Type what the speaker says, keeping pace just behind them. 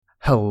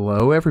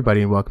Hello,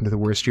 everybody, and welcome to the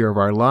worst year of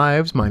our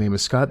lives. My name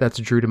is Scott. That's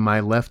Drew to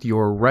my left,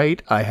 your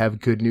right. I have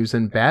good news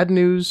and bad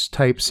news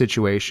type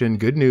situation.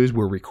 Good news,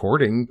 we're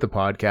recording the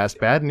podcast.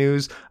 Bad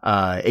news,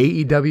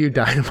 AEW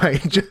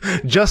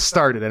Dynamite just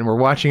started, and we're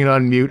watching it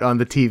on mute on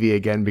the TV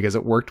again because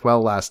it worked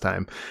well last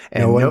time.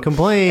 And no one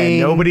complained. And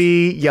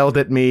nobody yelled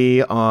at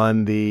me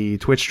on the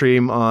Twitch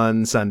stream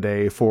on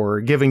Sunday for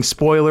giving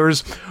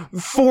spoilers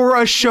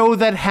for a show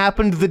that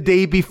happened the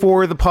day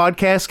before the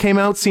podcast came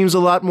out. Seems a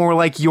lot more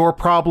like your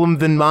problem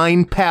than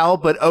mine, pal,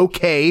 but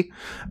okay.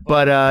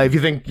 But if you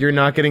think you're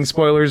not getting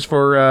spoilers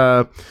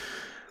for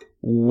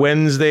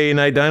Wednesday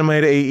Night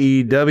Dynamite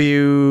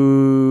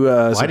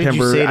AEW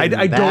September,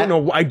 I don't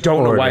know. I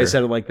don't know why I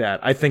said it like that.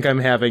 I think I'm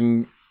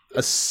having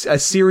a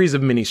series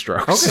of mini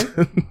strokes,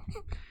 okay.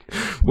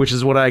 Which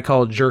is what I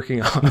call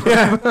jerking off.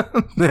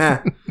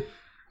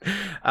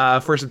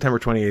 For September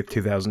 28th,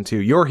 2002.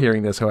 You're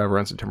hearing this, however,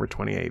 on September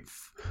 28th.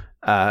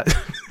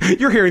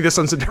 You're hearing this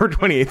on September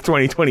 28th,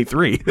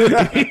 2023.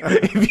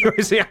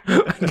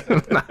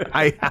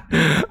 I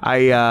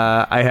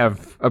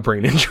have a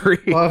brain injury.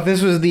 Well, if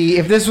this was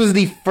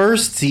the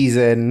first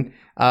season,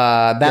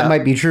 that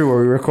might be true,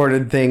 where we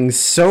recorded things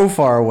so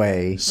far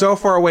away,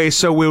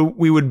 so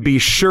we would be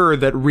sure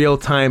that real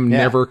time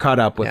never caught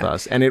up with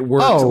us, and it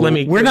worked.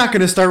 We're not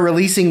going to start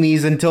releasing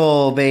these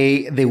until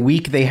the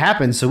week they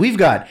happen. So we've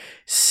got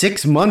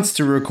 6 months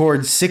to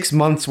record 6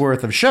 months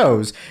worth of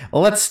shows.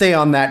 Well, let's stay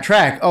on that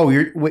track. Oh,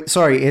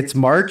 sorry, it's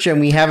March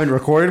and we haven't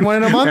recorded one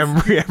in a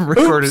month? We haven't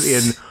recorded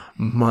in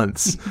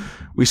months.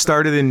 We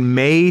started in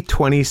May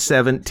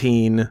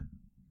 2017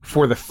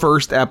 for the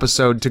first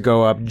episode to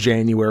go up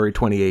January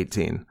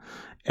 2018.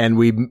 And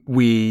we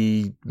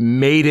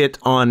made it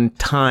on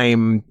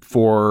time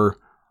for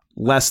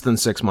less than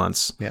 6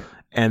 months. Yeah.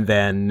 And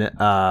then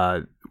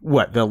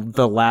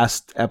the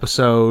last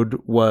episode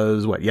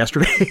was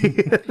yesterday?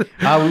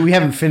 We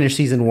haven't finished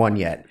season 1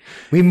 yet.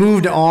 We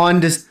moved on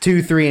to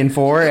 2, 3, and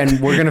 4, and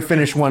we're going to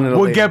finish one at a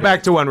We'll get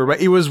back to one.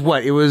 It was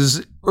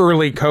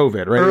early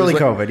COVID, right? Early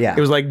COVID, yeah. It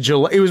was like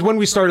July. It was when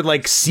we started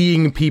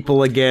seeing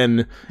people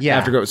again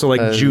after COVID.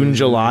 So June,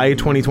 July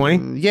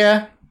 2020?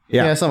 Yeah,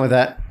 something like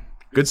that.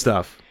 Good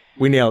stuff.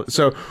 We nailed it.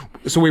 So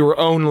we were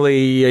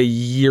only a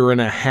year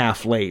and a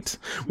half late.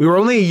 We were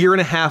only a year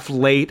and a half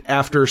late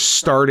after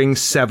starting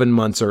 7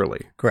 months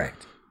early.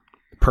 Correct.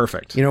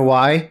 Perfect. You know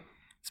why?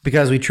 It's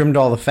because we trimmed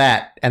all the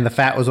fat, and the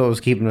fat was what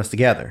was keeping us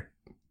together.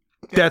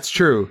 That's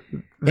true.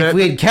 If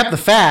we had kept the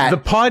fat... The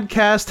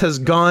podcast has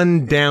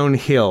gone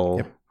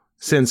downhill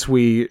since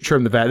we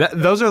trimmed the fat.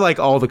 Those are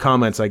all the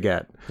comments I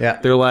get. Yeah.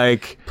 They're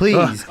like...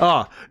 Please.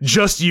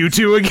 Just you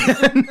two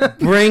again?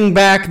 Bring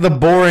back the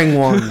boring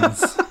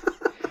ones.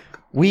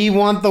 We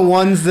want the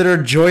ones that are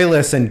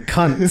joyless and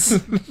cunts.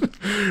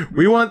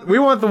 We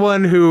want the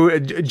one who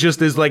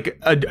just is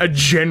a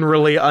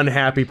generally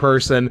unhappy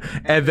person,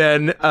 and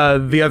then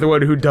the other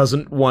one who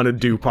doesn't want to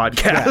do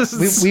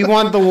podcasts. Yeah.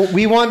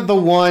 We want the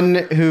one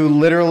who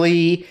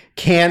literally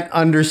can't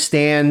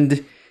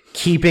understand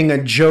keeping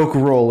a joke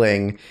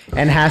rolling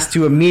and has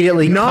to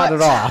immediately cut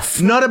it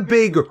off. Not a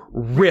big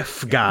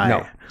riff guy.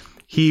 No.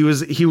 He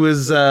was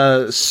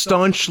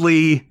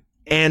staunchly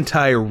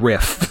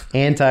anti-riff.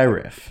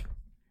 Anti-riff.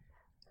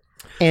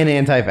 And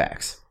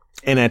anti-vax.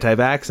 And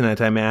anti-vax and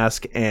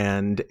anti-mask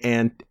and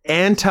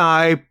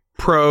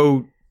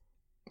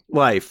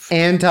anti-pro-life.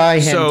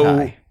 Anti-hentai.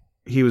 So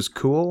he was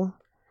cool?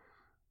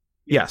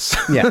 Yes.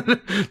 Yeah.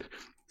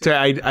 So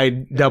I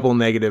double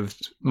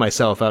negatived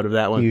myself out of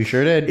that one. You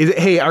sure did.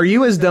 Hey, are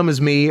you as dumb as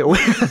me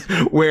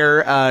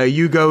where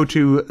you go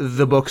to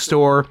the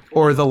bookstore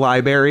or the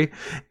library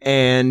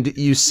and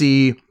you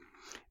see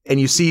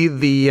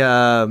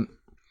the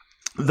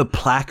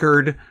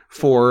placard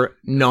for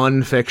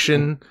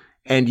nonfiction,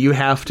 and you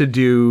have to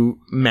do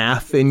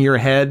math in your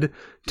head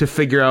to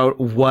figure out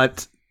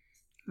what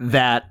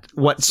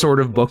sort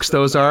of books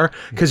those are,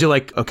 because you're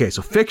like, okay,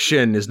 so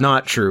fiction is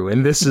not true,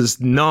 and this is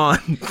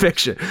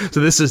non-fiction, so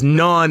this is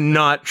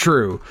not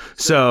true.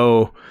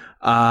 So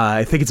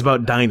I think it's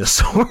about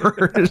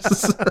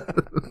dinosaurs.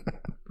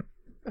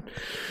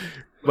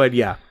 But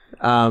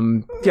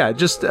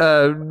just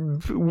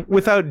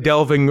without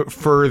delving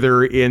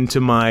further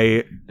into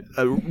my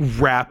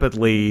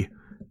rapidly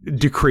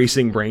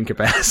decreasing brain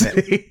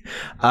capacity.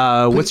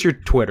 What's your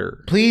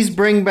Twitter? Please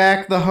bring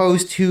back the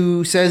host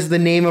who says the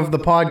name of the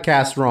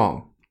podcast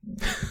wrong.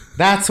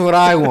 That's what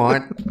I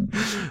want.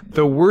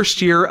 The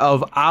worst year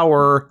of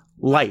our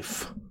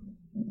life.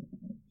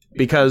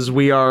 Because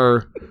we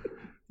are,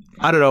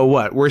 I don't know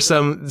what, we're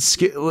some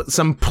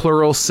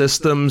plural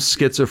system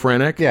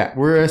schizophrenic. Yeah,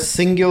 we're a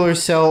singular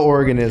cell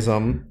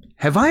organism.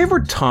 Have I ever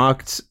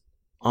talked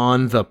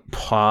on the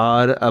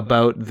pod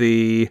about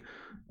the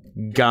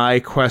guy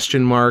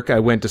I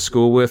went to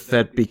school with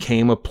that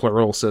became a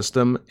plural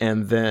system?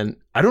 And then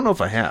I don't know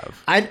if I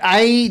have.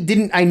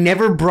 I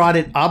never brought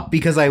it up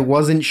because I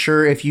wasn't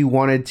sure if you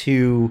wanted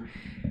to.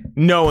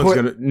 No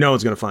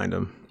one's gonna find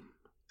him.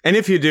 And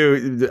if you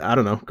do, I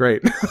don't know.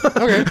 Great.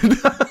 Okay.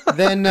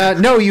 then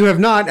no, you have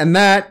not, and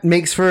that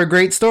makes for a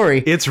great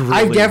story. It's really...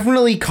 I've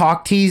definitely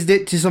cock teased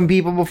it to some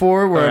people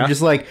before, where I'm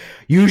just like,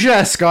 you should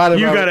ask Scott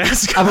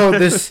about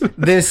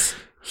this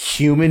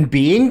human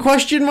being ?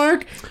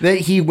 That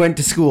he went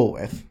to school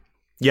with.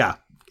 Yeah,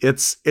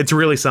 it's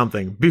really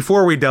something.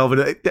 Before we delve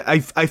into it,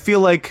 I feel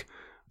like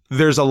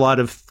there's a lot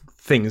of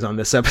things on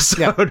this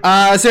episode.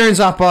 Yeah. Sarah and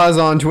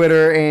Softpaws on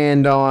Twitter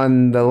and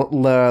on the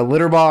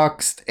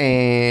Litterboxd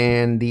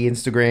and the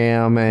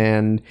Instagram,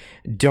 and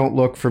don't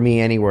look for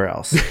me anywhere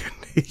else.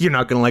 You're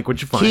not gonna like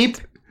what you find. Keep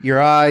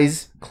your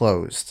eyes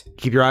closed.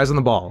 Keep your eyes on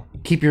the ball.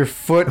 Keep your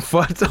foot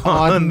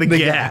on the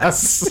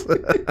gas.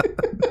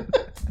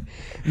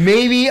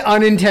 Maybe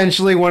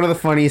unintentionally one of the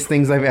funniest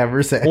things I've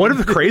ever said. One of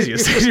the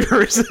craziest things you've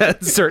ever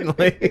said,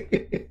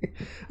 certainly.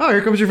 Oh,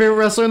 here comes your favorite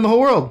wrestler in the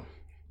whole world.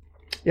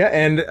 Yeah,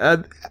 and I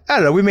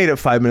don't know, we made it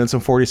 5 minutes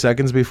and 40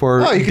 seconds before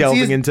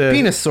delving into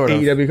penis, sort of.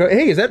 AEW.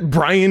 Hey, is that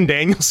Bryan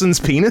Danielson's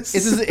penis?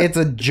 It's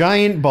a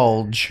giant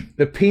bulge.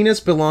 The penis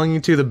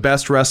belonging to the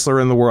best wrestler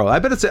in the world. I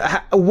bet it's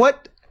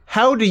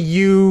how do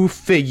you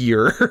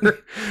figure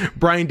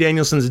Bryan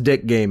Danielson's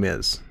dick game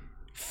is?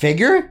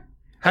 Figure?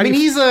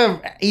 He's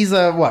a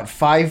what,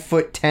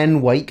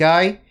 5'10" white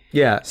guy?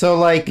 Yeah. So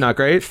like not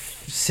great.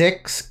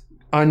 6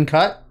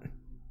 uncut.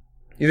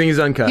 You think he's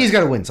uncut? He's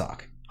got a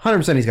windsock.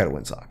 100% he's got a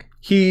windsock.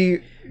 He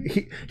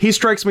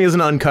strikes me as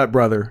an uncut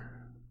brother.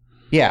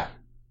 Yeah.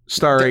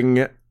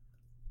 Starring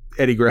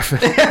Eddie Griffin.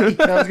 I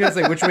was gonna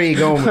say, which way are you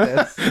going with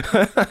this?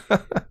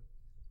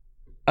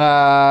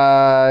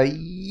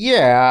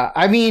 Yeah.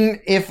 I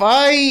mean, if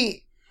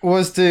I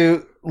was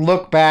to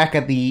look back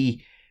at the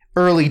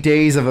early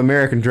days of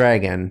American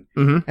Dragon,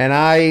 and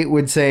I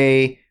would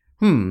say,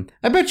 I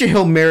bet you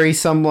he'll marry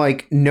some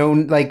like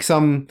known, like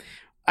some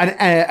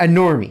a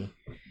normie.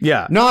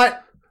 Yeah. Not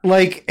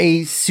like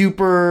a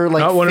super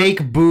like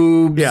fake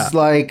boobs,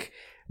 like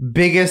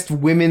biggest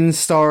women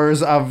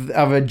stars of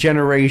a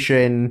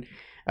generation,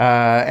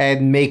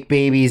 and make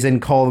babies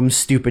and call them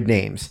stupid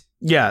names.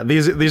 Yeah,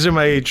 these are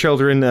my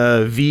children,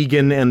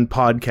 vegan and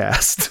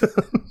podcast.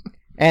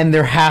 And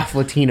they're half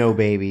Latino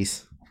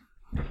babies.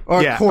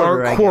 Or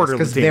quarter,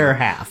 because they're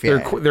half. Yeah.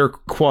 They're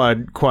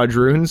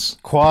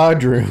quadroons.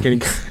 Quadroons.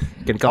 Can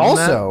you call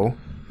them also,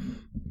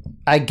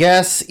 I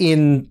guess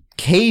in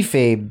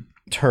kayfabe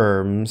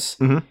terms,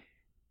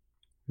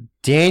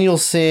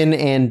 Danielson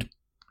and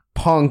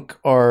Punk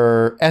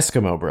are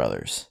Eskimo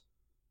brothers.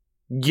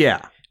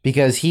 Yeah.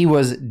 Because he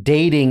was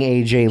dating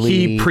AJ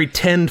Lee. He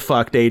pretend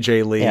fucked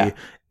AJ Lee,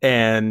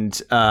 and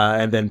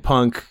then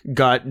Punk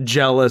got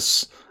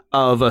jealous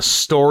of a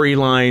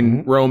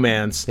storyline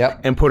romance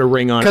and put a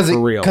ring on it for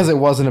real. Because it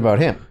wasn't about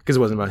him.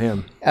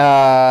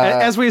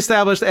 As we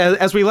established,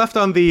 as we left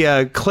on the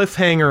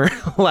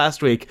cliffhanger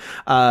last week,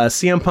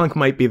 CM Punk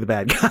might be the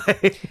bad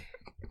guy.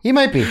 He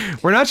might be.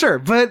 We're not sure,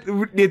 but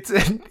it's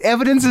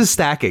evidence is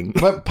stacking.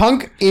 But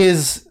Punk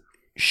is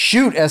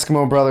shoot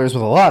Eskimo brothers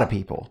with a lot of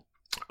people.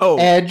 Oh,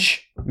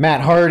 Edge,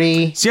 Matt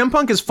Hardy. CM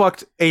Punk has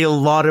fucked a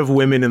lot of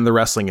women in the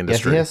wrestling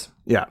industry. Yes,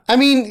 he has. Yeah. I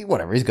mean,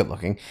 whatever. He's good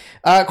looking.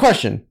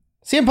 Question.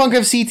 CM Punk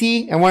have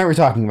CT, and why aren't we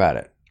talking about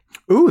it?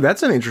 Ooh,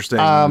 that's an interesting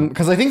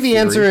because I think the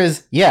answer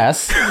is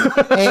yes.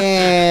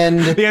 And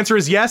the answer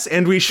is yes,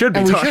 and we should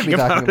be talking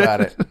about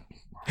it.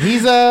 He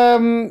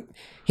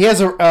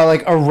has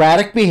like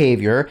erratic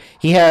behavior.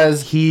 He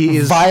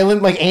is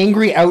violent, like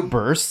angry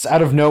outbursts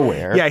out of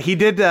nowhere. Yeah, he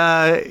did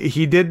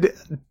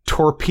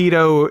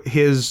torpedo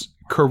his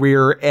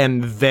career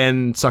and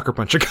then sucker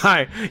punch a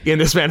guy in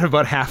the span of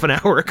about half an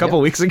hour a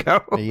couple weeks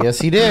ago. Yes,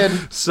 he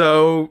did.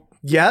 So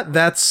yeah,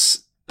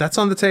 that's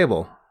on the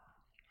table.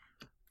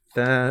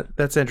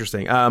 That's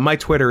interesting. My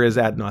Twitter is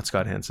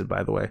 @NotScottHansen,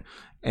 by the way,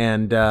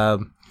 and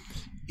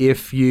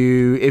if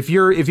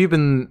you've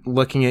been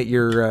looking at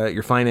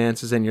your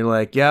finances and you're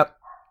like, yep,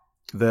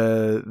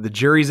 the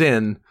jury's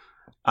in,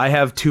 I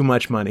have too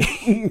much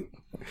money.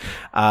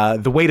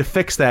 The way to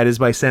fix that is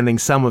by sending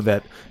some of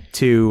it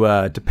to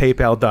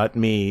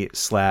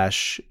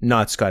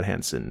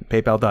paypal.me/NotScottHansen,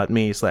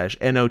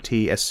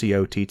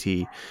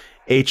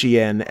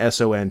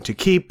 paypal.me/NOTSCOTTHENSON to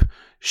keep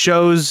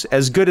shows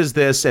as good as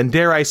this, and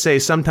dare I say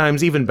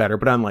sometimes even better,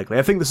 but unlikely.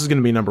 I think this is going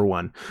to be number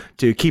one,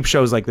 to keep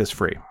shows like this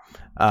free.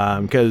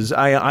 Because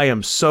I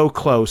am so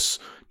close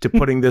to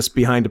putting this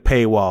behind a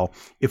paywall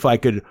if I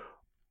could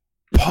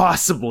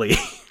possibly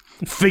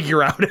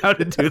figure out how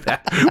to do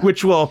that,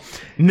 which will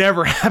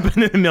never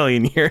happen in a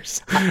million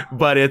years.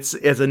 But it's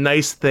a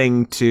nice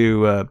thing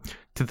to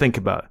think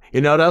about.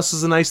 You know what else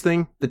is a nice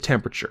thing? The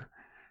temperature.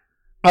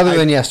 Other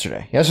than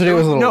yesterday. Yesterday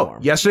was a little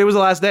warm. Yesterday was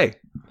the last day.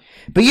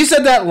 But you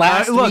said that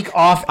last week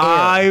off air.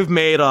 I've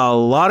made a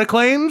lot of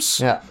claims.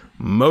 Yeah.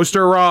 Most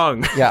are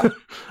wrong. Yeah.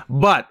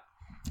 But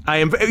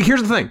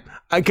here's the thing,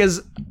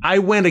 because I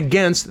went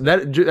against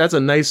that. That's a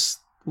nice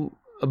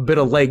bit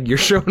of leg you're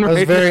showing right now. That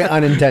was very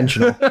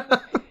unintentional.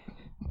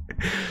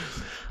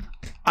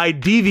 I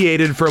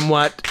deviated from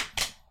what...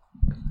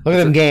 Look at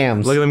them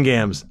gams.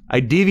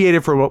 I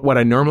deviated from what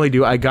I normally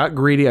do. I got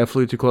greedy. I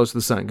flew too close to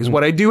the sun. Because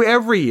what I do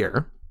every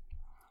year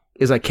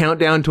is I count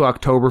down to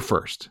October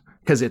 1st.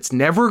 because it's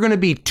never going to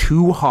be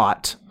too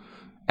hot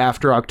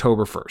after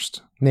October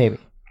 1st. Maybe.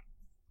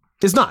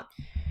 It's not.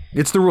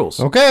 It's the rules.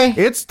 Okay.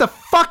 It's the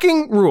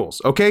fucking rules.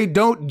 Okay.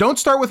 Don't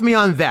start with me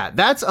on that.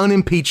 That's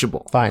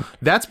unimpeachable. Fine.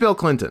 That's Bill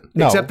Clinton.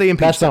 No, except they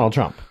impeached that's him. Donald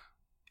Trump.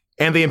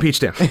 And they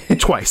impeached him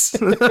twice.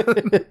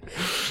 It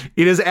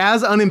is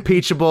as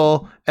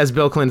unimpeachable as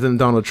Bill Clinton and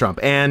Donald Trump.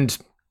 And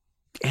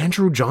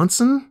Andrew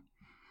Johnson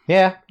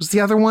Yeah. was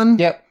the other one.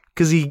 Yep.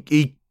 Because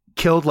he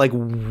killed like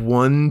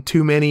one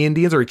too many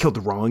Indians, or he killed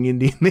the wrong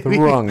Indian. Maybe. The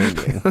wrong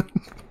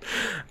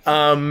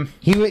Indian.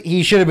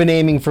 He should have been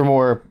aiming for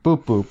more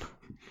boop boop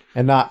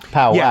and not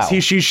pow Yes, wow.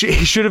 he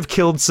should have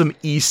killed some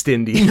East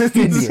Indians.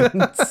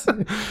 Indians.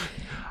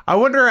 I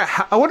wonder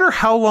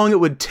how long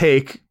it would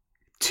take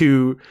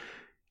to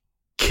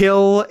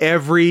kill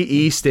every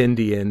East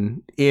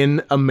Indian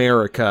in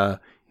America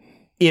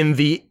in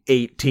the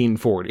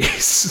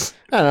 1840s.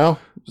 I don't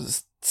know.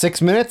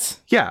 6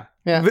 minutes? Yeah.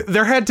 Yeah.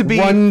 There had to be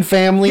one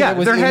family that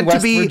was there in had West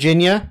to be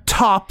Virginia.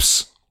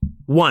 Tops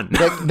one.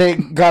 They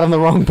got on the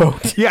wrong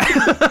boat. Yeah.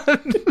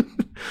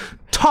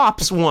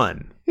 Tops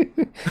one.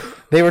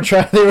 They were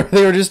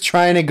just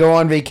trying to go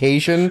on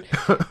vacation.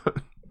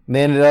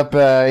 They ended up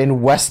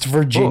in West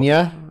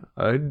Virginia.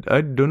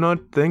 I do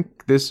not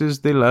think this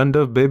is the land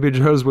of baby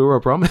Joes we were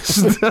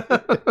promised.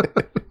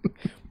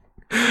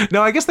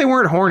 No, I guess they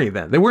weren't horny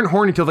then. They weren't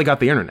horny till they got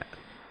the internet.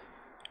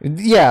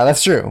 Yeah,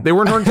 that's true. They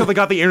weren't horny until they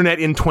got the internet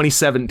in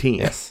 2017.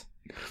 Yes.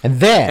 And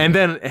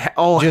then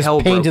all just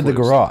hell painted the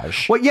broke loose.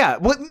 garage. Well, yeah.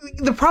 Well,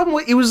 the problem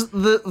was it was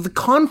the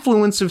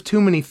confluence of too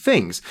many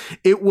things.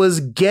 It was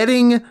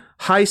getting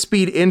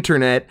high-speed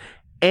internet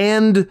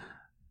and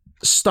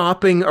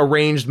stopping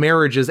arranged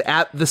marriages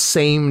at the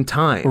same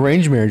time.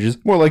 Arranged marriages.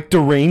 More like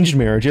deranged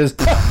marriages.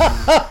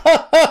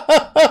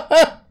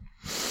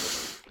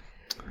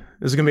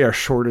 This is going to be our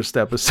shortest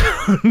episode.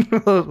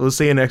 We'll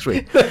see you next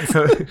week.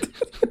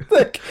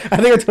 Look, I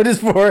think I told this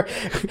before.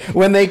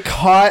 When they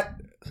caught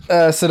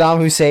Saddam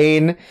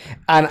Hussein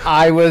and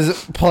I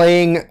was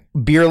playing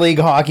beer league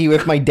hockey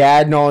with my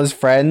dad and all his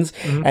friends,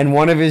 and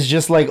one of his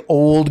just like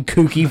old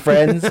kooky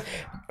friends,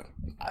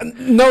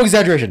 no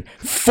exaggeration,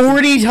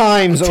 40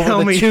 times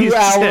over the 2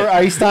 hour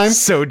ice time.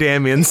 So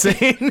damn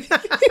insane.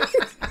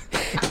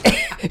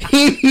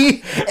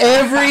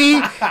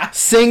 Every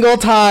single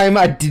time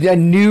a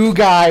new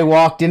guy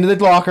walked into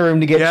the locker room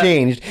to get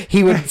changed,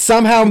 he would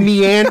somehow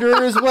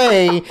meander his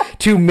way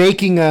to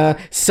making a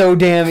so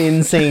damn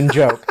insane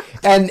joke.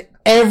 And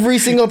every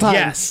single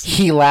time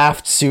he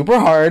laughed super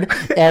hard.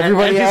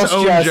 Everybody else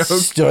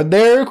just stood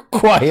there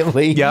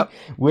quietly. Yep.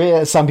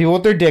 With some people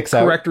with their dicks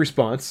out. Correct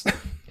response.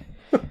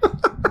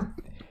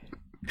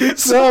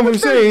 Some are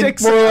saying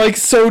more like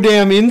so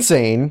damn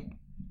insane.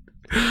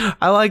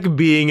 I like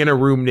being in a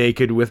room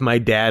naked with my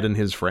dad and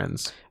his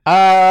friends.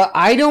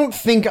 I don't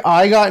think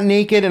I got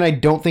naked, and I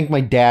don't think my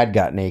dad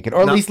got naked,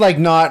 or at least like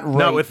not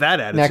with that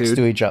attitude next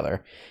to each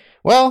other.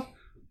 Well,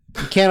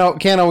 you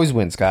can't always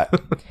win, Scott.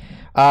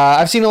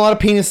 I've seen a lot of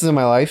penises in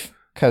my life.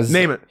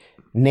 Name it.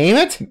 Name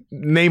it?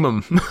 Name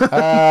them.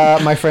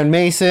 My friend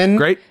Mason.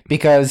 Great.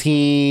 Because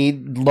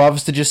he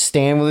loves to just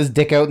stand with his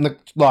dick out in the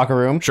locker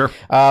room. Sure.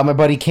 My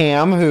buddy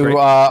Cam, who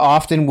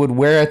often would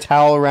wear a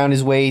towel around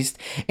his waist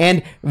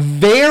and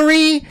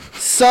very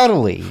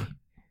subtly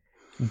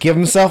give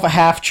himself a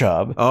half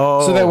chub.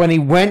 Oh. So that when he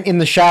went in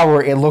the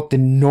shower, it looked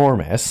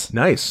enormous.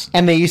 Nice.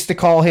 And they used to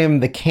call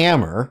him the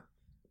Cammer.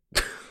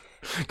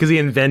 Because he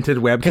invented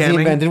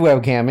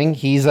webcamming.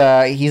 He's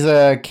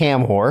a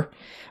cam whore.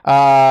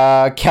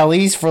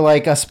 Kelly's for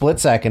like a split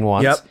second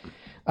once. Yep.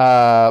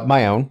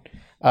 My own.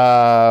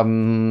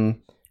 And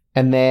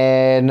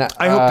then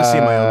I hope to see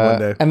my own one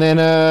day. And then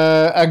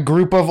a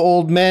group of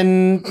old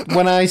men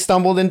when I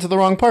stumbled into the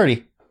wrong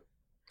party.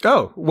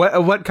 Oh,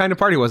 what kind of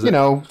party was it? You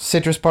know,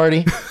 citrus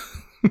party.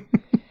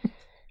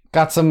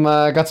 Got some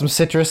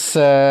citrus.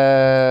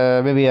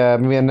 Maybe a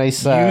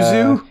nice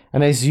yuzu. A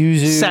nice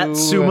yuzu.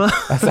 Satsuma.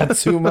 A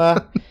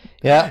satsuma.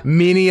 Yeah.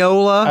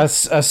 Miniola. A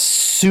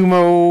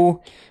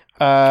sumo.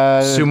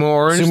 Sumo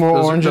orange.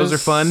 Sumo oranges. Those are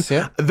fun.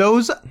 Yeah.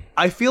 Those,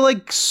 I feel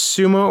like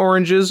sumo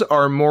oranges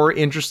are more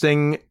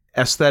interesting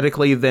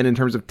aesthetically than in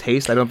terms of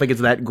taste. I don't think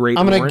it's that great.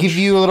 I'm going to give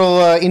you a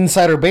little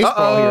insider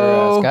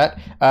baseball here,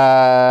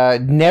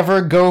 Scott.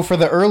 Never go for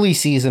the early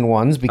season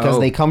ones because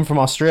they come from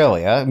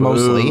Australia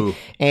mostly,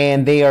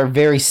 and they are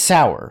very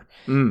sour.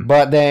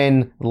 But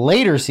then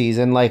later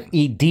season, like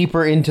eat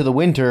deeper into the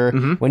winter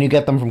when you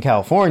get them from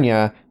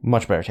California,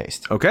 much better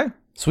taste. Okay.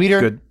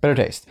 Sweeter, better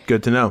taste.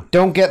 Good to know.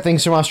 Don't get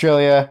things from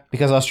Australia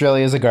because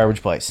Australia is a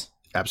garbage place.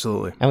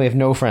 Absolutely. And we have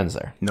no friends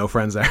there. No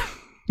friends there.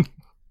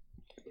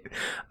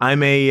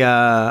 I'm a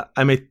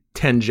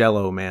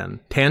Tangelo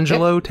man.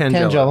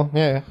 Tangelo.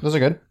 Yeah, those are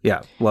good.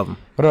 Yeah, love them.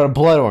 What about a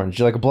blood orange?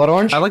 Do you like a blood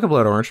orange? I like a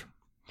blood orange.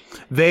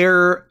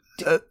 They're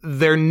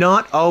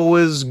not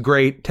always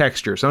great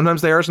texture.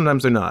 Sometimes they are,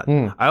 sometimes they're not.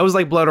 I always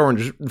like blood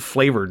orange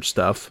flavored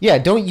stuff. Yeah,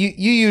 don't you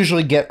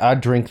usually get a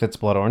drink that's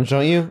blood orange,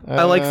 don't you?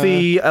 I like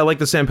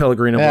the San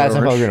Pellegrino blood orange.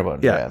 San Pellegrino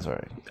blood. Yeah, that's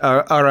right.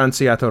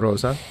 Aranciato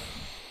Rosa.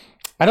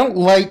 I don't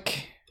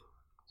like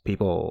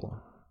people.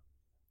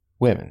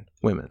 Women.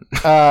 Women.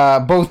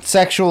 Both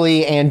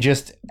sexually and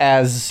just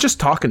as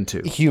Just talking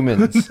to.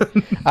 humans.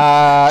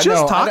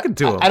 Talking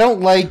to them. I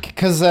don't like,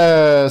 because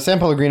San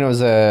Pellegrino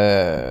is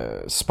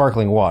a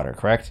sparkling water,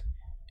 correct?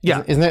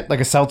 Yeah. Isn't it like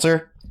a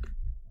seltzer?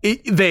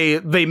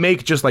 They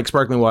make just like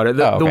sparkling water.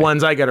 The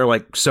ones I get are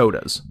like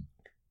sodas.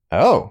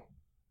 Oh.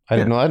 I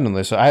didn't know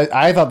this. So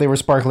I thought they were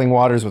sparkling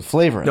waters with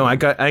flavor. No, I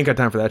ain't got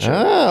time for that shit.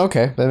 Oh,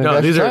 okay. Then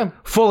maybe These are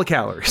full of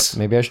calories.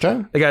 Maybe I should try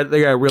them. They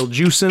got real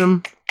juice in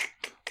them.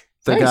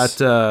 They got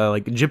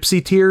like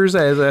gypsy tears,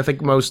 as I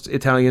think most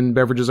Italian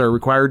beverages are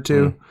required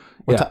to.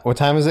 What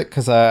time is it?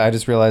 Because I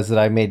just realized that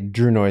I made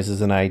Drew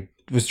noises and I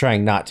was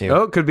trying not to.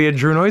 Oh, it could be a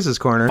Drew Noises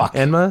corner. Fuck.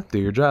 Enma, do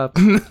your job.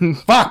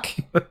 Fuck.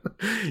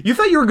 You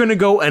thought you were going to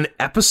go an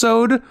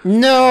episode?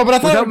 No, but I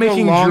thought Without it would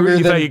making go longer Drew,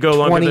 you than thought you'd go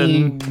longer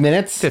 20 than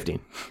minutes? 15.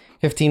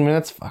 15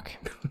 minutes? Fuck.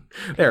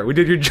 There, we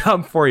did your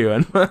job for you,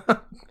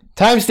 Enma.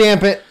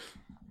 Timestamp it.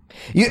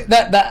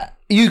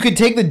 You could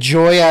take the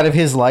joy out of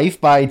his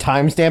life by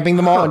timestamping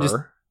them all and just...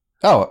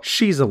 Oh.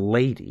 She's a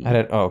lady.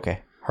 Oh,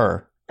 okay.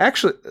 Her.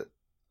 Actually,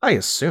 I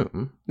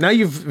assume. Now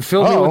you've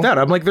filled me with that.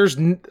 I'm like,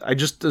 I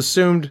just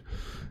assumed...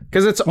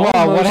 Because it's almost...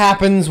 Well, what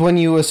happens when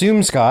you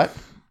assume, Scott?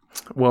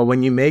 Well,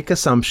 when you make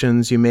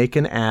assumptions, you make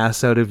an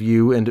ass out of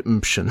you and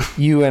umption.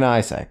 You and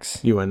I sex.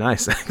 You and I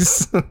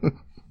sex.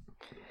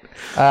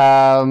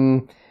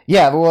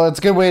 Yeah, well, it's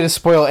a good way to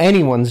spoil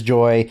anyone's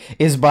joy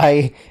is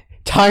by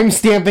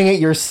timestamping it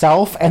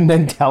yourself and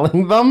then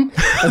telling them.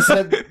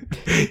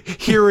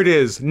 Here it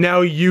is.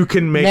 Now you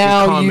can make a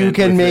now comment. you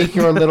can make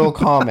your little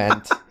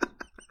comment.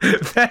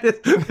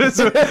 That's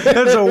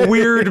a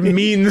weird,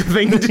 mean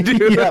thing to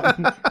do.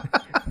 Yep.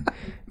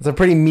 It's a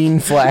pretty mean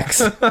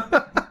flex.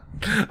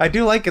 I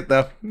do like it,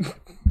 though.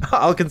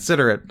 I'll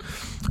consider it.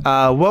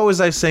 What was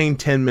I saying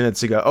 10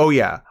 minutes ago? Oh,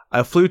 yeah.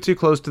 I flew too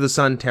close to the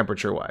sun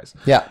temperature-wise.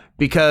 Yeah.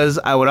 Because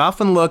I would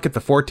often look at the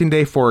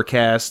 14-day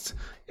forecast,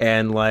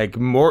 and like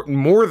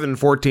more than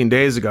 14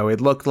 days ago,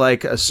 it looked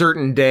like a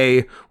certain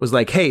day was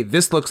like, hey,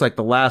 this looks like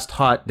the last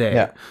hot day.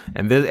 Yeah.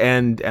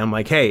 And I'm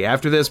like, hey,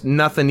 after this,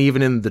 nothing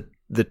even in the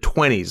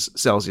 20s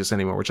Celsius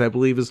anymore, which I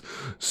believe is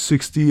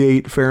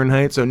 68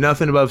 Fahrenheit. So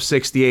nothing above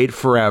 68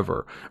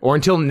 forever, or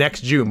until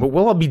next June. But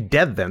we'll all be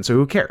dead then, so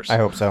who cares? I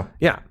hope so.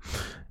 Yeah.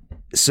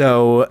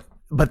 So,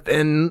 but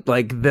then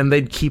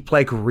they'd keep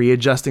like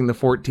readjusting the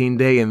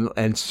 14-day,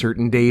 and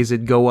certain days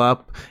it'd go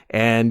up.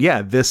 And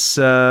yeah, this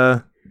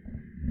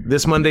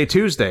Monday,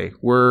 Tuesday,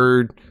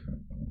 we're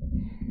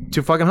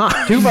too fucking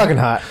hot. Too fucking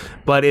hot.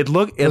 But it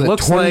looks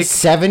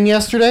 27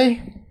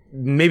 yesterday?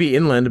 Maybe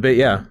inland a bit,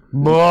 yeah.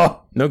 Blah.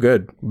 No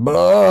good.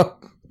 Blah.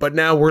 But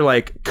now we're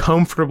like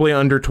comfortably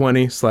under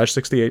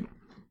 20/68.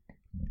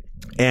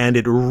 And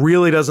it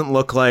really doesn't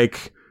look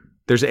like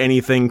there's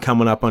anything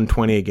coming up on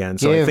 20 again.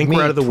 So I think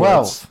we're out of the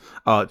 12.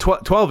 woods.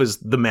 12 is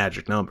the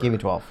magic number. Give me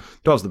 12.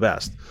 12's the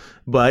best.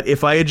 But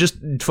if I had just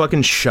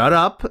fucking shut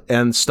up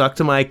and stuck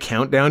to my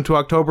countdown to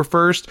October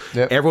 1st,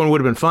 yep, everyone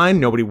would have been fine.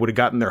 Nobody would have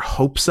gotten their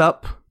hopes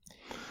up.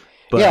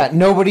 But yeah,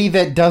 nobody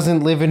that doesn't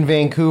live in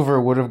Vancouver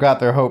would have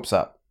got their hopes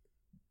up.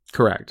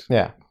 Correct.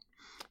 Yeah.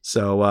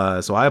 So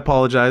I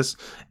apologize,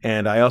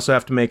 and I also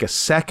have to make a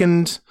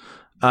second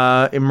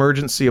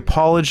emergency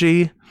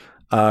apology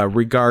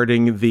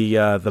regarding the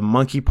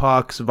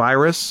monkeypox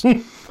virus.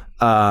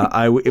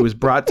 It was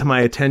brought to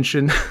my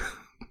attention.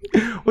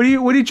 What are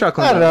you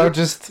chuckling I don't about? know.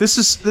 Just this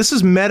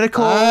is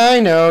medical. I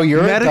know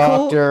you're medical a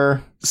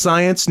doctor.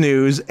 Science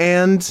news,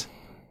 and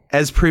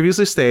as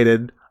previously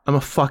stated, I'm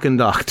a fucking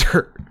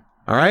doctor.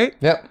 All right.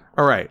 Yep.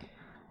 All right.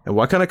 And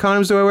what kind of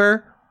condoms do I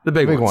wear? The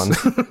big ones.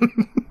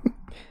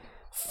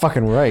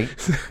 Fucking right.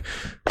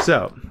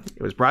 So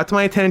it was brought to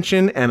my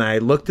attention, and I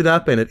looked it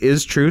up, and it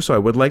is true. So I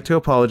would like to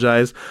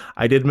apologize.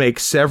 I did make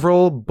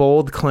several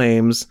bold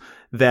claims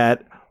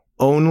that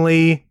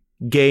only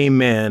gay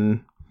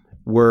men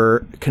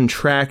were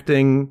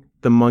contracting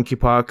the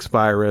monkeypox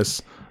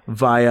virus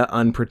via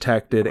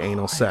unprotected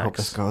anal sex. I hope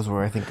this goes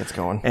where I think it's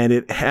going. And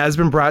it has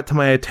been brought to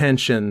my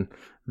attention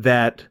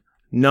that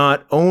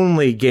not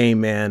only gay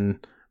men,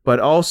 but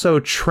also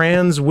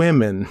trans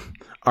women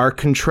are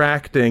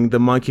contracting the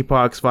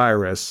monkeypox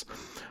virus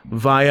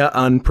via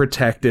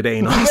unprotected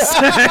anal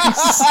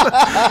sex.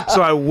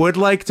 So I would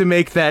like to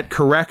make that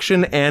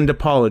correction and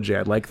apology.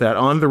 I'd like that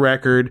on the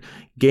record,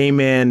 gay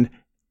men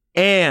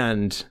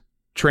and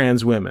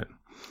trans women.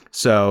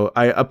 So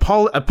I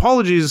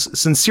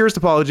sincerest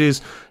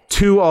apologies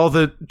to all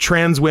the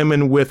trans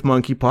women with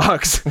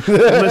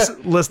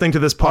monkeypox listening to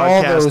this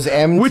podcast, all those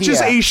MTF. Which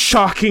is a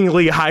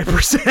shockingly high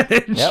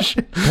percentage.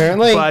 Yep,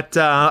 apparently. But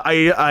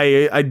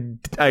I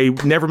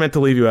never meant to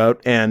leave you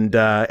out, and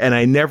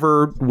I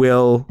never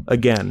will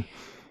again,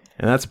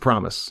 and that's a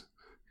promise.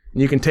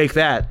 You can take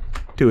that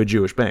to a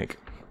Jewish bank.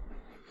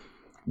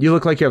 You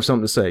look like you have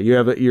something to say. You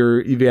have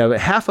a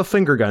half a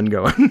finger gun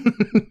going.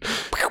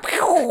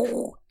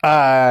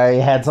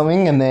 I had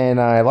something and then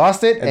I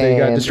lost it. And then you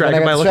got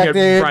distracted by looking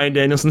at Bryan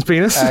Danielson's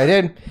penis. I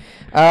did.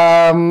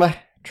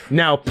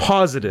 Now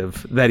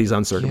positive that he's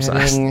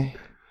uncircumcised.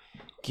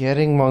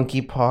 Getting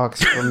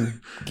monkeypox from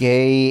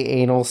gay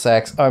anal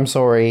sex. I'm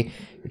sorry.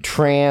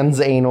 trans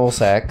anal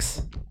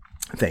sex.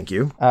 Thank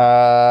you.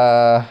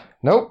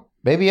 Nope.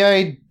 Maybe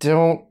I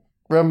don't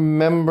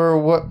remember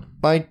what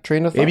my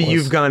train of thought Maybe was.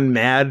 you've gone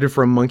mad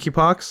from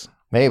monkeypox?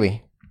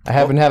 Maybe. I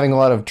have been having a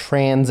lot of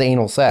trans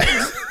anal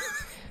sex.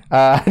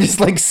 I just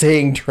like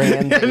saying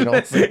trans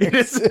anal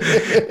sex.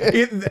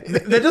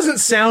 That doesn't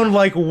sound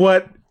like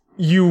what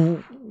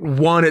you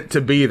want it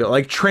to be, though.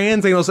 Like,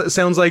 trans anal sex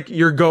sounds like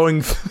you're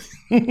going...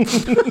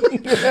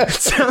 It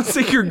sounds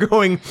like you're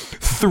going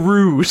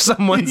through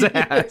someone's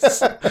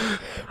ass.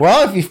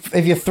 Well,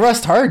 if you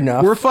thrust hard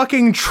enough. We're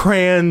fucking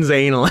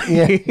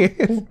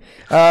transanally.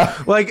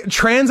 Like,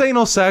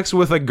 transanal sex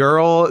with a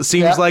girl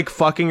seems like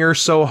fucking her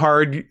so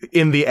hard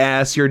in the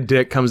ass your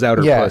dick comes out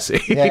her pussy.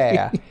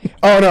 Yeah.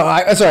 Oh, no.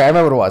 Sorry, I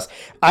remember what it was.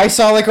 I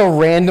saw like a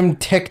random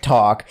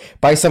TikTok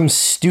by some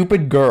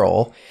stupid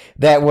girl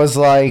that was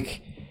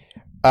like...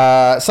 so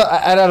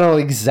I don't know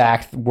the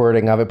exact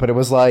wording of it, but it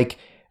was like...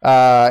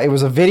 it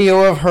was a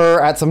video of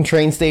her at some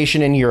train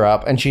station in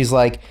Europe, and she's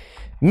like,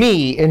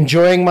 me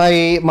enjoying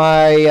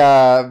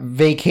my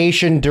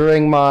vacation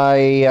during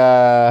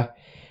my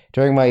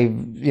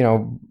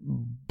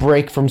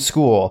break from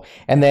school,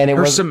 and then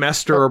her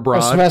semester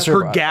abroad,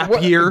 her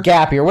gap year,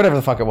 whatever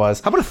the fuck it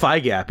was. How about a thigh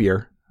gap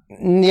year?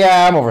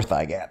 Yeah, I'm over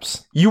thigh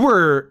gaps. You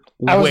were.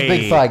 I was a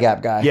big thigh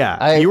gap guy.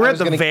 Yeah, you were at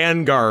the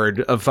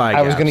vanguard of thigh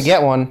gaps. I was going to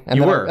get one,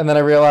 and then I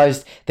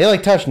realized they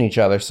like touching each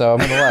other, so I'm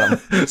going to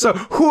let them. So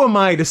who am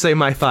I to say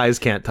my thighs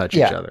can't touch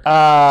each other?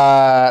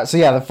 So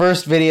yeah, the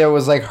first video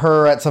was like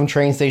her at some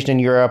train station in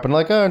Europe, and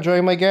like, oh,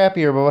 enjoying my gap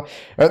year, blah,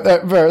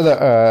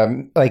 blah.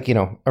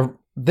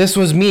 This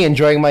was me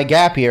enjoying my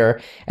gap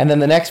year, and then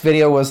the next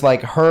video was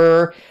like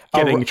her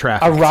getting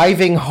trafficked,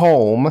 arriving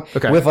home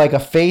with like a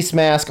face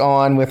mask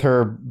on, with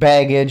her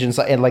baggage and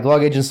like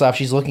luggage and stuff.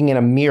 She's looking in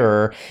a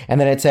mirror, and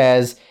then it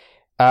says,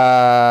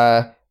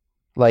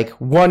 like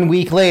 1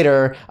 week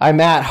later,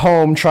 I'm at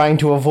home trying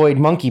to avoid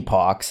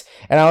monkeypox,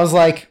 and I was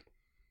like,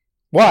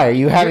 why? Are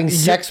you having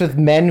sex with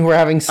men who are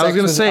having sex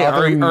with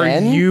other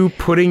men? Are you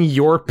putting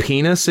your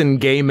penis in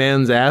gay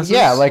men's asses?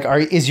 Yeah, like,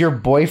 is your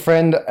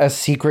boyfriend a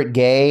secret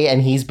gay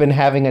and he's been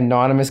having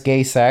anonymous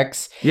gay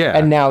sex? Yeah.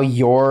 And now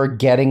you're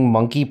getting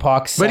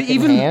monkeypox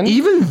secondhand? But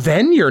even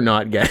then you're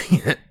not getting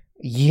it.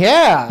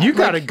 Yeah. You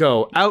gotta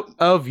go out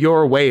of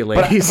your way,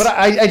 ladies. But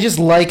I just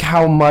like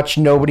how much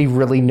nobody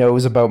really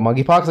knows about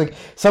monkeypox. Like,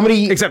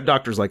 somebody... Except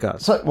doctors like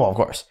us. Well, of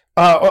course.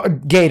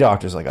 Gay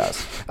doctors like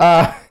us.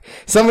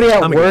 Somebody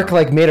at work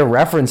like made a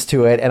reference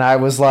to it, and I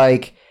was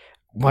like,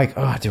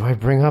 oh, do I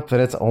bring up that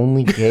it's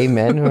only gay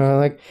men who are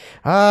like,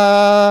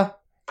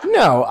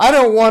 no, I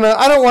don't want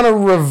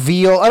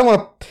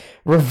to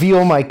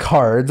reveal my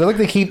cards. I like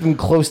to keep them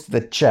close to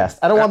the chest.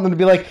 I don't want them to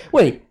be like,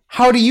 wait,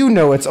 how do you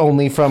know it's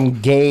only from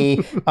gay,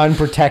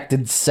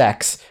 unprotected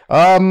sex?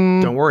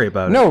 Don't worry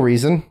about it. No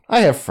reason. I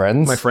have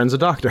friends. My friend's a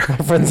doctor. My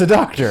friend's a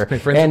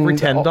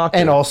pretend doctor.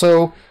 And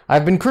also,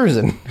 I've been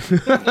cruising.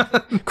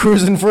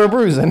 Cruising for a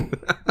bruising.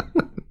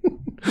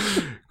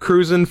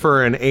 Cruising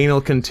for an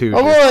anal contusion.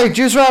 Oh boy,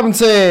 Juice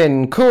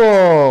Robinson.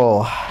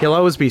 Cool. He'll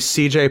always be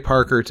CJ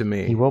Parker to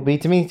me. He will be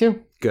to me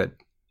too. Good.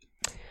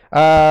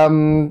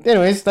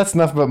 Anyways, that's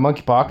enough about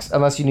monkeypox,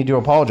 unless you need to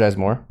apologize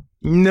more.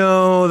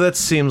 No, that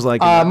seems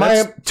like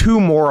that's two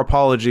more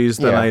apologies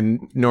than I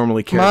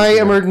normally care. My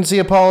emergency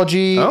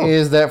apology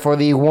is that for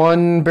the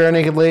one Bare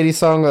Naked Lady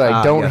song that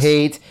I don't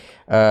hate,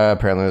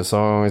 apparently the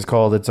song is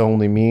called It's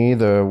Only Me,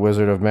 the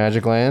Wizard of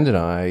Magic Land, and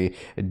I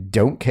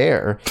don't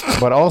care.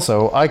 But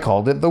also, I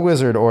called it The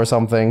Wizard or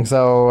something,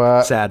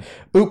 so... sad.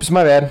 Oops,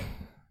 my bad.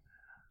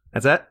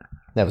 That's it?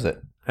 That was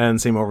it. And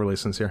seem overly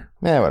sincere.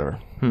 Yeah, whatever.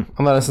 I'm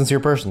not a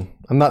sincere person.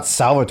 I'm not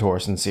Salvatore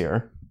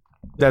sincere.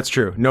 That's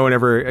true. No one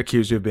ever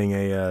accused you of being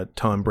a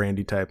Tom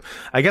Brandy type.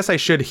 I guess I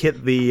should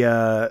hit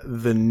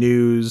the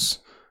news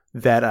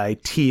that I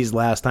teased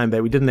last time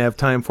that we didn't have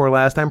time for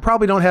last time.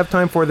 Probably don't have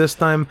time for this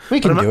time. We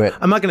can do it.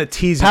 I'm not going to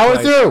tease you. Power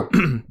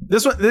through.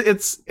 This one,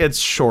 it's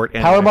short.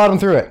 Anyway. Power bottom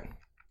through it.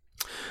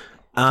 It's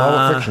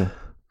all friction.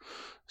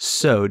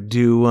 So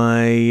do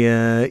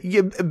I?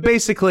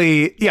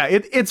 Basically,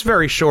 it's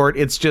very short.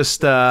 It's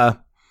just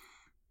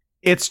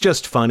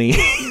funny.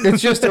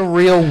 It's just a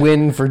real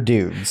win for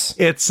dudes.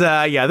 It's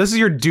this is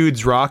your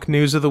Dudes Rock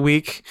news of the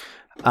week.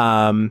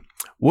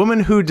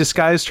 Woman who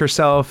disguised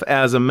herself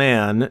as a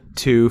man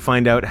to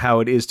find out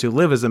how it is to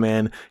live as a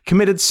man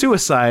committed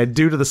suicide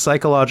due to the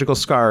psychological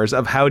scars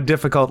of how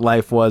difficult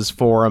life was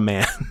for a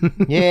man.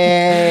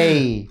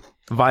 Yay!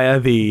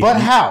 Via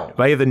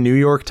the New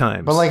York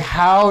Times. But like,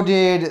 how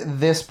did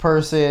this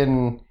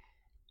person...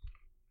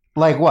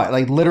 Like what?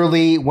 Like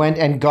literally went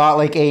and got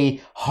like a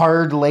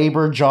hard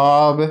labor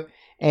job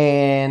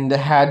and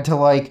had to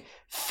like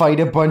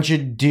fight a bunch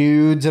of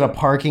dudes in a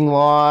parking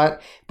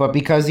lot, but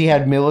because he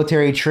had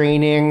military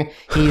training,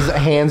 his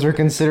hands were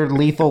considered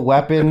lethal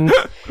weapons.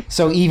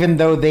 So even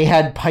though they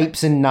had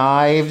pipes and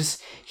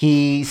knives,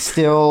 he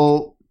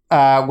still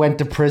went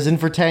to prison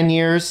for 10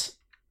 years.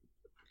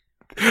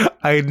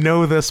 I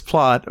know this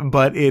plot,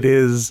 but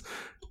is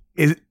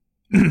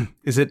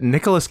it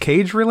Nicolas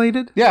Cage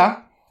related?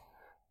 Yeah.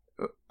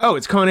 Oh,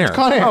 it's Con Air. It's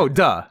Con Air. Oh,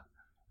 duh.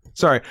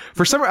 Sorry.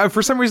 For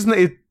some reason,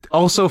 it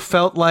also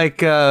felt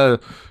like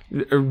Rumble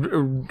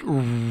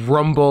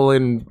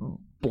in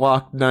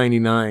Block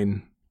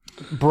 99.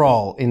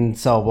 Brawl in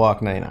Cell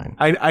Block 99.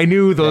 I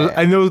knew those. Yeah.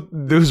 I know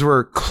those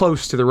were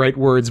close to the right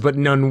words, but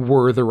none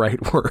were the right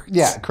words.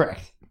 Yeah,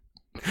 correct.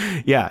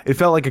 Yeah, it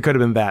felt like it could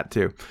have been that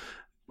too.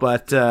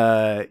 But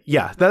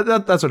yeah,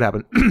 that's what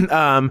happened.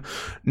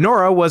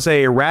 Nora was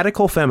a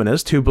radical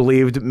feminist who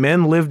believed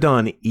men lived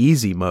on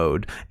easy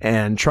mode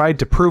and tried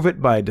to prove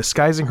it by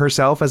disguising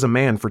herself as a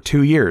man for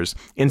 2 years.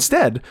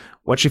 Instead,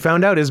 what she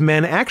found out is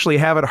men actually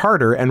have it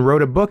harder, and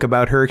wrote a book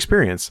about her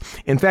experience.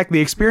 In fact, the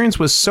experience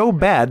was so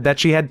bad that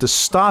she had to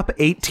stop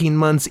 18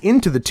 months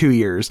into the 2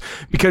 years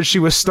because she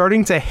was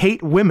starting to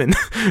hate women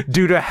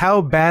due to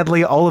how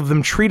badly all of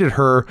them treated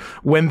her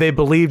when they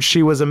believed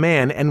she was a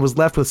man, and was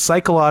left with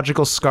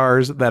psychological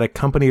scars that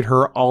accompanied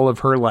her all of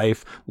her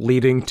life,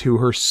 leading to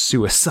her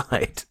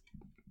suicide.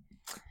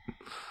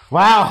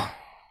 Wow.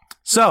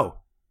 So,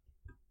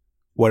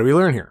 what do we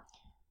learn here?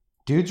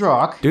 Dudes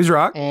rock. Dudes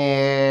rock.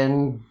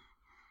 And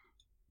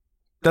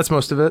that's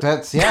most of it.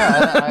 That's,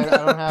 yeah, I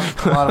don't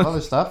have a lot of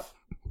other stuff.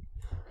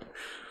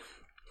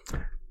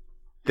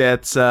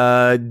 That's,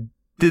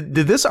 did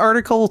this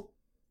article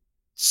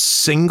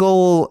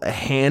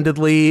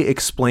single-handedly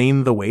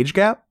explain the wage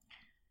gap?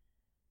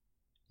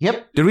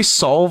 Yep. Did we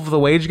solve the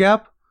wage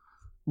gap?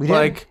 We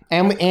did.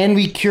 And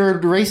we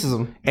cured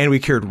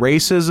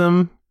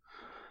racism.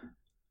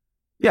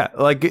 Yeah,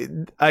 like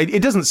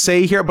it doesn't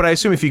say here, but I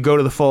assume if you go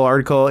to the full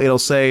article, it'll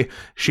say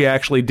she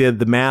actually did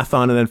the math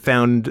on it and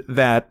found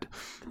that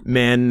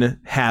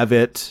men have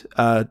it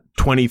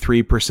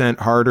 23%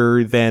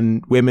 harder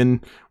than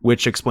women,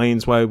 which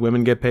explains why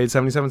women get paid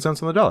 77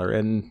 cents on the dollar.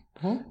 And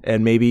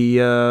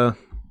maybe, I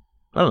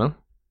don't know,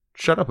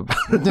 shut up about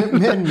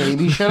it.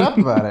 Maybe shut up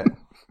about it.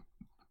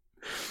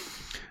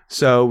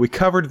 So we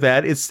covered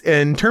that. It's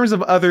in terms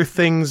of other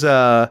things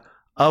of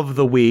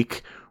the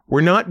week,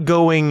 we're not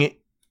going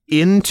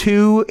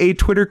into a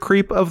Twitter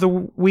creep of the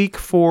week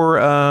for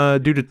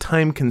due to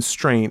time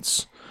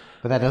constraints.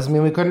 But that doesn't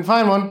mean we couldn't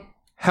find one.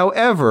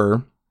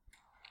 However,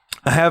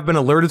 I have been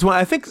alerted to one.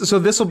 I think so.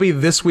 This will be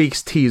this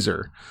week's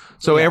teaser,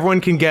 so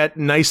everyone can get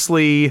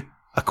nicely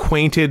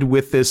acquainted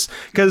with this,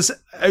 because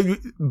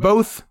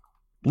both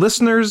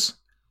listeners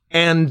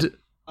and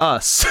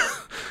us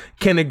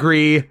can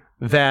agree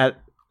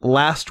that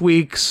last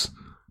week's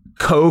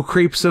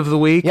co-creeps of the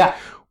week,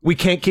 we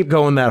can't keep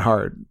going that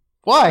hard.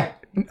 Why?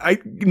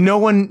 No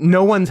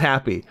one's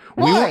happy.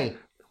 Why?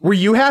 Were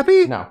you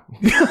happy? No.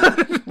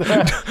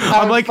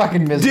 I'm like,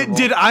 fucking miserable.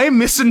 Did I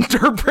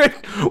misinterpret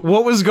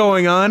what was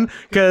going on?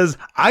 Because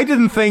I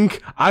didn't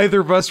think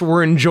either of us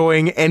were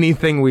enjoying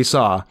anything we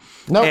saw.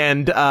 Nope.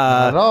 And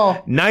not at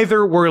all.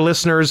 Neither were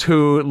listeners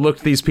who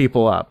looked these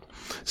people up.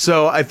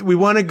 So we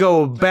want to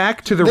go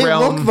back to the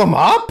realm. They look them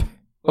up?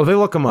 Oh, they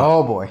look them up.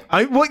 Oh, boy.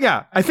 I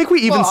think we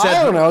even said...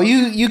 I don't know.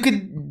 You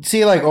could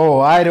see like, oh,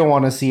 I don't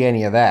want to see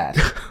any of that.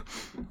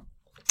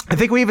 I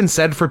think we even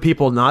said for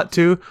people not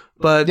to,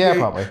 but yeah,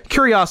 probably.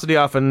 Curiosity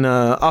often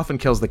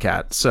kills the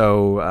cat.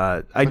 So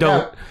I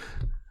don't.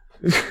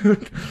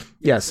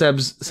 Yeah,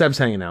 Seb's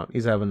hanging out.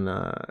 He's having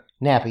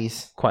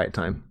nappies, quiet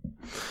time.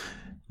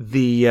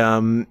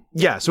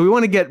 So we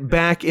want to get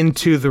back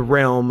into the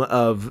realm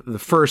of the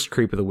first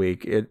creep of the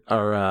week. It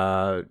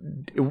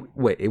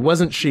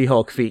wasn't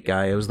She-Hulk feet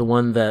guy. It was the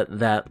one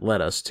that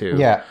led us to.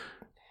 Yeah.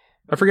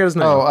 I forget his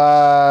name.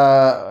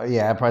 Oh,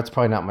 yeah, it's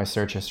probably not my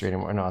search history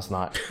anymore. No, it's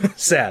not.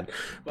 Sad.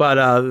 But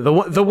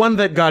the one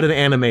that got an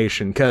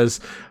animation,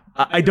 because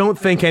I don't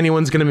think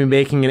anyone's going to be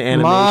making an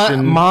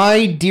animation.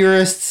 My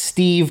Dearest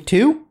Steve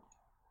 2?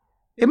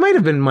 It might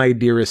have been My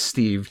Dearest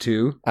Steve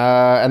 2.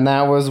 And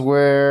that was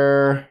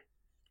where...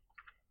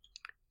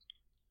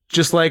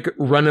 Just like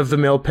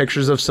run-of-the-mill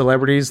pictures of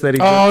celebrities that he...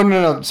 Oh,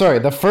 no. Sorry.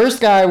 The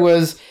first guy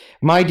was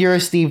My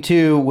Dearest Steve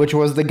 2, which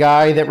was the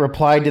guy that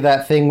replied to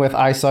that thing with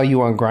I saw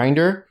you on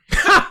Grindr.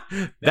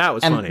 That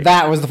was funny.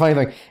 That was the funny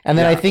thing. And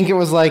then I think it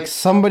was like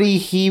somebody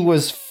he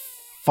was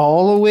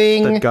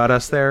following... That got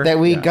us there? That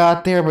we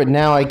got there, but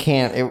now I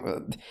can't.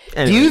 Anyway.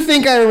 Do you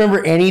think I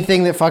remember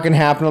anything that fucking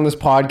happened on this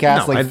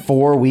podcast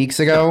 4 weeks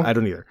ago? No, I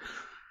don't either.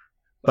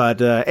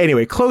 But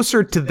anyway,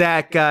 closer to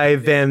that guy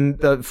than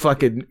the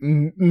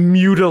fucking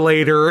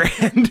mutilator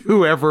and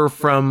whoever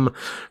from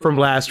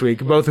last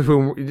week, both of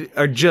whom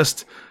are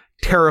just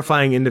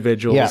terrifying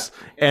individuals. Yeah.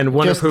 And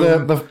one just of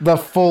whom... the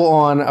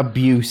full-on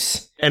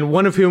abuse. And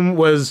one of whom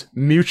was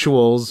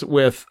mutuals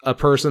with a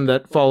person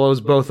that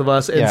follows both of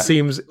us and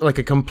seems like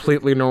a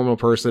completely normal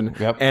person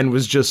and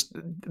was just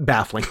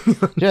baffling.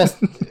 Just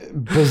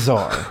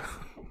bizarre.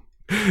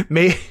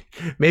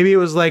 Maybe it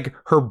was like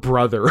her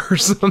brother or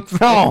something.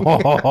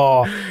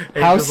 Oh,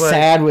 how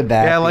sad would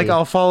that be? Yeah, like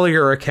I'll follow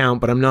your account,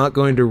 but I'm not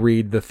going to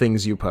read the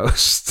things you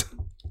post.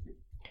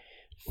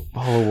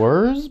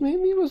 Followers,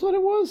 maybe was what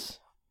it was.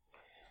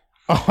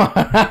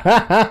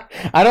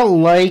 I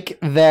don't like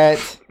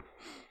that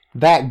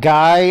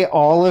guy.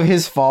 All of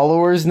his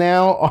followers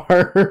now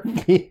are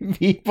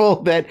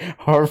people that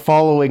are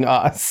following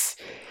us.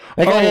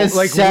 That guy has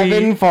like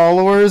 7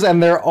 followers,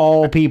 and they're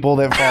all people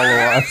that follow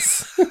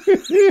us.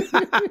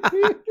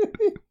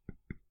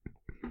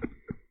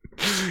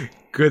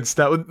 Good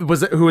stuff. Was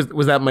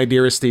that My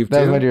Dearest Steve too?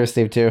 That was My Dearest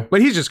Steve too. But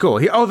he's just cool.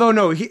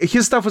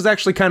 His stuff was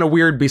actually kind of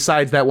weird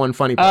besides that one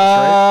funny post,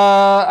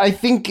 right? I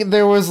think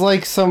there was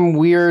like some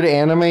weird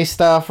anime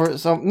stuff or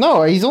some.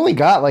 No, he's only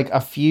got like a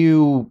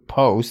few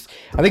posts.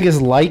 I think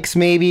his likes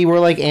maybe were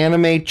like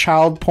anime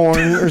child porn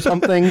or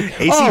something.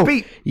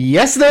 ACP. Oh,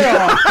 yes, they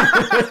are.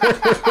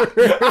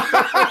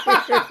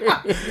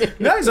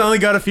 No, he's only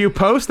got a few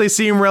posts. They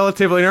seem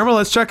relatively normal.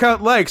 Let's check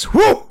out likes.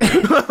 Woo!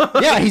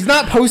 Yeah, he's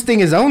not posting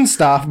his own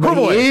stuff,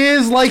 but he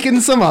is liking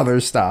some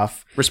other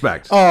stuff.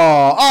 Respect.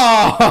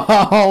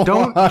 Oh,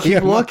 don't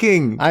keep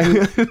looking.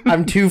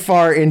 I'm too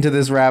far into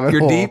this rabbit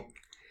hole. You're deep.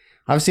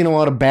 I've seen a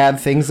lot of bad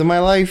things in my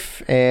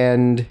life,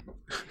 and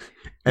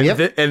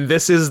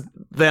this is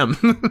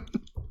them.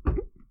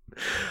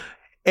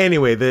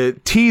 Anyway, the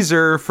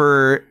teaser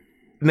for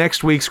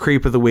next week's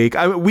Creep of the Week.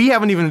 We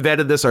haven't even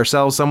vetted this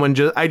ourselves.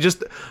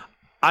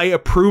 I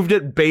approved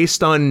it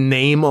based on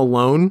name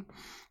alone,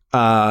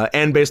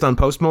 and based on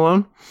Post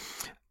Malone.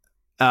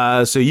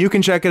 So you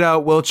can check it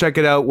out. We'll check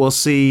it out. We'll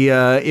see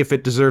if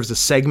it deserves a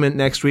segment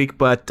next week.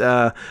 But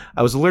I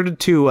was alerted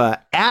to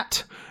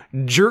at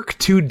Jerk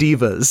Two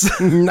Divas.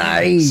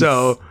 Nice.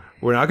 So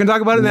we're not going to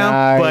talk about it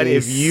now. But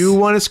if you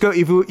want to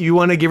if you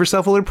want to give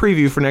yourself a little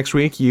preview for next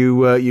week,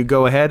 you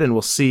go ahead and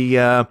we'll see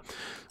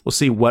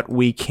what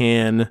we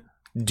can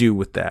do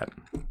with that.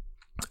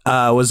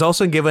 Was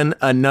also given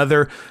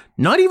another,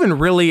 not even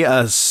really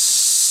a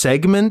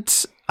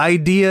segment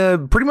idea,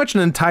 pretty much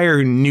an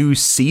entire new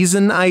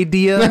season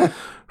idea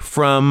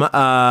from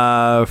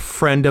a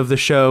friend of the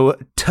show,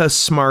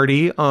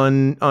 Smarty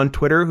on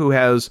Twitter, who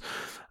has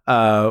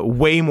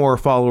way more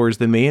followers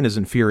than me and is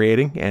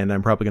infuriating, and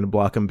I'm probably going to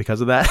block him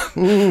because of that.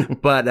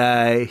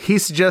 But he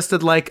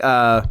suggested like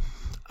a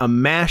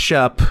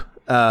mashup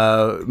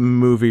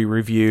movie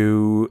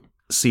review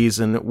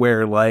season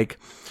where like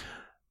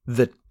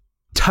the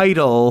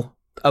title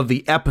of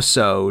the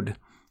episode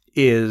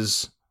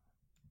is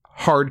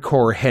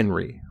Hardcore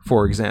Henry,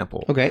 for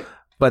example. Okay.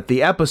 But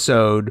the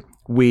episode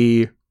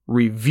we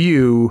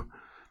review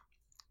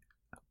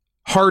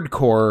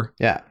Hardcore,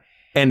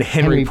 and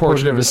Henry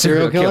Portrait of a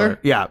Serial Killer.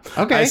 Yeah.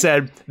 Okay. I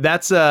said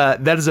that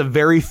is a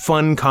very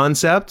fun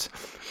concept.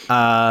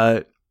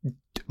 My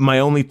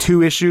only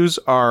 2 issues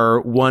are,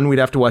 1, we'd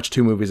have to watch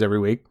 2 movies every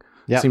week.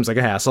 Yep. Seems like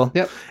a hassle.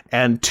 Yep.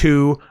 And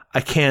 2,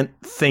 I can't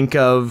think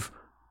of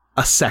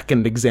a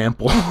second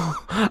example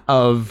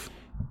of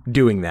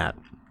doing that.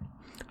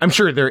 I'm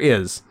sure there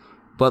is,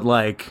 but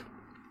like,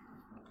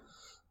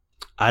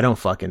 I don't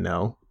fucking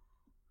know.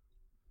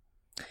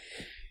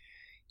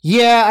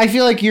 Yeah, I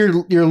feel like you're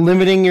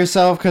limiting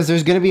yourself because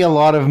there's going to be a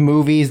lot of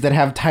movies that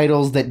have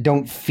titles that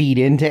don't feed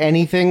into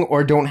anything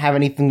or don't have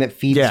anything that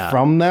feeds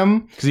from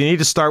them. Because you need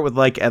to start with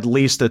like at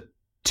least a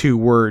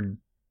 2-word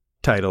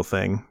title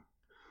thing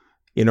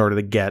in order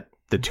to get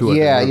the 2 other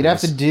movies. You'd have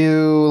to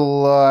do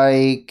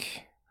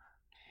like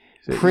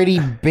pretty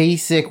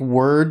basic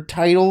word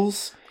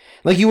titles.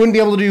 Like, you wouldn't be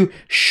able to do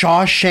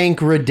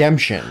Shawshank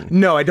Redemption.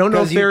 No, I don't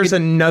know if there's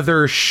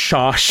another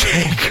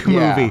Shawshank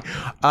movie.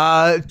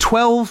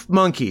 12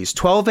 Monkeys,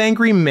 12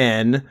 Angry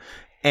Men,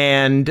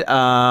 and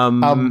a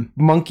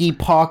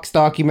monkeypox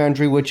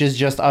documentary, which is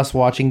just us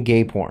watching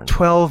gay porn.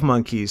 12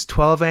 Monkeys,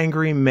 12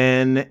 Angry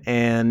Men,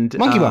 and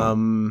Monkey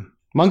Bone.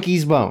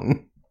 Monkey's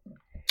Bone.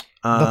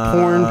 The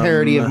porn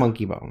parody of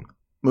Monkey Bone.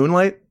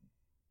 Moonlight?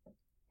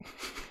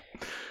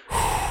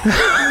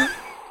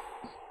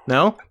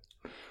 No?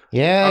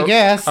 Yeah, I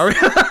guess.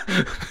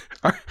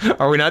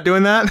 Are we not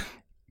doing that?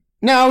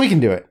 No, we can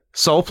do it.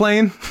 Soul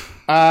Plane?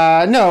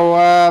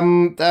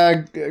 No,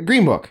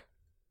 Green Book.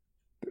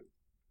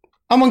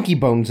 A monkey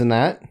bones in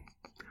that.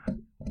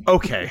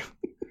 Okay.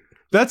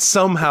 That's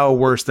somehow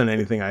worse than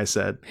anything I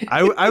said.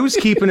 I was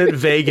keeping it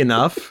vague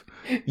enough.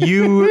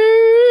 You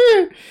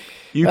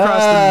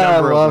crossed a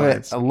number of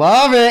lines. I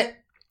love it.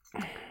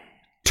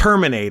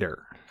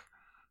 Terminator.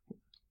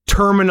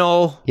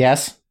 Terminal.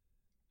 Yes.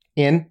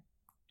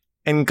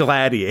 And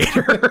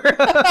Gladiator.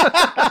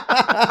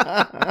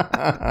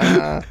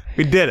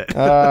 We did it.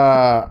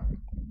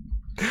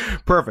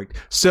 Perfect.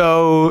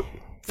 So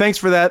thanks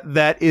for that.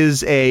 That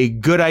is a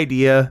good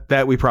idea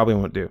that we probably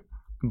won't do,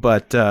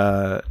 but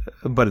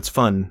it's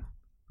fun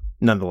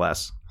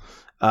nonetheless.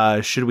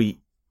 Should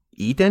we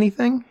eat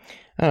anything?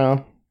 I don't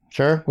know.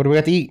 Sure. What do we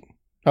have to eat?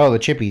 Oh, the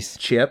chippies.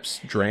 Chips,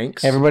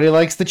 drinks. Everybody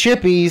likes the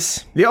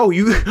chippies. Yo,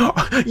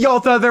 y'all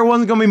thought there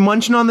wasn't gonna be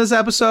munching on this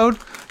episode?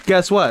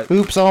 Guess what?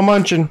 Oops, all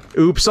munching.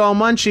 Oops, all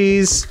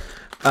munchies.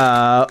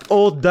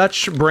 Old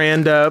Dutch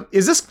brand.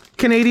 Is this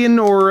Canadian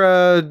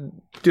or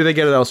do they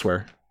get it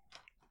elsewhere?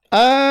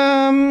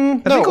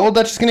 No, Old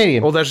Dutch is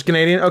Canadian. Old Dutch is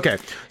Canadian? Okay.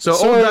 So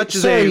Old Dutch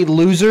is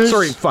losers.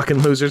 Sorry, fucking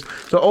losers.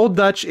 So Old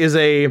Dutch is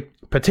a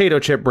potato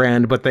chip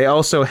brand, but they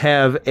also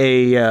have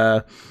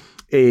a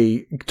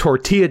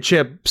tortilla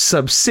chip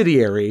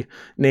subsidiary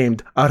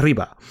named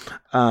R.I.P,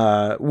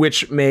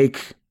 which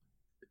make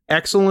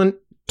excellent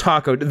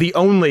the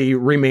only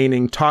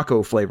remaining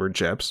taco flavored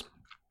chips.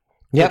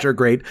 Yep. Which are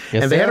great.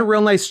 Yes, and they had a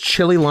real nice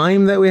chili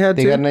lime that we had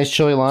They too. got a nice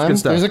chili lime. Good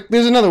stuff.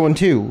 There's another one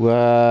too.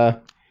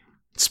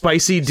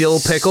 Spicy dill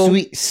pickle.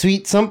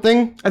 Sweet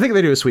something. I think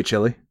they do a sweet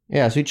chili.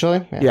 Yeah, sweet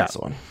chili. Yeah, that's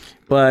the one.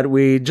 But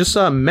we just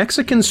saw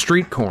Mexican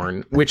street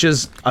corn, which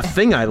is a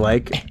thing I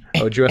like.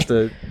 Oh, do you have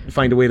to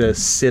find a way to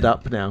sit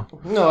up now?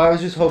 No, I was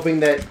just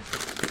hoping that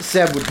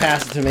Seb would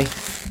pass it to me.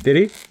 Did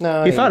he?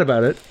 No, he thought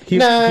about it. He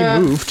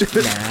moved.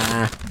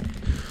 Nah.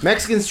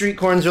 Mexican street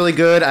corn's really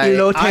good. I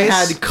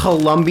had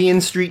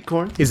Colombian street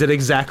corn. Is it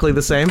exactly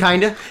the same?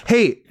 Kinda.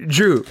 Hey,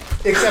 Drew.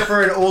 Except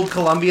for an old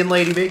Colombian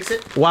lady makes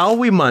it. While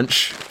we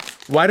munch,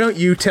 why don't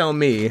you tell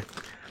me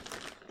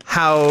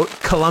how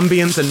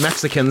Colombians and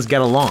Mexicans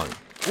get along?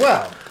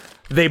 Well,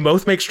 they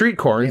both make street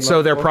corn,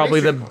 so they're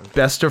probably the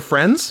best of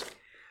friends?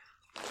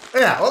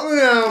 Yeah.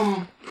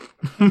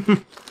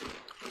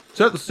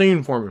 Set the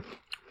scene for me.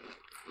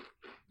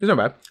 It's not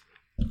bad.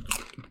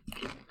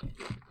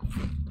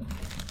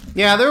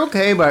 Yeah, they're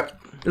okay, but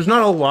there's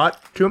not a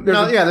lot to them.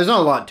 There's not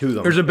a lot to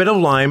them. There's a bit of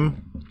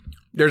lime.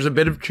 There's a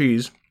bit of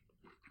cheese.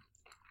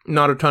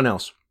 Not a ton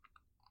else.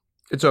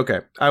 It's okay.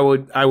 I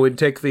would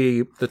take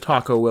the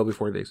taco well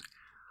before these.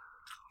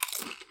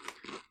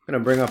 I'm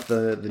gonna bring up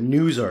the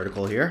news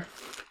article here.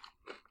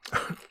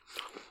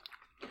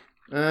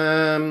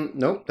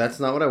 Nope, that's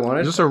not what I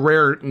wanted. Is this a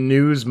rare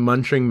news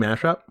munching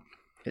mashup?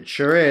 It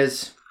sure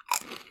is.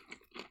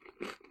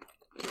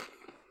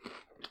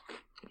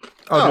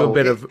 I'll do a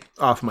bit of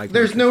off mic.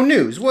 There's no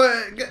news. What?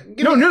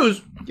 No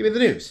news. Give me the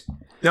news.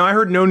 Now, I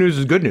heard no news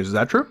is good news. Is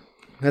that true?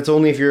 That's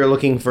only if you're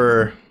looking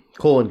for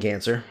colon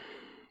cancer.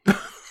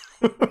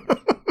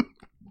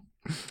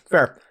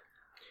 Fair.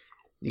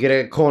 You get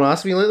a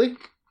colonoscopy lately?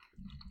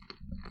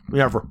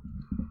 Never.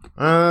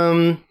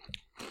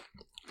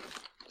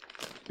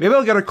 Maybe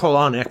I'll get a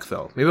colonic,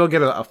 though. Maybe I'll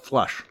get a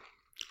flush.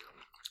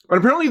 But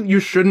apparently you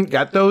shouldn't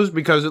get those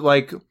because it,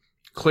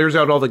 clears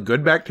out all the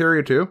good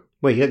bacteria, too.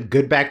 Wait, you got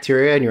good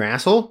bacteria in your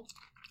asshole?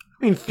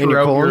 I mean,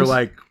 throughout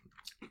your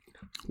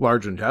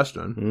large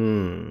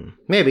intestine.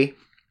 Maybe.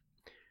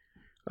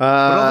 But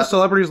all the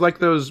celebrities like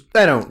those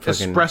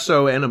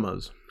espresso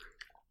enemas.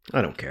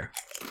 I don't care.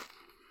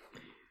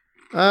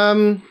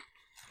 Well,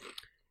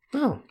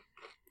 I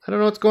don't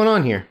know what's going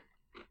on here.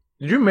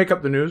 Did you make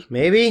up the news?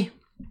 Maybe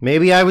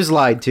I was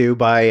lied to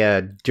by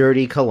a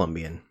dirty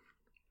Colombian.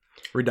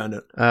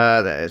 Redundant.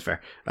 That is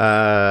fair.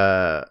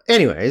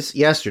 Anyways,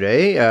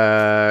 yesterday,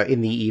 in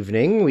the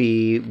evening,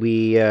 we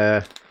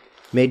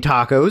made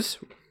tacos.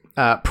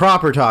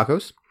 Proper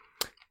tacos.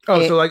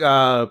 Oh,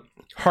 so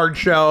hard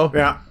shell.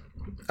 Yeah.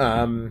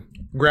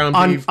 Ground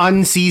beef.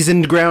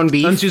 Unseasoned ground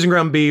beef. Unseasoned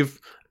ground beef.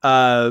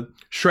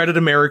 Shredded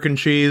American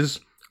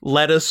cheese.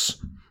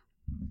 Lettuce.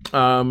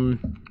 An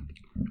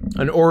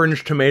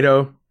orange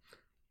tomato.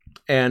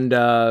 And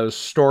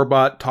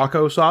store-bought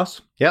taco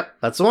sauce. Yep,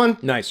 that's the one.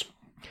 Nice.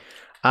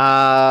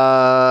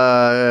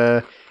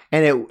 And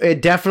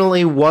it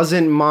definitely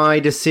wasn't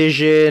my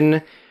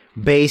decision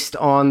based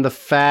on the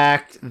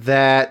fact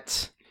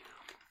that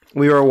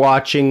we were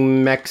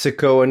watching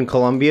Mexico and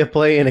Colombia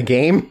play in a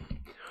game.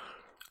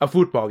 A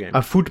football game.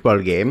 A football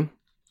game.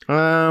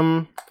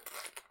 Well,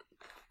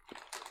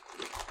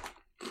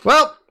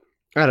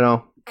 I don't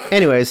know.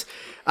 Anyways,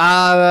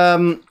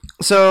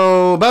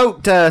 so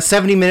about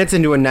 70 minutes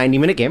into a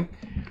 90-minute game.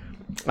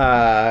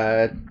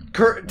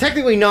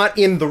 Technically not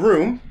in the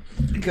room.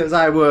 Because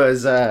I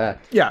was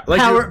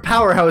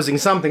powerhousing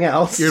something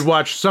else. You'd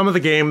watch some of the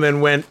game, then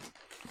went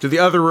to the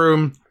other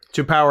room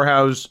to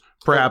powerhouse,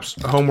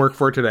 perhaps homework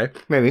for today.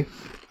 Maybe.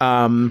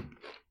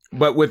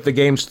 But with the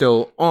game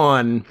still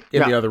on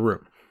in the other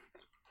room.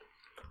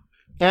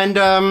 And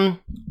all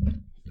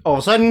of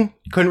a sudden,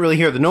 couldn't really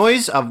hear the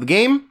noise of the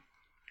game.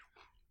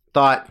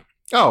 Thought,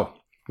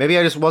 maybe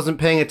I just wasn't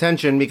paying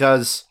attention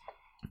because,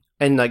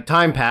 and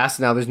time passed.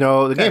 Now the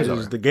game's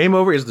over. Is the game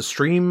over? Is the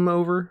stream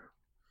over?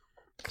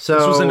 So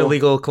this was an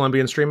illegal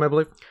Colombian stream, I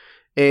believe.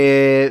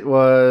 It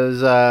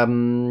was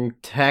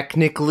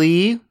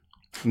technically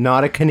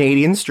not a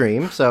Canadian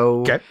stream,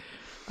 so okay.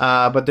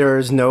 But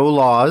there's no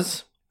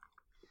laws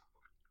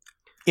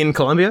in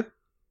Colombia.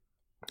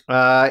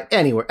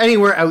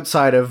 Anywhere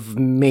outside of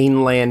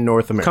mainland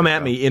North America. Come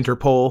at me,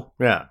 Interpol.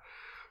 Yeah,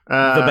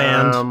 the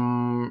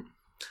band.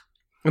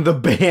 The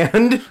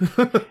band.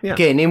 Yeah.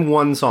 Okay, name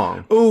one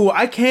song. Ooh,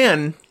 I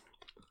can.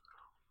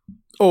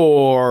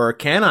 Or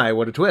can I?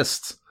 What a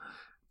twist.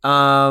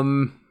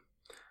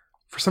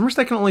 For some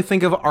reason, I can only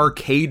think of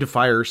Arcade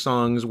Fire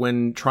songs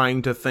when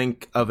trying to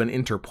think of an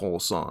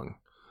Interpol song.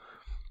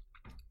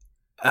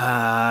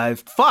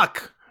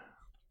 Fuck.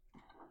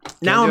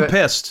 Now I'm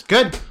pissed.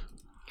 Good.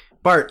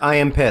 Bart, I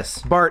am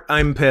pissed. Bart,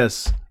 I'm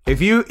pissed.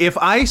 If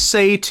I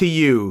say to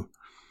you,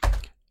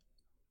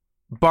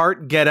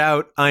 Bart, get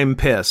out, I'm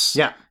pissed.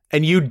 Yeah.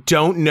 And you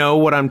don't know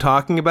what I'm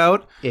talking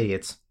about.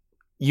 Idiots.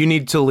 You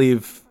need to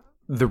leave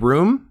the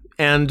room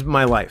and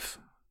my life.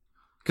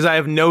 Because I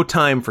have no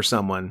time for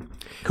someone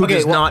who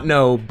does not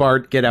know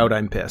Bart, get out,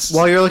 I'm pissed.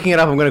 While you're looking it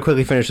up, I'm going to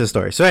quickly finish the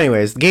story. So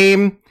anyways, the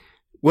game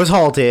was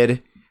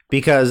halted.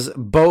 because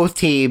both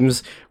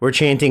teams were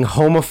chanting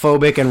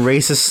homophobic and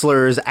racist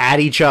slurs at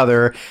each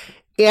other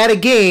at a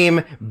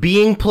game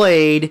being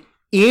played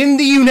in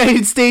the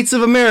United States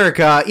of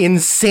America in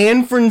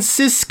San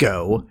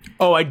Francisco.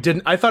 Oh, I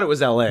didn't. I thought it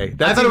was L.A.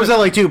 I thought it was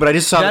LA too, but I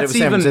just saw that it was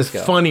San Francisco.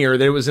 That's even funnier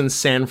that it was in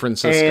San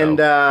Francisco.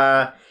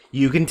 And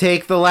you can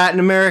take the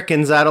Latin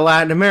Americans out of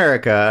Latin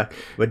America,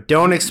 but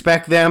don't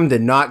expect them to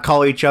not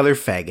call each other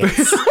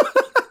faggots.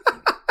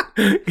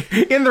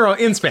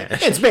 in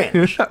Spanish. In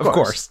Spanish, of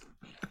course.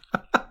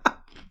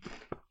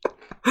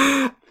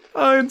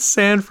 In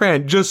San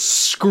Fran, just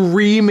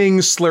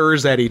screaming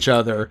slurs at each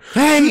other.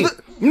 Hey,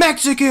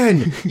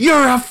 Mexican,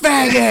 you're a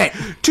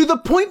faggot! To the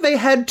point they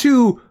had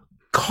to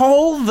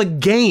call the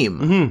game.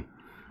 Mm-hmm.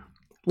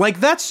 Like,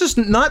 that's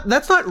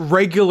not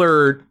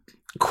regular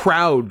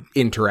crowd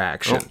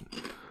interaction. Oh.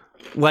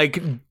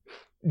 Like,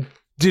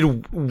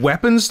 did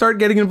weapons start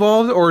getting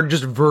involved or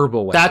just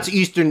verbal weapons? That's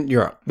Eastern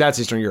Europe. That's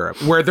Eastern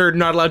Europe, where they're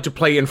not allowed to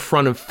play in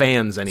front of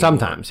fans anymore.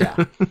 Sometimes,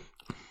 yeah.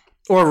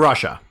 Or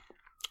Russia.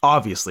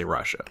 Obviously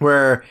Russia.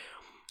 Where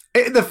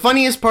the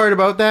funniest part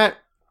about that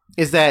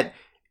is that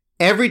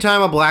every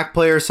time a black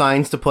player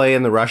signs to play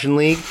in the Russian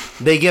league,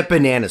 they get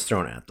bananas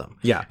thrown at them.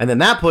 Yeah. And then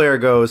that player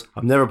goes,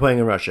 I'm never playing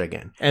in Russia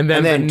again. And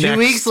then the 2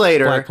 weeks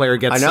later, black player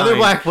gets another signed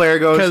black player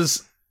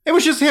goes, it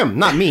was just him,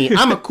 not me.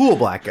 I'm a cool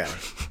black guy.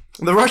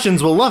 The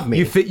Russians will love me.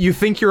 You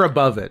think you're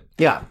above it.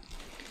 Yeah.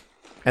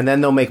 And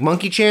then they'll make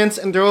monkey chants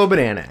and throw a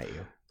banana at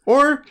you.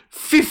 Or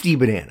 50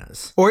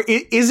 bananas. Or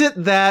is it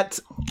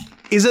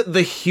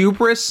the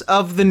hubris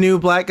of the new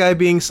black guy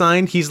being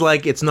signed? He's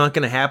like, it's not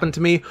going to happen to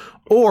me.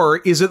 Or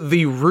is it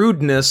the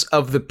rudeness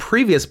of the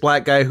previous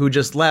black guy who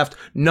just left,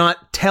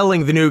 not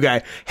telling the new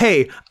guy,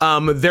 hey,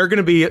 they're going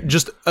to be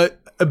just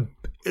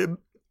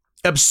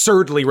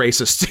absurdly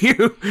racist to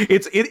you.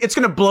 It's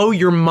going to blow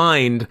your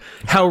mind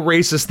how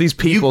racist these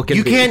people can be.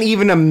 You can't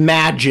even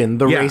imagine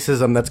the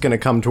racism that's going to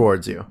come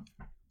towards you.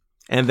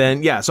 And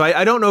then, so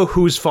I don't know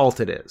whose fault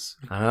it is.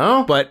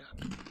 Oh? But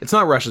it's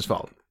not Russia's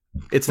fault.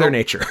 It's their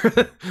nature.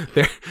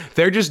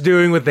 They're just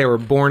doing what they were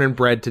born and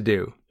bred to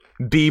do.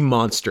 Be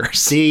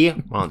monsters. Be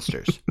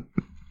monsters.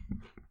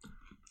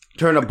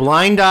 Turn a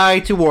blind eye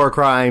to war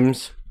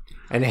crimes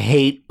and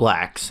hate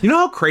blacks. You know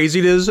how crazy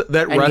it is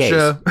that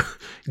Russia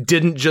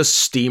didn't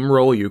just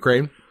steamroll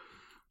Ukraine?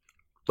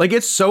 Like,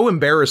 it's so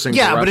embarrassing for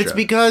Russia. Yeah, but it's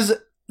because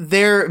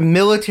their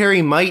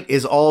military might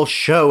is all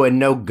show and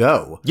no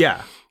go.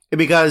 Yeah.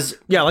 Because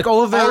like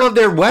all of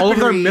their weaponry, all of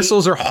their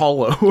missiles are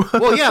hollow.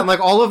 Well, yeah, like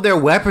all of their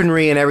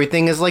weaponry and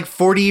everything is like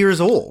 40 years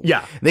old.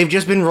 Yeah. They've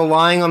just been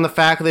relying on the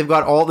fact that they've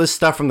got all this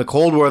stuff from the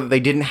Cold War that they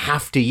didn't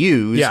have to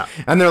use. Yeah.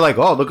 And they're like,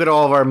 oh, look at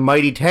all of our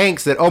mighty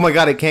tanks that, oh my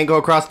God, it can't go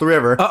across the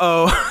river.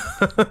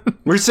 Uh-oh.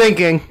 We're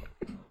sinking.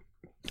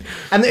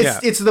 And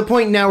it's to the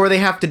point now where they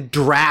have to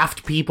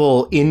draft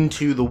people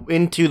into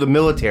the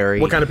military.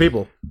 What kind of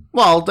people?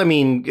 Well, I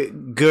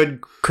mean,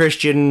 good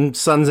Christian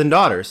sons and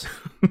daughters.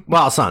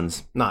 Well,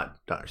 sons, not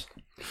daughters.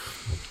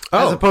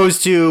 Oh. As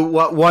opposed to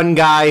what one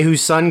guy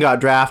whose son got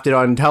drafted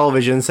on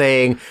television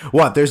saying,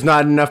 what, there's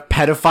not enough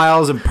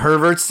pedophiles and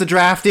perverts to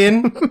draft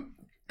in?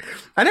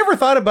 I never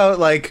thought about,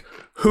 like,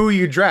 who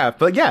you draft.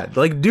 But yeah,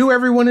 like, do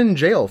everyone in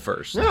jail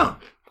first. Yeah.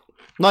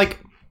 Like,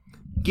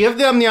 give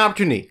them the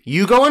opportunity.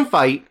 You go and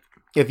fight.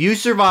 If you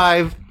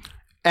survive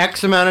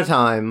X amount of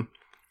time,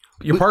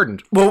 you're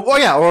pardoned. Well,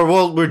 yeah, or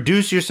we'll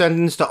reduce your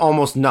sentence to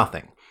almost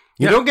nothing.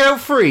 You don't get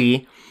out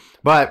free,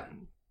 but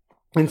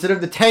instead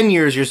of the 10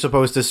 years you're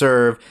supposed to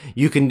serve,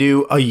 you can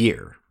do a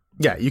year.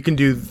 Yeah, you can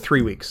do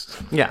 3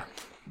 weeks. Yeah.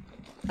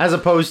 As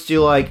opposed to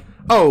like,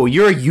 oh,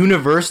 you're a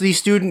university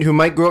student who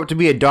might grow up to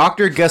be a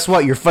doctor. Guess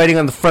what? You're fighting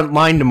on the front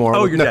line tomorrow.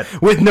 Oh, you're dead.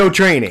 With no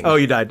training. Oh,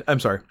 you died. I'm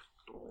sorry.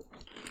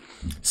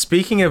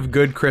 Speaking of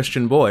good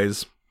Christian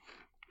boys,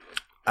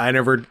 I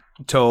never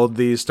told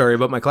the story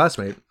about my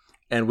classmate,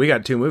 and we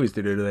got 2 movies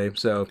to do today,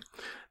 so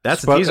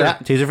that's a teaser.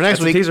 Teaser for next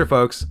week. A teaser,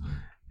 folks.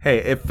 Hey,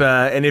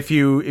 if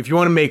you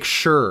want to make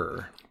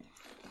sure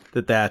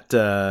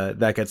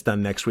that gets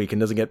done next week and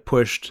doesn't get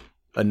pushed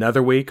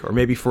another week or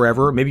maybe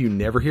forever, maybe you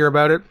never hear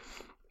about it,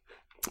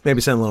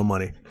 maybe send a little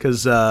money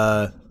because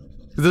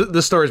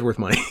the story's worth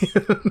money.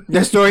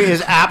 The story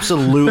is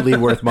absolutely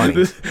worth money.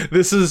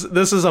 This is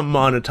a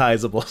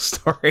monetizable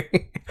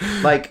story.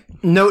 Like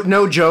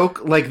no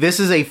joke. Like this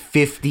is a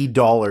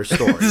 $50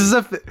 story. This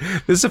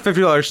is a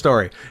 $50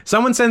 story.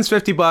 Someone sends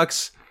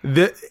 $50.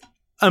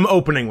 I'm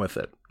opening with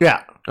it.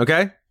 Yeah.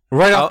 Okay.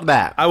 Right off the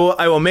bat. I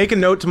will make a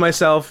note to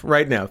myself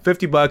right now.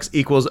 $50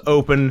 equals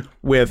open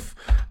with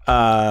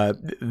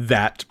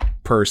that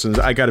person's.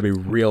 I got to be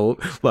real.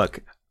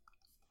 Look.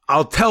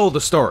 I'll tell the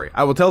story.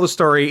 I will tell the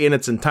story in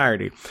its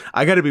entirety.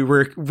 I got to be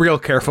real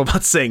careful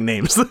about saying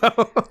names,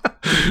 though.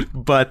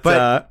 but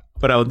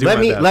I'll do my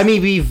best. Let me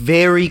be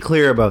very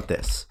clear about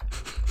this.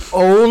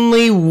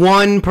 Only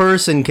one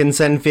person can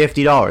send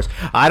 $50.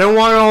 I don't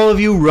want all of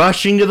you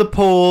rushing to the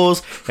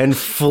polls and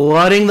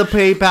flooding the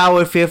PayPal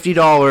with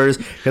 $50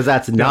 because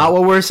that's not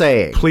what we're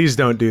saying. Please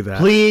don't do that.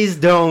 Please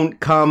don't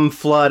come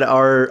flood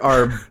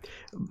our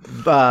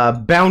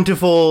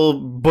bountiful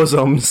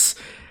bosoms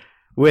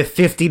with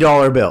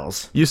 $50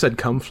 bills. You said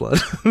cum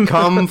flood.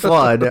 Come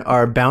flood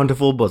our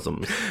bountiful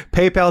bosoms.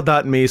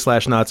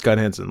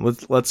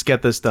 PayPal.me/NotScottHenson. Let's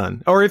get this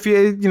done. Or if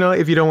you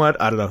don't want,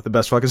 I don't know, the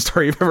best fucking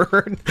story you've ever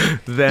heard,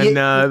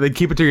 then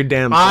keep it to your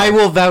damn self. I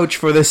will vouch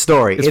for this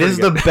story. It is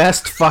the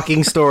best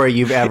fucking story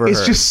you've ever heard.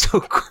 It's just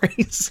so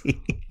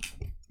crazy.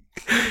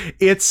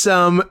 It's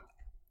a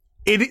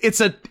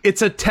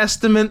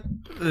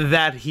testament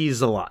that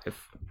he's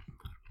alive.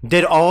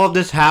 Did all of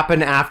this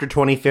happen after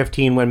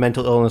 2015 when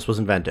mental illness was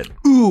invented?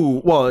 Ooh,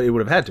 well, it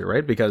would have had to,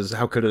 right? Because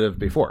how could it have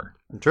before?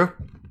 True.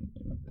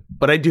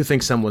 But I do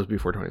think some was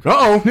before 2015.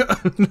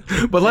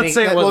 Uh-oh. But let's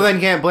say it was. Well, then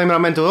you can't blame it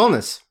on mental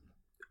illness.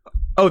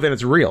 Oh, then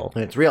it's real.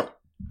 It's real.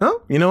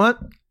 Oh, you know what?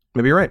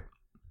 Maybe you're right.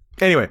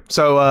 Anyway,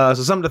 so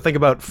something to think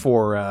about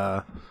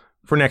for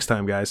next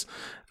time, guys.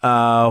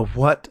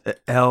 What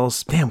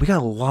else? Damn, we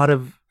got a lot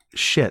of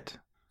shit.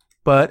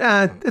 But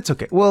it's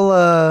okay.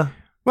 Well,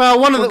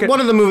 one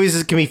of the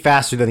movies can be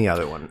faster than the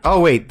other one. Oh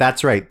wait,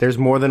 that's right. There's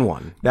more than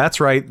one. That's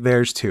right.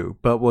 There's two,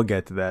 but we'll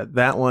get to that.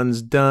 That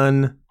one's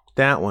done.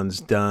 That one's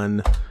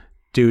done.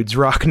 Dude's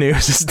Rock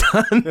News is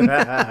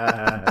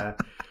done.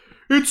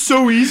 It's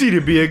so easy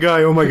to be a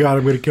guy. Oh my god,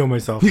 I'm going to kill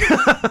myself.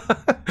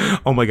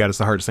 Oh my god, it's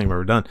the hardest thing I've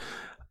ever done.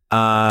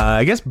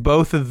 I guess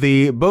both of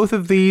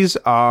these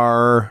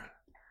are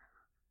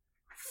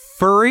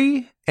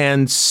furry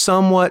and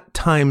somewhat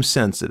time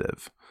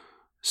sensitive,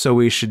 so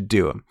we should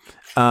do them.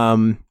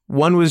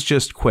 One was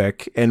just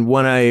quick, and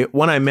one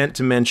I meant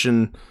to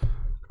mention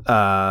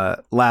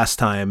last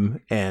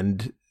time,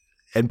 and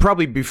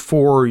probably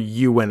before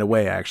you went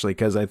away, actually,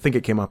 because I think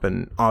it came up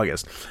in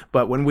August.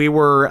 But when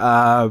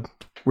we're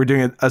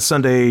doing a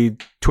Sunday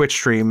Twitch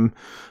stream,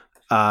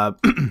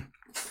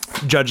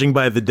 judging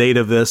by the date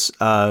of this,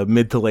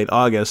 mid to late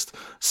August,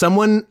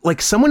 someone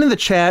in the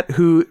chat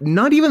who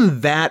not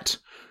even that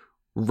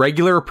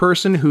regular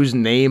person whose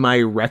name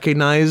I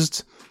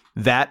recognized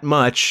that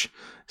much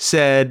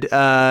said,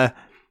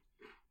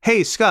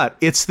 "Hey Scott,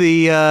 it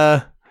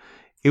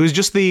was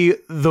just the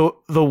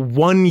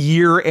 1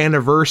 year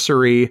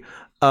anniversary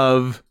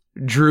of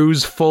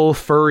Drew's Full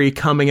Furry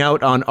coming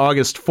out on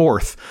August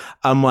 4th.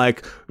 I'm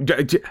like,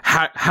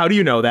 how do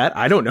you know that?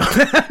 I don't know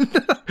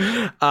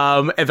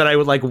that. And then I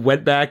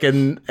went back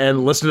and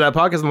listened to that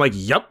podcast. I'm like,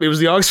 yep, it was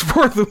the August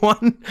 4th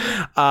one.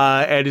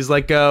 And he's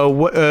like,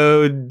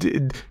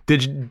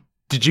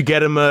 did you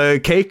get him a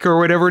cake or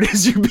whatever it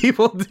is you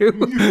people do?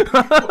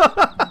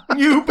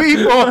 You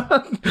people.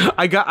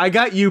 I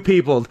got you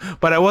peopled,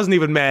 but I wasn't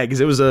even mad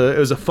because it was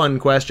a fun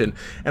question.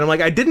 And I'm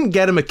like, I didn't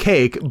get him a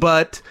cake,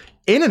 but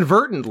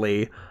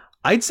inadvertently,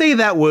 I'd say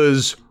that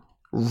was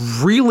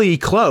really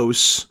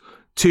close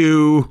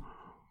to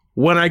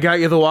when I got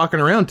you the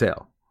walking around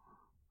tail.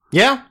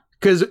 Yeah.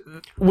 Because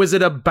was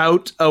it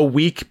about a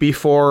week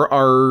before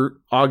our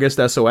August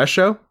SOS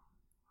show?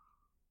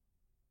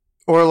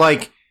 Or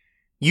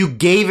you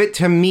gave it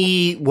to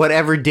me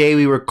whatever day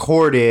we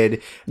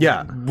recorded.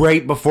 Yeah.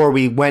 Right before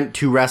we went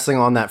to wrestling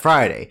on that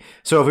Friday.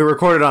 So if we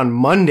recorded on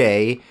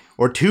Monday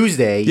or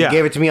Tuesday, you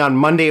gave it to me on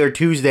Monday or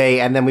Tuesday,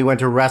 and then we went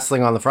to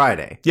wrestling on the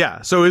Friday.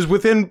 Yeah. So it was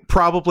within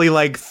probably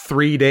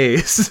 3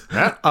 days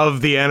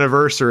of the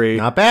anniversary.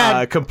 Not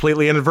bad.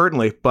 Completely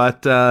inadvertently.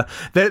 But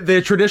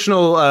the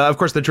traditional, of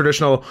course, the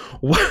traditional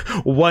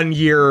 1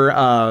 year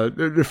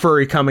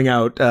furry coming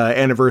out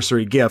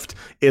anniversary gift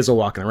is a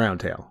walking around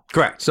tail.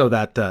 Correct. So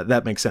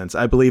that makes sense.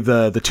 I believe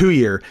the 2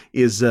 year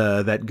is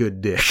that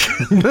good dick.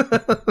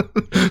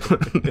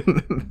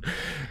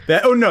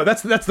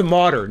 That's the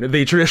modern.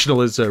 The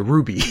traditional is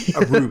Ruby.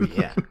 A Ruby,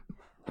 yeah.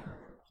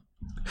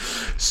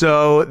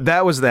 So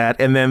that was that,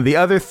 and then the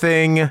other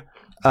thing,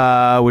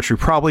 which we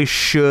probably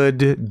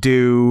should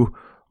do,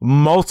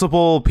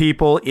 multiple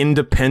people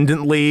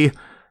independently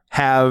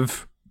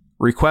have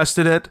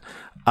requested it.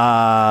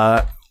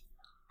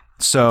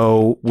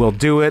 So we'll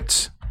do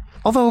it.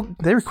 Although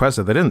they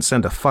requested, they didn't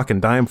send a fucking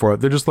dime for it.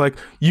 They're just like,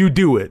 you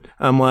do it.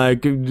 I'm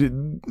like,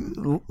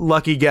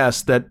 lucky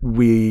guess that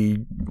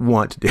we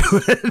want to do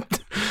it.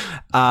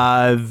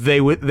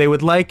 They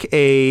would like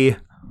a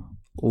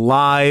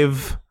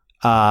live,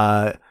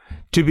 to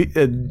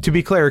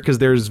be clear, because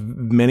there's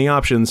many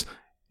options,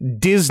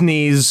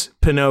 Disney's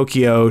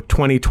Pinocchio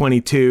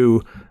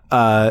 2022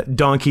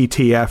 Donkey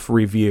TF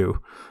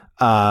review.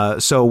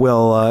 So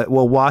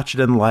we'll watch it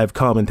and live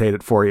commentate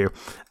it for you.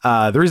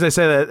 The reason I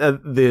say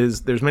that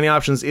there's many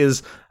options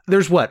is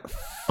there's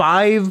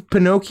 5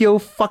 Pinocchio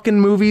fucking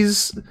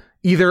movies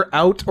either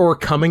out or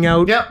coming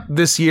out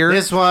this year.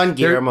 This one,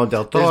 Guillermo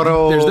del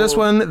Toro. There's this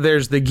one.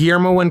 There's the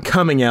Guillermo one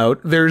coming out.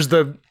 There's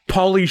the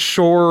Pauly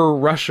Shore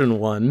Russian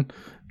one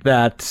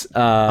that.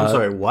 I'm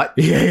sorry, what?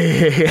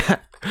 Yeah.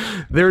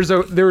 There's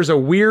a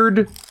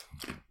weird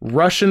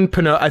Russian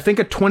Pinocchio. I think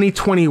a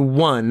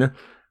 2021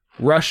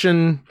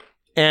 Russian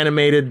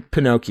animated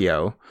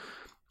Pinocchio,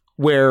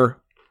 where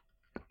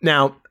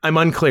now I'm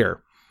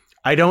unclear.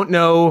 I don't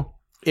know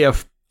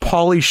if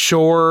Pauly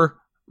Shore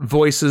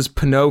voices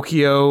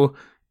Pinocchio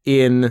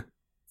in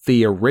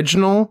the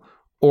original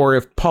or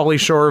if Pauly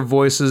Shore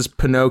voices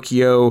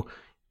Pinocchio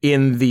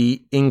in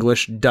the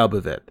English dub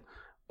of it.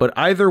 But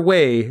either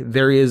way,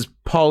 there is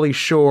Pauly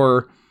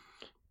Shore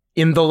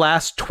in the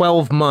last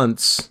 12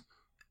 months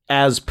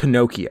as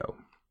Pinocchio.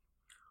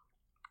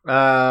 He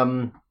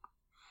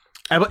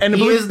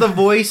is the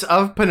voice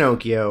of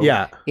Pinocchio.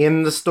 Yeah.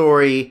 In the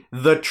story,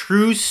 The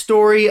True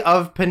Story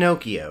of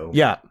Pinocchio.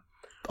 Yeah.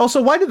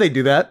 Also, why do they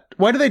do that?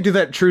 Why do they do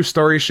that true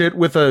story shit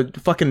with a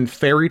fucking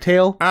fairy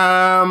tale?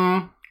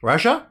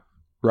 Russia?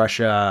 They're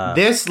liars.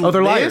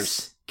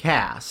 This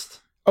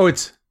cast. Oh,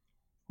 it's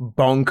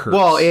bonkers.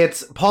 Well,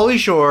 it's Pauly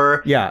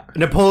Shore, yeah.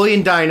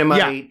 Napoleon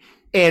Dynamite,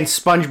 and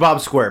SpongeBob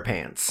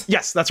SquarePants.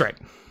 Yes, that's right.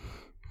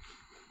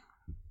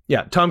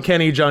 Yeah, Tom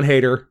Kenny, John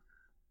Hader.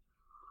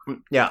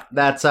 Yeah,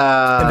 that's...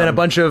 and then a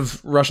bunch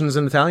of Russians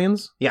and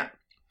Italians? Yeah.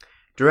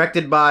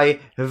 Directed by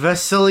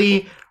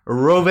Vasily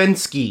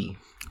Rovensky.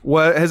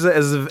 What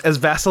has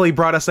Vasily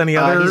brought us any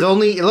other?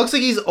 It looks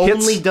like he's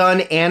only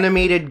done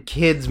animated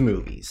kids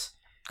movies.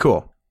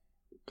 Cool.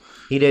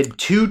 He did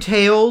Two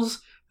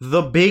Tales,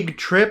 The Big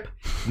Trip,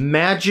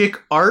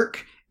 Magic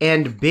Arc,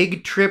 and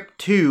Big Trip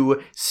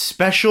 2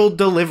 Special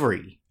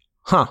Delivery.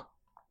 Huh.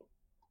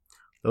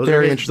 Those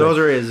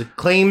are his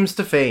claims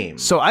to fame.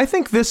 So I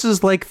think this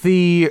is like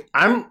the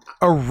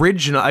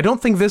original. I don't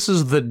think this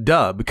is the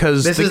dub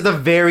because this is the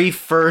very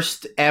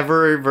first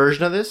ever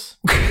version of this.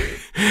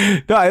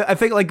 No, I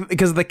think like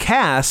because the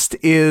cast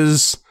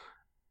is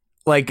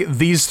like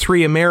these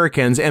three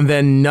Americans and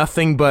then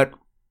nothing but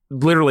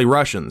literally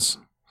Russians.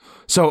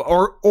 So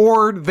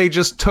or they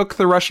just took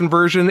the Russian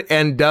version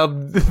and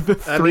dubbed the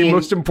three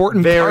most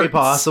important very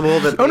parts. Possible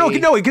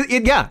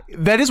that yeah,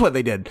 that is what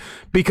they did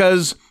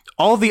because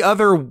all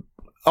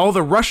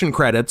the Russian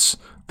credits,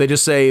 they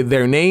just say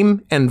their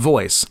name and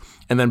voice.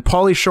 And then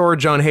Pauly Shore,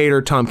 John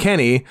Hader, Tom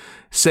Kenny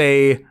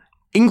say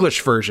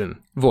English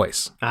version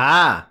voice.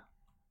 Ah.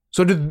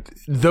 So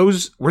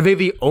were they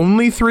the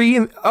only three?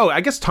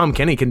 I guess Tom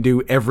Kenny can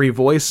do every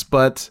voice,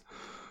 but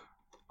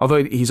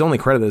although he's only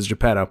credited as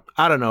Geppetto,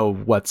 I don't know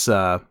what's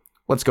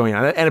going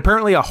on. And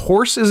apparently a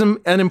horse is an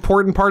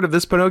important part of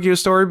this Pinocchio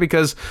story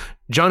because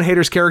John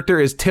Hader's character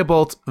is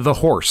Tybalt the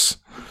horse.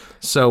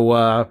 So,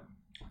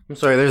 I'm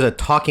sorry, there's a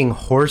talking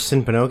horse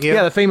in Pinocchio?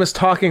 Yeah, the famous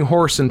talking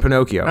horse in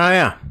Pinocchio. Oh,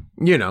 yeah.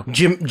 You know.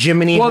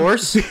 Jiminy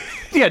Horse?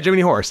 Yeah,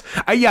 Jiminy Horse.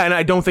 And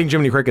I don't think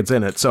Jiminy Cricket's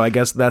in it, so I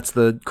guess that's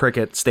the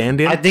cricket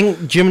stand-in. I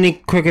think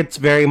Jiminy Cricket's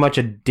very much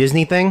a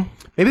Disney thing.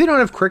 Maybe they don't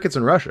have crickets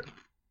in Russia.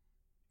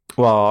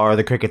 Well, are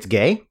the crickets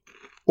gay?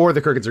 Or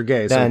the crickets are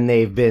gay. Then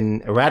they've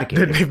been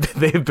eradicated.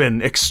 They've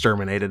been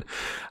exterminated.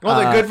 Well,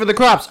 they're good for the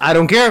crops. I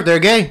don't care if they're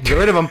gay. Get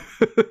rid of them.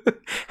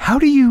 How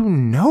do you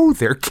know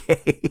they're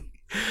gay?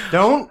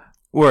 Don't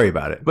worry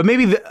about it. But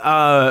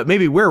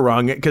maybe we're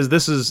wrong because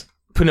this is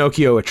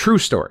Pinocchio, a true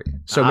story.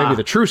 So maybe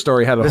the true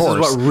story had a horse.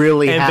 This is what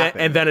really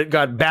happened. And then it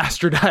got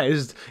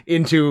bastardized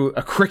into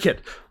a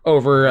cricket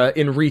over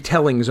in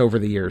retellings over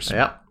the years.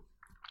 Yeah.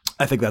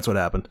 I think that's what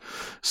happened.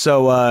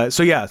 So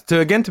yeah,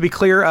 to be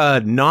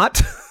clear,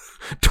 not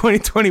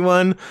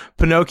 2021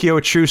 Pinocchio,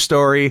 a true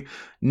story,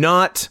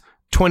 not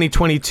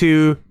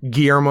 2022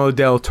 Guillermo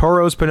del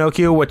Toro's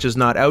Pinocchio, which is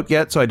not out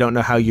yet, so I don't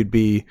know how you'd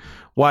be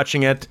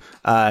watching it.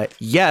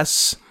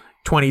 Yes,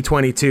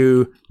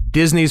 2022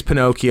 Disney's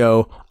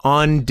Pinocchio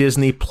on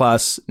Disney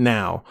Plus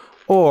now,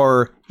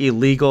 or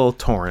illegal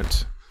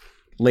torrent.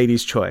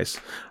 Ladies' choice.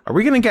 Are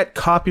we going to get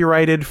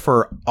copyrighted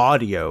for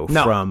audio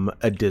from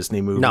a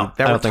Disney movie that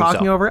we're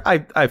talking over?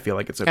 I feel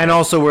like it's okay. And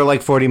also, we're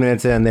like 40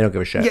 minutes in, and they don't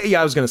give a shit. Yeah,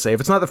 I was going to say, if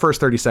it's not the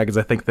first 30 seconds,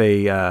 I think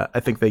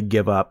they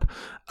give up.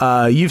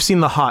 You've seen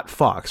The Hot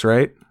Fox,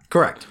 right?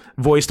 Correct.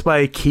 Voiced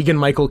by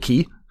Keegan-Michael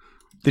Key.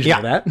 Did you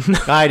know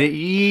that?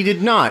 He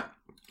did not.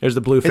 There's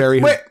the blue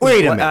fairy.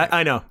 Wait a minute.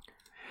 I know.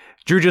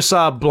 Drew just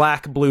saw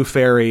Black Blue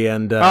Fairy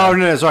and... oh,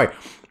 no, sorry.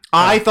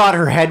 I thought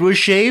her head was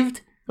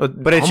shaved,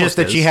 but it's just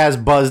that she has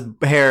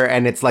buzzed hair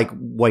and it's like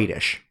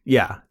whitish.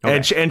 Yeah,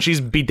 okay. and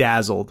she's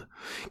bedazzled.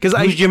 Who's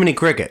Jiminy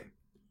Cricket?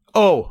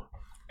 Oh,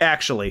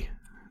 actually.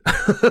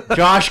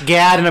 Josh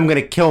Gad, and I'm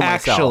going to kill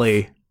myself.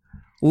 Actually,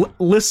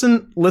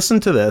 listen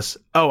to this.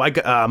 Oh,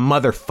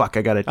 motherfuck,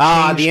 I got to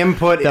change the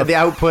input, the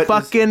output.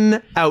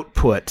 Fucking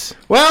output.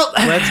 Well,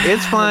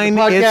 it's fine.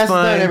 The podcast it's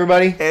fine. Done,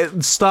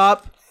 everybody.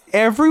 Stop.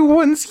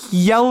 Everyone's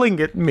yelling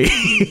at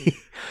me.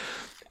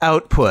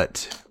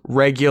 Output.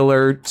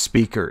 Regular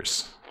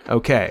speakers.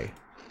 Okay.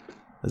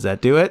 Does that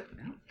do it?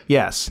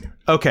 Yes.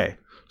 Okay.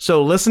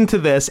 So listen to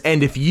this,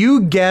 and if you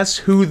guess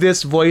who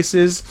this voice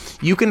is,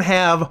 you can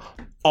have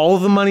all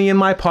the money in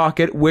my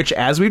pocket, which,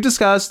 as we've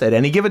discussed, at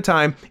any given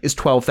time, is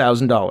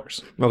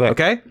 $12,000. Okay.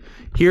 Okay?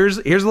 Here's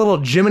a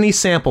little Jiminy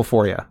sample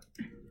for you.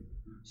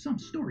 Some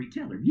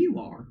storyteller you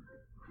are.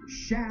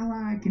 Shall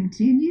I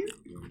continue?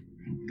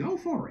 Go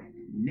for it.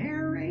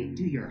 Narrate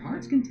to your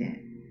heart's content.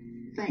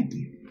 Thank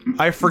you.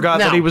 I forgot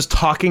that he was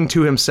talking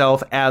to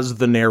himself as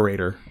the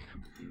narrator.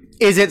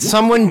 Is it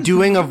someone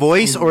doing a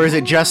voice, or is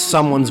it just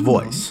someone's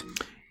voice?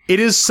 It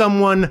is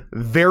someone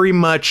very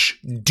much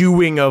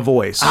doing a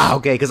voice. Ah,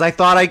 okay, because I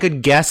thought I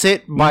could guess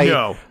it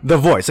by the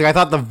voice. Like, I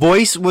thought the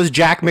voice was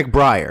Jack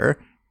McBrayer,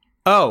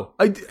 Oh,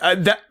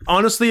 that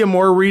honestly a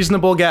more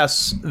reasonable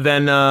guess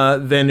than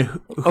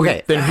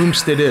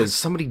whomst it is.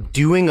 Somebody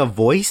doing a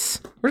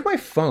voice? Where's my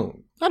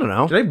phone? I don't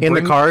know. Did I In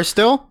the bring- car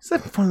still? Is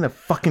that phone in the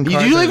fucking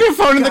car? Did you leave your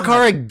phone in the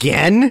car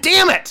again?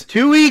 Damn it!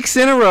 2 weeks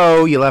in a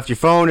row, you left your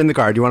phone in the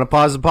car. Do you want to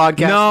pause the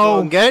podcast? No.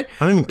 And go get it?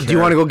 I don't even care. Do you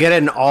want to go get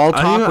it in all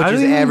I don't talk, even- I which don't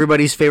is even-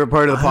 everybody's favorite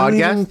part of the I don't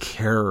podcast? even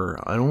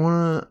care. I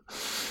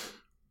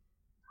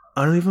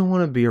don't even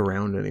want to be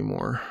around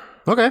anymore.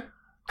 Okay.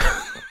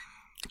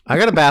 I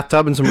got a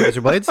bathtub and some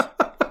razor blades.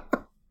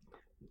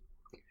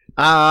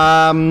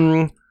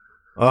 Oh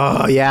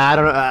yeah, I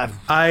don't know.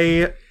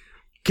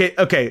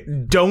 Okay.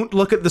 Don't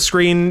look at the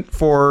screen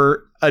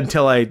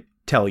until I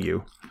tell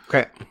you.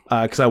 Okay.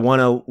 Because I want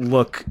to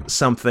look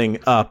something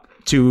up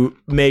to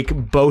make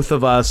both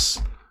of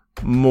us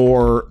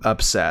more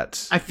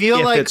upset. I feel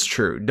if like it's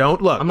true.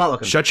 Don't look. I'm not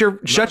looking. Shut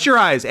your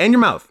eyes and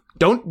your mouth.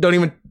 Don't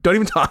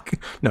even talk.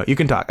 No, you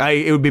can talk.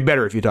 It would be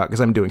better if you talk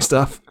because I'm doing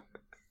stuff.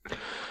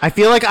 I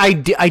feel like I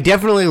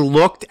definitely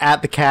looked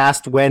at the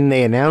cast when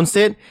they announced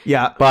it.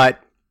 Yeah,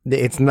 but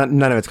it's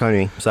none of it's coming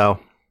to me.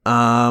 So,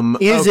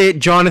 is okay. it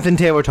Jonathan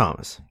Taylor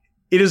Thomas?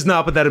 It is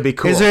not, but that'd be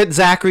cool. Is it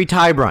Zachary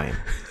Ty Bryan?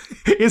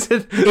 Is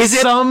it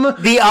some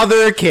the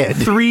other kid?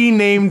 3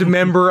 named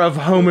member of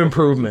Home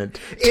Improvement?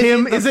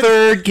 Tim is it the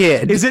third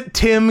kid? Is it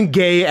Tim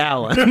Gay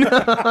Allen?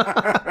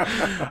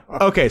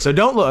 Okay, so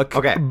don't look.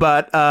 Okay,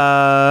 but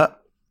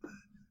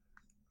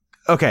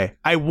okay,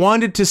 I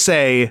wanted to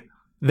say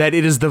that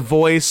it is the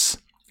voice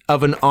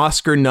of an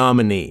Oscar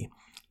nominee.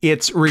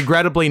 It's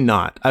regrettably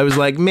not. I was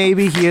like,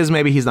 maybe he is,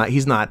 maybe he's not.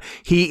 He's not.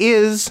 He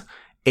is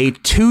a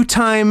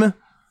 2-time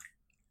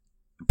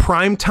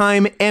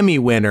Primetime Emmy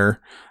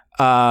winner,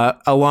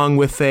 along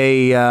with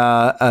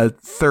a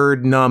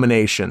third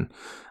nomination.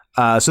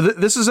 So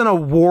this is an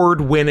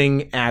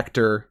award-winning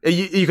actor.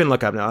 You can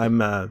look up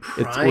now.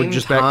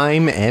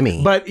 Time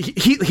Emmy. But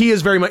he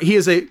is very much. He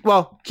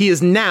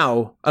is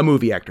now a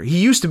movie actor. He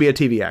used to be a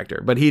TV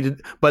actor, but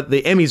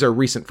the Emmys are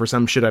recent for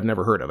some shit I've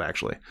never heard of,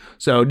 actually.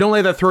 So don't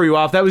let that throw you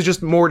off. That was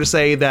just more to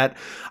say that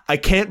I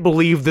can't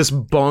believe this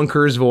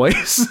bonkers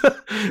voice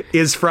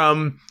is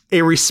from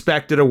a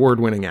respected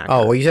award-winning actor.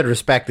 Oh, well, you said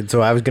respected,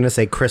 so I was going to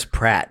say Chris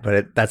Pratt,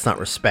 but that's not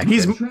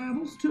respected.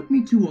 Travels took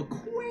me to a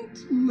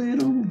quaint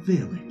little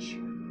village.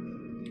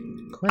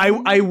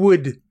 I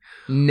would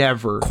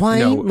never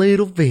Quaint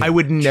little village. I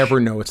would never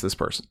know it's this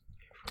person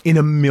in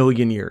a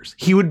million years.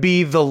 He would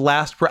be the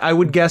last. I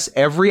would guess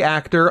every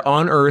actor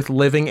on Earth,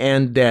 living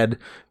and dead,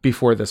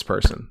 before this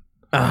person.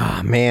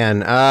 Ah,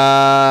 man.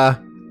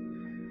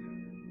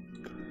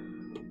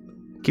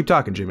 Keep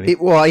talking, Jiminy.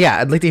 Yeah,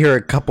 I'd like to hear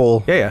a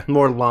couple Yeah.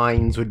 more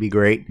lines would be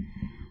great.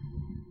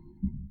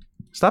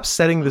 Stop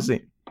setting the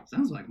scene.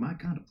 Sounds like my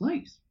kind of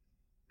place.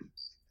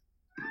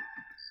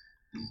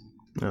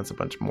 That's a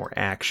bunch more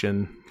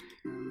action.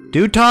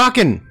 Dude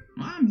talking.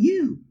 I'm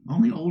you,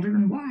 only older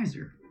and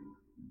wiser.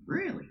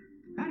 Really?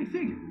 How do you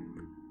figure?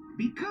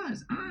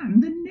 Because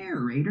I'm the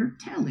narrator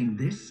telling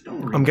this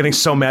story. I'm getting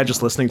so mad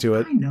just listening to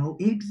it. I know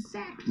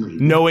exactly.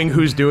 Knowing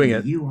who's doing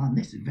it. You on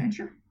this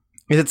adventure?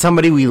 Is it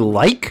somebody we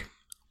like?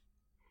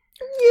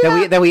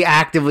 Yeah. That we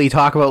actively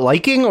talk about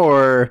liking,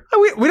 or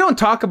We don't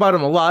talk about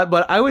him a lot,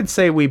 but I would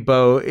say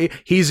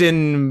he's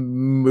in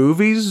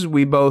movies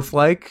we both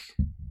like,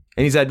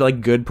 and he's had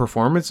like good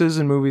performances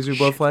in movies we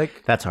both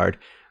like. That's hard.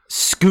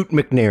 Scoot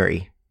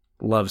McNairy.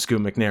 Love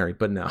Scoot McNairy,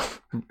 but no.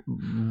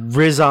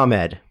 Riz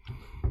Ahmed.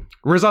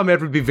 Riz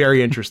Ahmed would be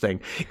very interesting.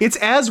 It's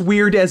as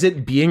weird as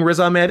it being Riz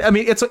Ahmed. I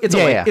mean, it's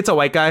a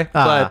white guy,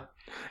 but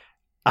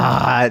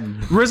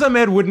Riz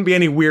Ahmed wouldn't be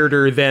any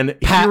weirder than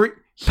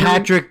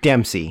Patrick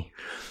Dempsey.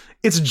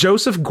 It's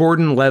Joseph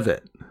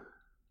Gordon-Levitt.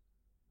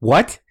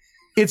 What?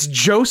 It's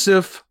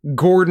Joseph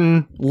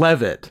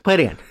Gordon-Levitt. Play it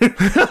again.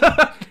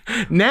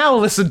 Now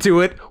listen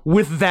to it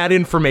with that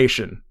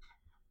information.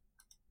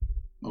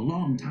 A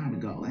long time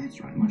ago.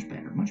 That's right. Much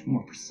better. Much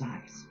more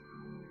precise.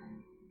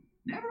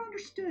 Never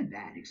understood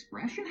that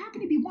expression. How can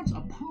he be once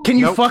a poet? Can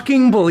you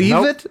fucking believe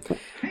it?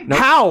 Hey,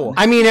 How?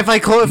 I mean, if I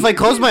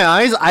close my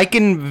eyes, I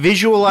can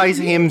visualize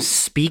him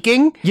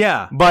speaking.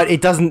 Yeah. But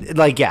it doesn't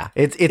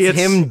it's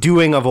him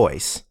doing a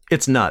voice.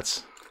 It's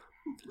nuts.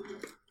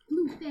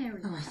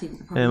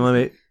 And let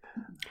me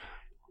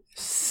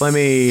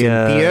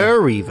Cynthia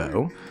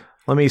Erivo.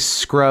 let me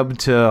scrub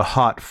to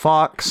Hot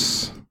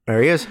Fox, There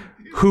he is.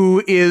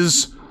 who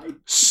is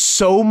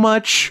so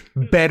much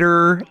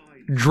better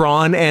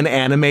drawn and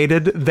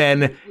animated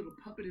than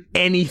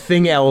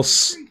anything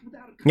else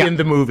in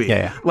the movie.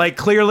 Yeah. Like,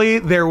 clearly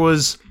there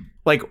was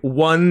like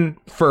one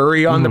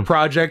furry on the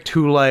project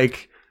who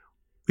like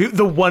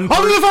the one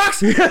I'll do the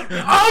fox. I'll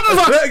do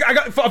the fox. I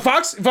got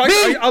Fox.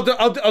 Me? I'll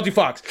do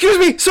Fox. Excuse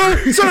me,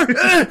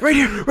 sir. Right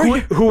here.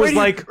 Who was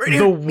like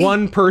the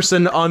one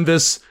person on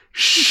this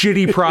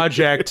shitty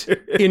project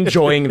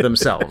enjoying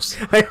themselves.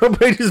 I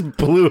hope I just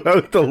blew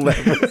out the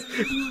levels.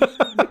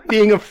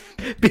 being a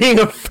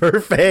fur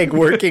fag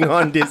working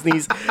on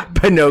Disney's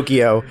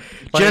Pinocchio,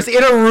 just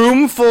in a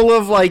room full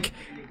of like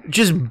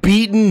just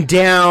beaten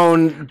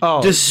down,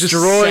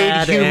 destroyed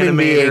sad human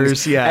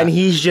beings, and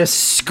he's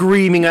just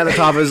screaming at the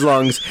top of his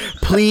lungs,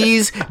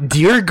 "Please,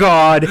 dear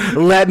God,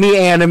 let me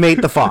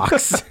animate the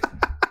fox."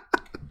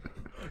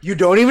 You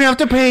don't even have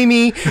to pay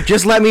me.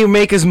 Just let me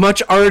make as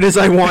much art as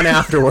I want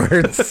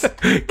afterwards.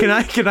 Can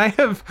I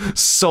have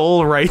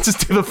sole rights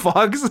to the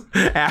fox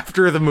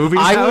after the movie's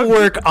out? I will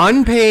work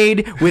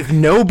unpaid with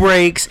no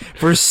breaks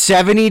for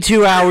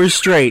 72 hours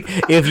straight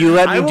if you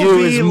let me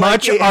do as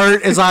much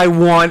art as I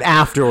want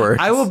afterwards.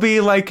 I will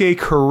be like a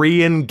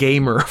Korean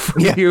gamer for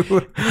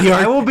you.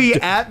 I will be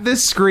at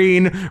this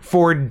screen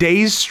for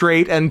days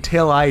straight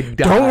until I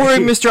die. Don't worry,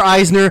 Mr.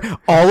 Eisner.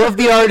 All of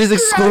the art is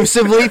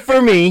exclusively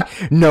for me.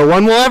 No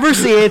one will ever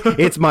see it.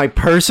 It's my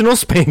personal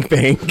spank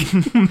bank.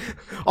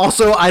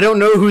 Also, I don't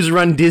know who's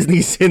run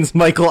Disney since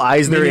Michael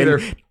Eisner in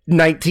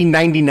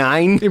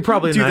 1999. You're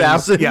probably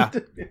 2000.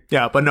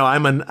 Yeah, but no,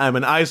 I'm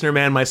an Eisner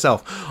man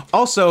myself.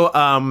 Also,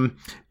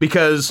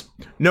 because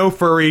no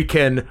furry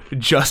can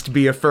just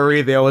be a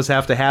furry, they always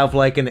have to have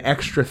like an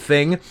extra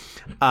thing.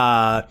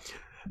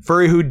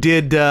 Furry who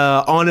did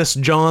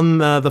Honest John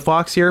the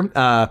Fox here.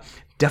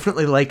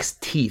 Definitely likes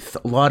teeth.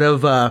 A lot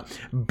of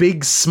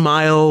big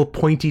smile,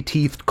 pointy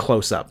teeth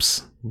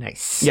close-ups.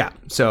 Nice. Yeah,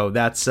 so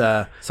that's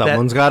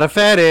someone's got a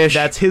fetish.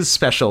 That's his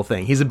special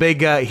thing. He's a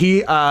big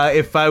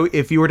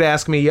if you were to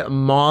ask me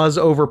Moz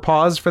over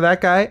paws for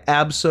that guy,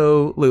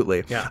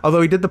 absolutely. Yeah.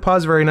 Although he did the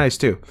paws very nice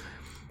too.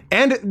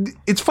 And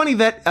it's funny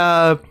that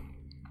the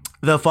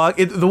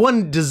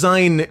one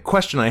design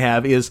question I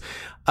have is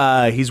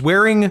he's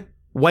wearing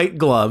white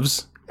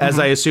gloves, as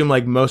I assume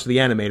like most of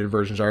the animated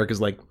versions are,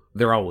 because like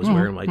they're always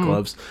wearing white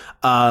gloves.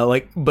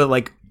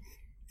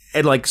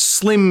 And like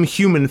slim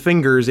human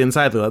fingers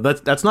inside the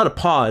glove. That's not a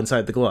paw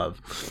inside the glove.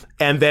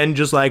 And then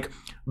just like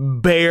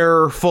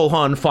bare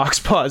full-on fox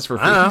paws for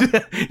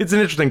food. It's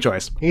an interesting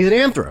choice. He's an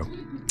anthro.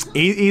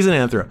 He's an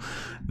anthro.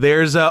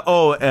 There's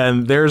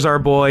and there's our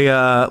boy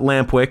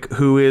Lampwick,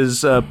 who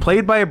is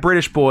played by a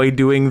British boy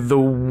doing the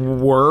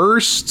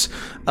worst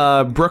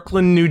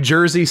Brooklyn, New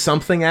Jersey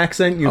something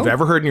accent you've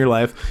ever heard in your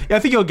life. Yeah, I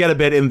think you'll get a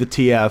bit in the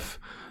TF.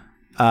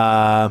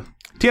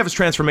 TF is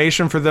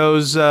transformation for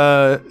those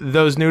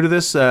new to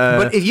this.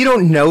 But if you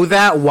don't know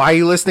that, why are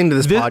you listening to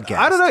this podcast?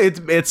 I don't know.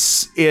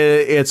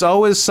 It's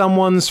always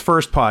someone's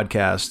first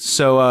podcast.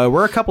 So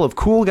we're a couple of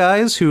cool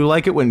guys who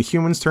like it when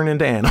humans turn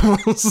into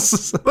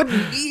animals. But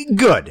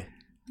good.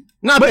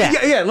 Not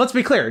bad. Yeah, let's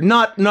be clear.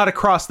 Not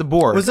across the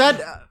board. Was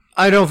that?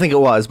 I don't think it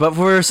was. But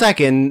for a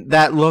second,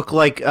 that looked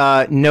like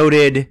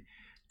noted.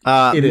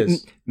 It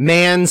is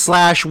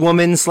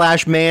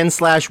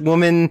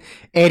man/woman/man/woman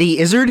Eddie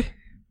Izzard.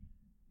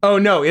 Oh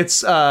no,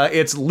 it's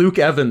Luke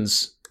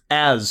Evans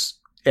as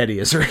Eddie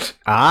Izzard.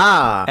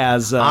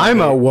 As I'm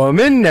a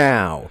woman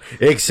now,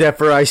 except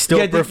for I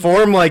still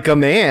perform like a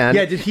man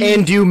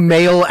and do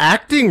male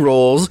acting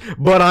roles,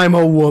 but I'm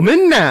a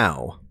woman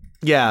now.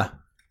 Yeah.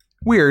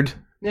 Weird.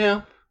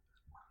 Yeah.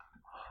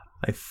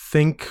 I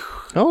think.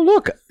 Oh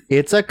look,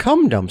 it's a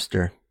cum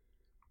dumpster.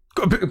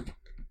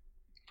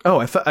 Oh,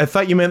 I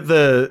thought you meant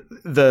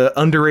the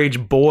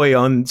underage boy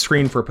on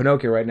screen for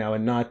Pinocchio right now,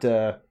 and not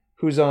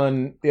who's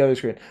on the other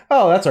screen.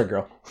 Oh, that's our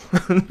girl.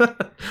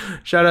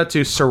 Shout out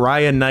to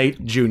Soraya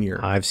Knight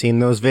Jr. I've seen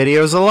those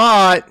videos a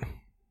lot.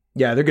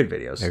 Yeah, they're good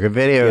videos. They're good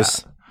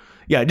videos.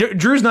 Yeah,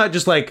 Drew's not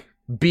just like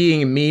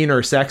being mean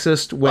or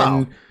sexist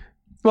when.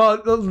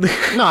 Well,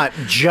 not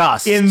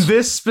just. In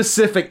this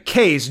specific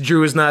case,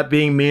 Drew is not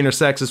being mean or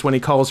sexist when he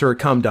calls her a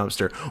cum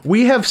dumpster.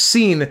 We have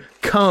seen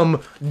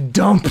cum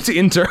dumped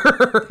into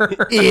her.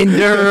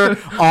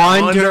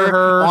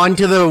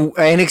 Onto the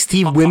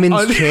NXT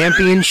Women's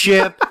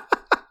Championship.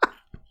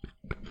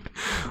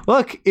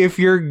 Look, if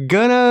you're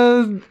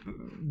gonna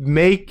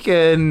make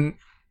an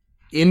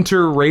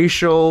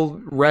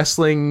interracial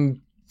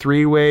wrestling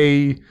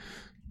three-way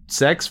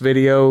sex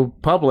video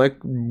public,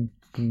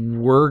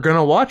 we're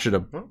gonna watch it a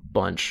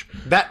bunch.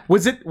 That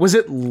was it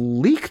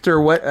leaked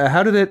or what?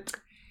 How did it?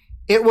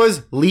 It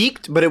was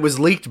leaked, but it was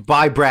leaked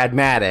by Brad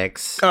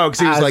Maddox. Oh, because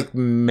he was like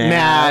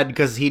mad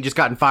because he just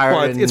gotten fired.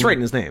 Well, it's right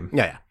in his name.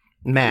 Yeah.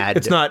 Mad.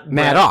 It's not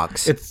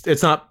Maddox.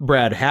 It's not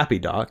Brad Happy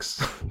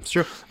Docs. It's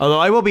true. Although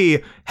I will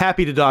be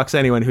happy to dox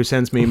anyone who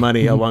sends me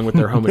money along with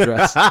their home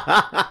address.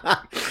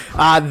 That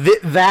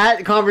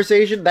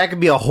conversation, that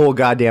could be a whole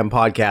goddamn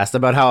podcast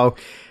about how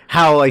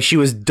like she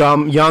was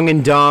young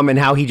and dumb, and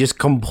how he just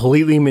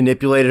completely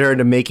manipulated her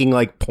into making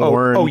like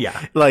porn. Oh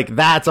yeah. Like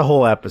that's a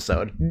whole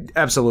episode.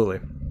 Absolutely.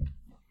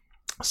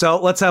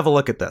 So let's have a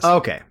look at this.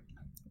 Okay.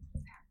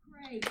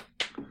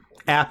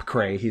 App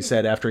cray, he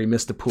said after he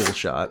missed a pool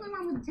shot. What's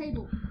wrong with the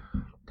table?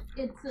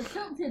 It's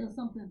tilted or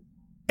something.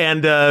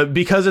 And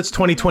because it's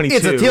 2022...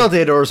 It's a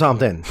tilted or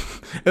something.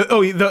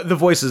 Oh, the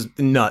voice is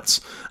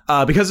nuts.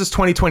 Because it's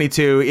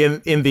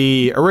 2022, in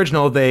the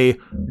original, they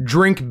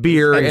drink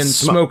beer and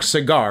smoke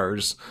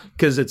cigars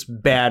because it's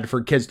bad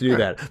for kids to do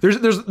that.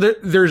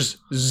 There's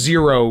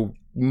zero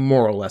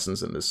moral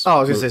lessons in this. Oh, I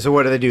was gonna say. So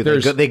what do?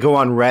 They go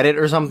on Reddit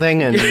or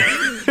something and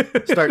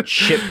start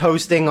shit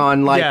posting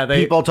on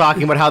people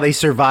talking about how they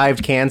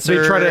survived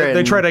cancer.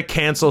 They try to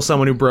cancel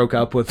someone who broke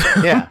up with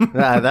them. Yeah,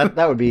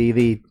 that would be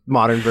the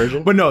modern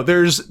version. But no,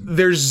 there's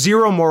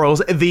zero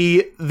morals.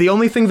 The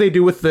only thing they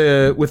do with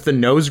the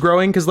nose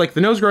growing, because like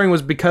the nose growing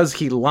was because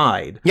he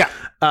lied. Yeah.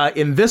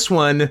 In this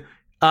one,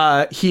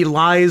 he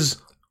lies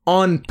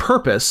on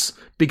purpose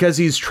because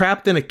he's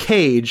trapped in a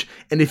cage,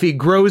 and if he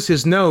grows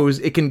his nose,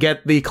 it can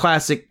get the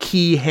classic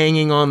key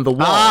hanging on the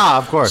wall. Ah,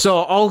 of course. So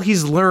all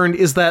he's learned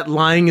is that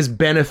lying is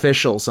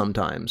beneficial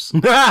sometimes.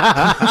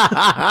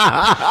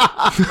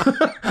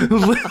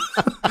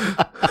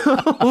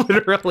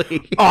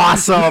 Literally.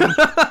 Awesome.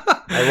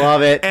 I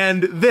love it.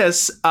 And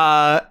this,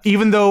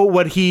 even though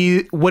what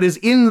is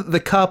in the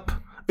cup,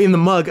 in the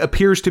mug,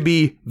 appears to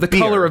be the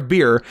color of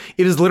beer,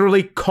 it is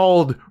literally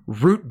called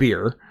root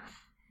beer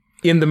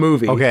in the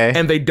movie. Okay.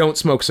 And they don't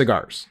smoke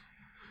cigars.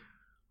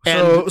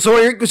 So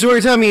what you're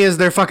telling me is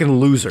they're fucking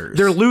losers.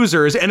 They're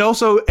losers, and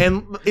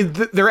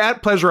they're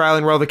at Pleasure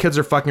Island where all the kids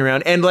are fucking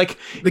around, and like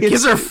the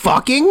kids are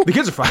fucking. The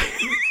kids are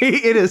fucking.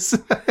 It is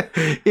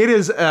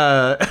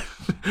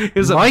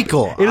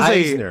Michael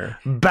Eisner.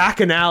 A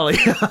bacchanal.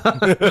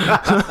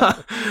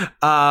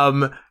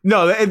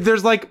 No,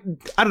 there's like,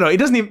 I don't know.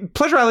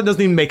 Pleasure Island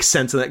doesn't even make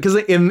sense in that, because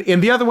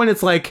in the other one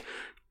it's like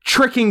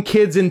tricking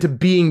kids into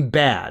being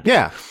bad.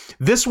 Yeah.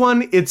 This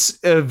one, it's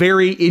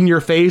very in your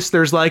face.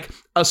 There's like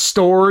a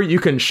store you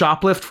can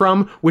shoplift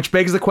from, which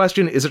begs the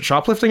question: is it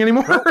shoplifting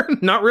anymore?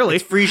 Not really.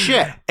 It's free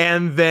shit.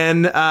 And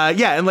then,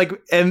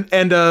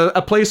 and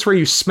a place where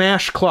you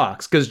smash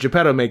clocks, because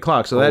Geppetto made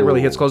clocks, so that really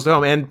hits close to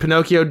home. And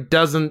Pinocchio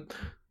doesn't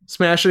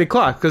smash any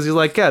clocks because he's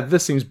like, yeah,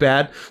 this seems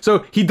bad.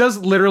 So he does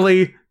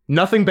literally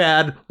nothing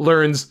bad,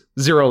 learns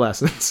 0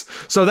 lessons.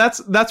 So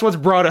that's what's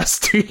brought us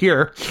to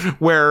here,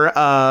 where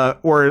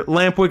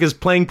Lampwick is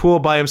playing pool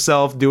by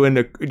himself,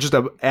 doing just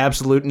an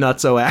absolute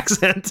nutso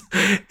accent,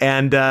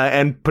 and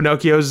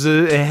Pinocchio's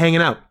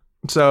hanging out.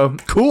 So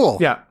cool.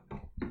 Yeah.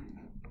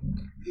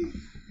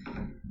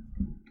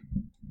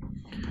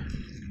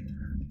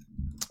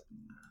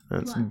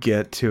 Let's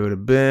get to it a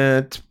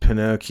bit.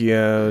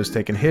 Pinocchio's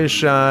taking his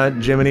shot.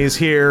 Jiminy's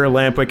here.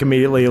 Lampwick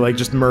immediately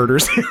just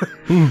murders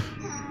him.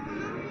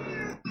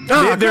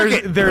 Oh,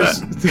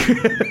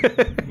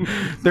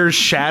 there's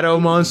shadow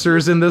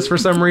monsters in this for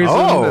some reason.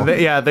 Oh.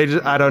 They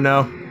just, I don't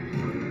know.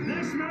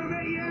 This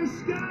movie, you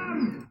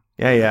scum!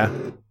 Yeah.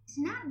 It's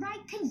not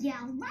right to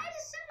yell. Why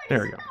does somebody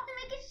There we go. about to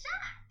make a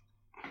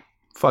shot?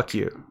 Fuck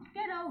you.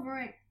 Get over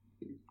it.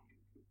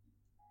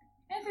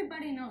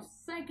 Everybody knows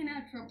psyching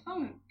out your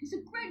opponent is a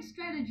great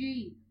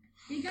strategy.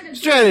 You gotta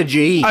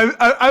strategy.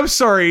 I'm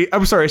sorry,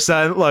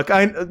 son. Look,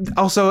 I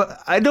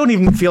don't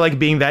even feel like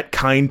being that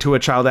kind to a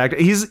child actor.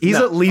 He's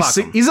at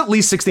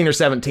least 16 or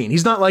 17.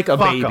 He's not like a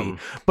baby. Him.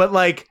 But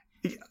like,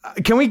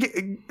 can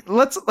we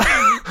let's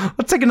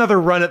take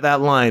another run at that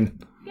line.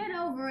 Get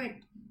over it.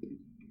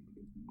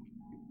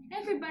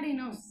 Everybody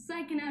knows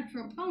psyching out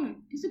your opponent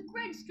is a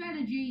great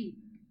strategy.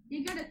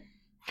 You gotta.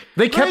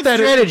 They kept that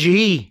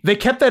strategy. They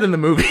kept that in the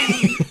movie.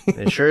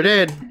 They sure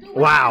did.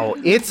 Wow,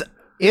 it's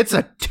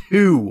a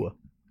 2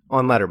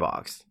 on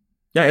Letterboxd.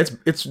 Yeah,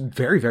 it's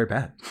very, very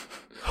bad.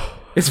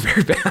 It's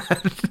very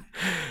bad.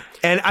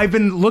 And I've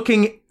been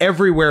looking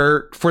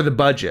everywhere for the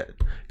budget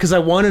because I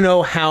want to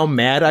know how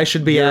mad I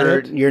should be at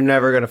it. You're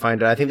never going to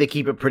find it. I think they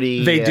keep it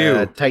pretty they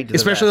do. Tight to the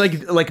especially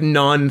vest. like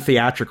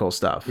non-theatrical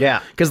stuff.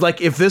 Yeah. Because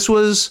like if this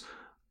was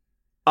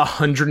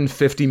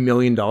 $150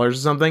 million or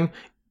something,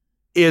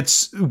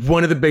 it's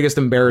one of the biggest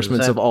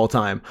embarrassments 100%. Of all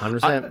time.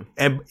 100%.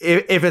 And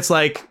if it's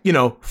like,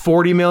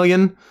 40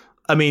 million,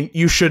 I mean,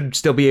 you should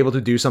still be able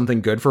to do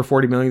something good for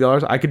 $40 million.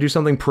 I could do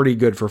something pretty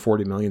good for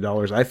 $40 million,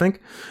 I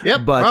think.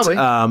 Yep, but, probably.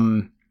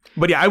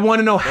 But yeah, I want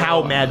to know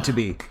how mad to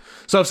be.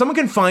 So if someone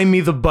can find me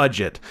the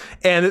budget,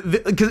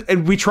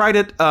 and we tried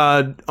it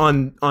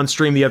on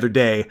stream the other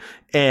day,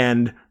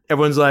 and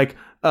everyone's like,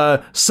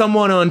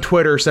 someone on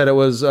Twitter said it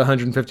was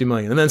 150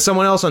 million, and then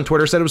someone else on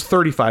Twitter said it was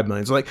 35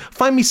 million. So like,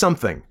 find me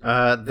something.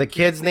 The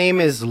kid's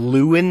name is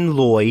Lewin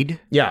Lloyd.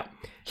 Yeah,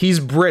 he's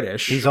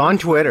British. He's on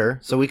Twitter,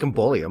 so we can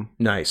bully him.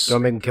 Nice.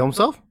 Don't make him kill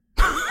himself.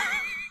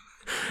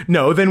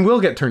 No, then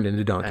we'll get turned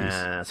into donkeys.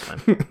 That's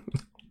fine.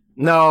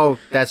 No,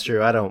 that's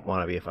true. I don't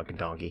want to be a fucking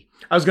donkey.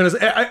 I was gonna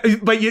say,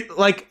 but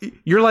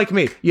you're like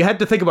me. You had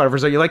to think about it for a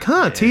second. You're like,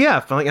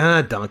 TF. I'm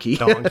like, donkey.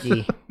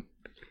 Donkey.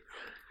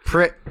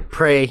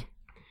 Pray.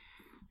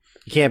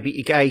 You can't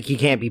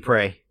be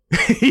prey.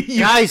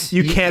 Guys,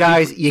 you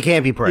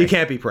can't be prey. You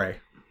can't be prey.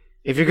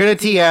 If you're gonna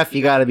TF,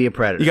 you gotta be a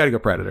predator. You gotta go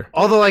predator.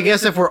 Although I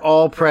guess if we're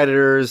all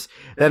predators,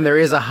 then there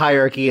is a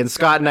hierarchy, and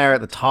Scott and I are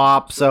at the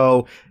top,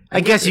 so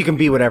I guess you can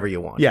be whatever you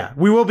want. Yeah,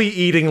 we will be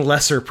eating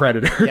lesser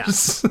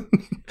predators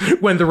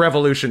when the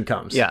revolution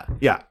comes. Yeah.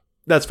 Yeah,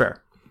 that's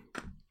fair.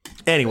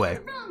 Anyway.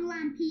 Wrong,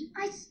 Lampy.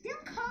 I still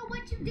call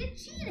what you did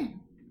cheating.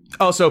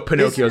 Also,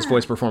 Pinocchio's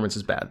voice performance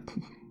is bad.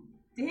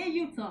 Dare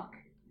you talk?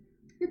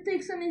 You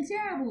think something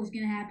terrible is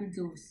gonna happen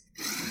to us?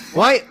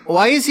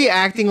 Why is he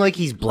acting like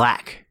he's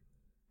black?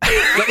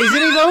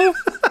 Isn't he though?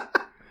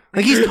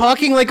 Like he's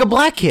talking like a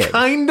black kid.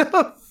 Kind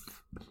of.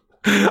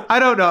 I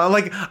don't know.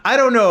 Like, I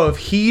don't know if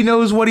he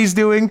knows what he's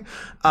doing.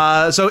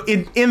 So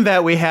in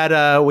that we had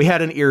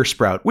an ear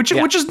sprout, which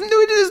is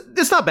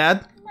it's not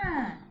bad.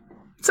 Man,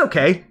 It's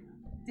okay.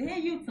 to hear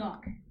you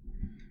talk,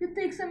 you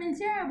think something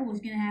terrible is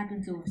gonna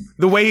happen to us.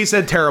 The way he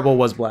said terrible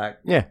was black.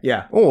 Yeah.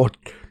 Yeah. Oh,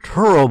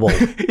 terrible.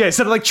 Yeah, he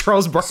said it like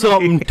Charles Barkley.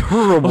 Something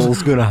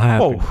terrible's gonna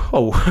happen.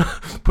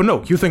 But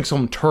no, you think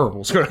something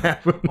terrible's gonna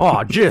happen.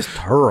 Oh, just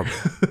terrible.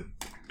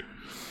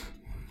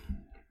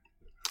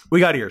 We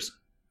got ears.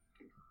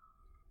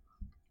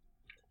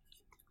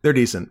 They're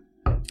decent.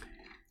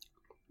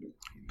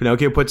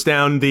 Pinocchio puts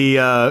down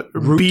the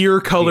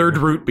beer-colored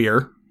root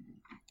beer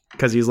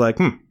because he's like,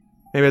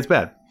 maybe it's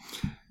bad.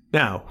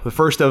 Now, the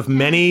first of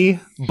many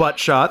butt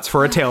shots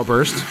for a tail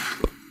burst.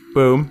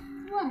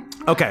 Boom.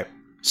 Okay,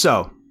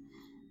 so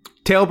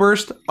tail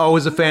burst.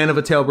 Always a fan of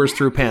a tail burst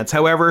through pants.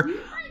 However,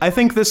 I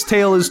think this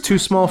tail is too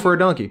small for a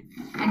donkey.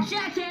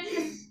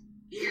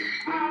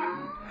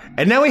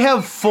 And now we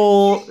have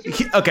full.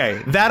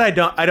 Okay, that I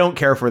don't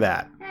care for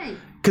that.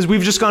 Because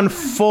we've just gone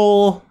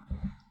full,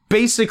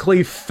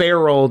 basically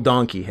feral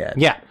donkey head.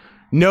 Yeah.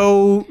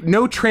 No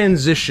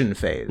transition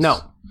phase.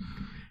 No,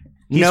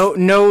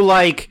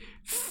 like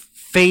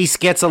face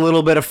gets a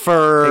little bit of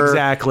fur.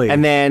 Exactly.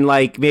 And then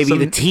like maybe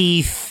the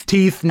teeth,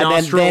 nostrils.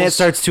 And then it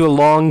starts to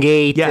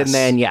elongate. Yes.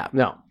 And then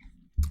no.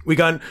 We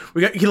got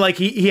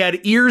he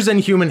had ears and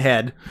human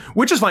head,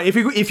 which is fine.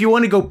 If you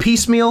want to go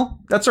piecemeal,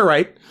 that's all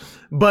right.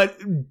 But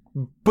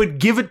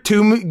give it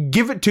to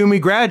me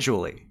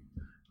gradually.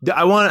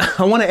 I want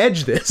to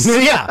edge this.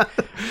 Yeah.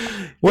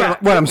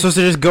 What? I'm supposed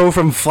to just go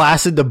from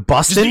flaccid to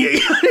busted?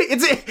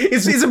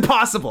 It's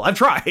impossible. I've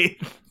tried.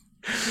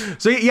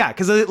 So yeah,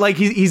 because like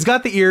he's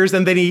got the ears,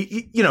 and then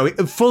he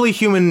fully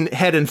human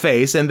head and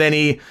face, and then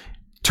he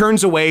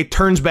turns away,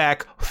 turns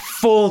back,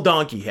 full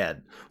donkey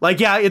head. Like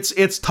yeah,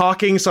 it's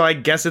talking, so I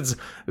guess it's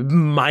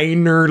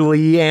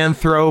minorly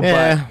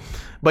anthro,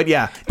 but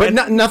yeah, but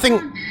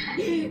nothing.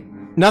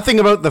 Nothing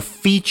about the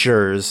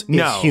features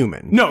is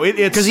human. No, it's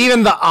because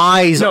even the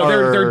eyes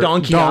are they're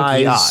donkey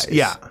eyes.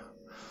 Yeah.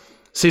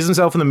 Sees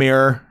himself in the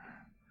mirror.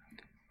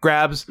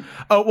 Grabs.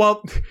 Oh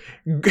well,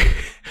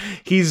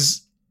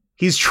 he's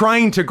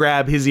trying to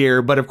grab his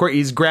ear, but of course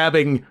he's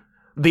grabbing.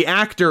 The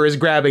actor is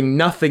grabbing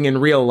nothing in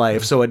real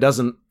life, so it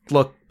doesn't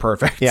look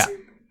perfect. Yeah.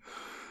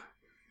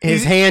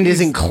 His hand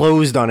isn't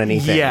closed on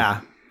anything.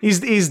 Yeah.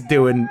 He's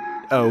doing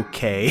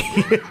okay.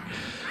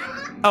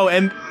 Oh,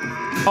 and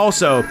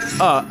also,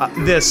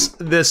 this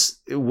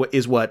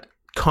is what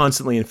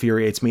constantly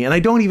infuriates me, and I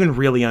don't even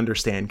really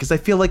understand, because I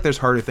feel like there's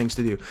harder things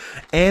to do.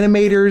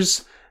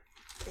 Animators,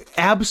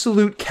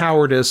 absolute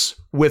cowardice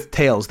with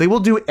tails. They will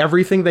do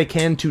everything they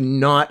can to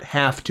not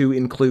have to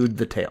include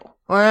the tail.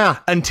 Oh, yeah.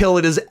 Until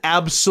it is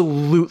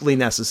absolutely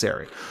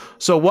necessary.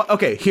 So what?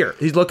 Okay, here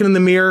he's looking in the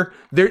mirror.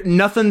 There,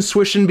 nothing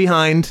swishing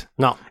behind.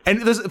 No,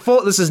 and this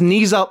is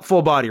knees up,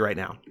 full body right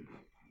now.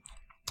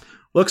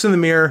 Looks in the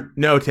mirror,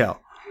 no tail.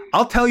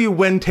 I'll tell you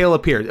when tail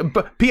appeared.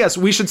 But P.S.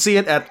 We should see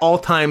it at all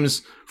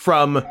times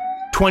from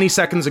 20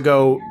 seconds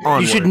ago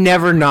onward. You should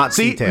never not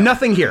see tail.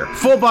 Nothing here.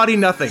 Full body,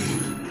 nothing.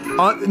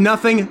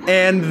 Nothing,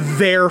 and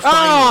there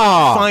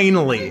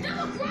finally.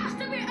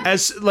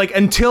 As like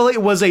until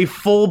it was a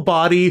full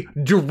body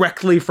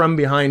directly from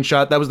behind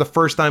shot. That was the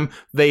first time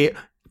they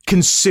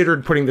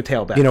considered putting the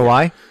tail back. You know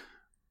why?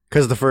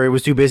 Because the furry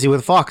was too busy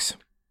with Fox.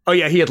 Oh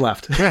yeah, he had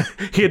left. Yeah.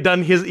 He had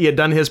done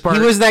his part.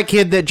 He was that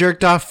kid that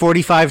jerked off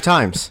 45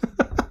 times.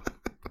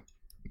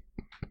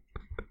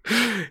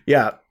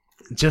 Yeah.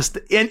 Just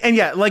and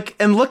yeah, like,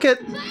 and look at.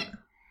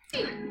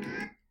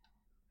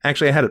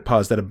 Actually, I had it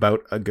paused at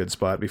about a good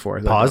spot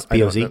before. Pause,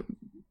 POZ.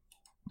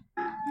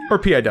 Or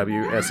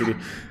PIW, SCD.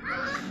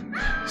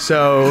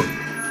 So,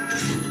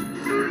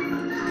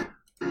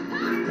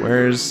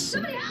 where's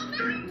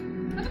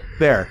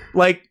there?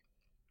 Like,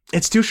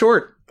 it's too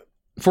short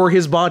for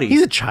his body.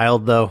 He's a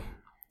child, though.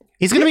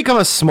 He's going to become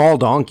a small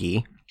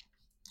donkey.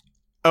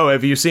 Oh,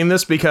 have you seen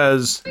this?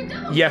 Because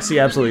yes, he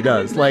absolutely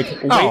does. Like,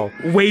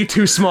 way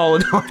too small a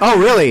donkey. Oh,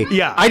 really?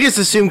 Yeah. I just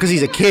assumed because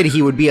he's a kid,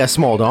 he would be a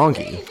small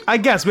donkey. I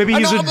guess maybe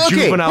he's a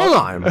juvenile. Hold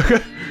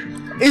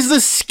on. Is the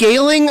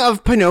scaling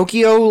of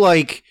Pinocchio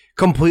like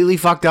completely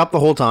fucked up the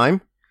whole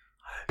time?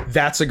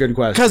 That's a good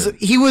question. Because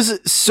he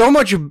was so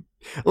much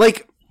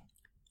like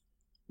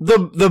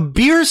the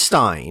beer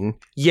stein.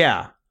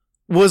 Yeah.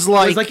 Was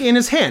like, it was like in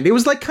his hand. It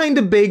was like kind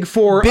of big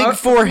for him.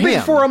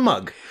 Big for a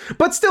mug.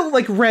 But still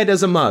like red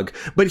as a mug.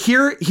 But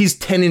here he's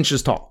 10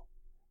 inches tall.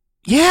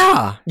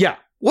 Yeah. Yeah.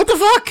 What the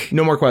fuck?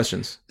 No more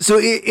questions. So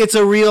it's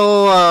a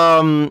real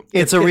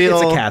it's a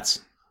cat's.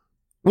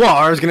 Well,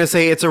 I was going to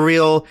say it's a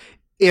real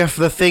if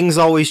the thing's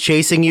always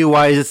chasing you,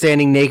 why is it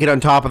standing naked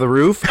on top of the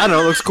roof? I don't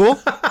know, it looks cool.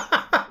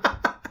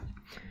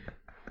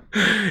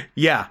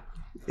 Yeah.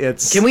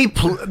 It's Can we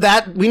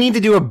we need to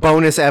do a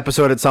bonus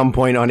episode at some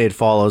point on It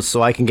Follows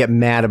so I can get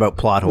mad about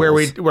plot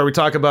holes. where we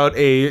talk about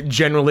a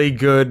generally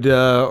good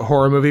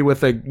horror movie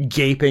with a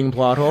gaping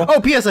plot hole.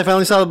 Oh, P.S. I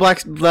finally saw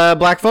the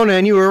Black Phone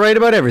and you were right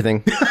about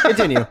everything.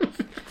 Continue.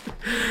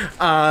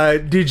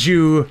 Did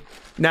you,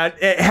 not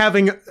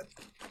having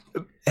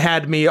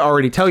had me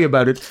already tell you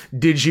about it,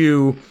 did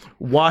you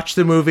watch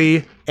the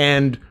movie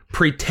and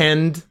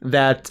pretend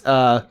that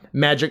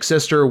Magic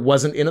Sister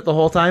wasn't in it the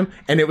whole time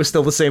and it was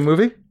still the same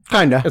movie?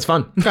 Kinda. It's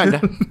fun.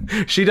 Kinda.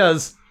 She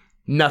does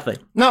nothing.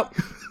 Nope.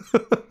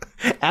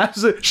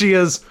 She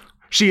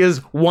is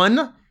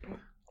one,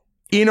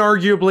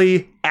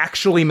 inarguably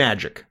actually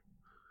magic.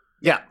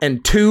 Yeah.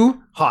 And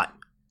two, Hot.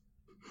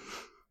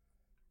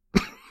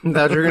 Is that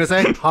what you were going to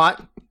say?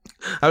 Hot?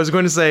 I was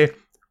going to say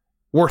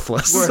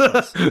worthless.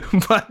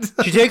 But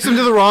She takes him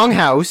to the wrong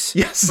house.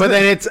 Yes. But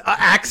then it's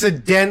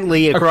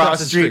accidentally across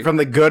the street from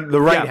the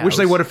right house. which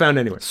they would have found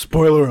anyway.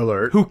 Spoiler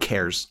alert. Who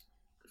cares?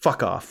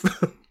 Fuck off.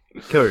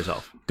 Kill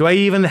yourself. Do I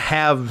even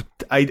have...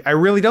 I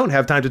really don't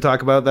have time to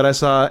talk about that. I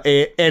saw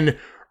an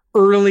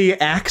early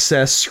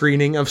access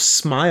screening of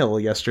Smile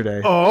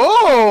yesterday.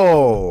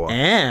 Oh!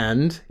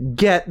 And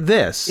get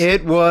this.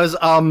 It was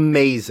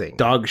amazing.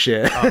 Dog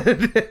shit.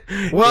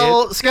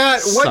 Well, Scott,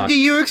 what sucked. do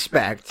you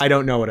expect I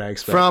don't know what I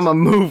expect. from a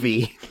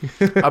movie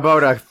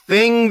about a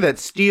thing that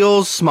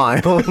steals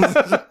smiles?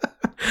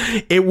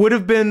 It would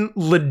have been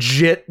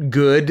legit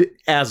good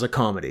as a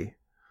comedy.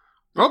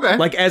 Okay.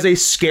 Like as a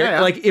scare,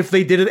 Yeah. like if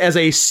they did it as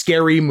a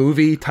scary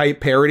movie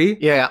type parody,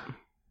 Yeah.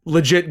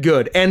 legit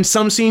good. And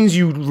some scenes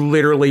you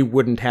literally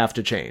wouldn't have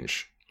to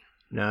change.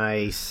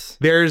 Nice.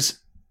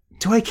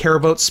 Do I care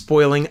about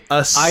spoiling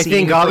a scene? I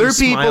think from other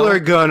people Smile? are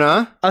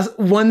gonna.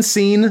 One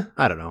scene.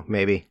 I don't know.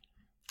 Maybe.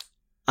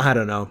 I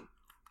don't know.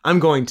 I'm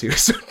going to.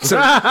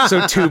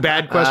 So too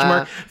bad, question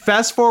mark.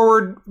 Fast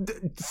forward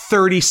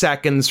 30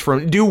 seconds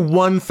from, do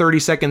one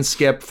 30-second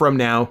skip from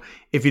now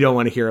if you don't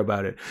want to hear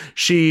about it.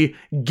 She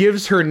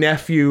gives her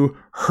nephew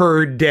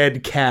her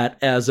dead cat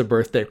as a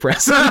birthday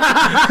present.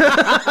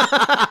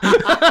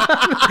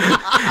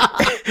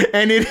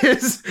 And it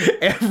is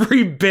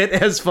every bit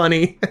as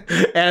funny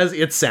as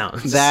it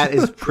sounds. That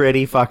is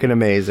pretty fucking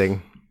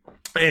amazing.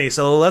 Anyway,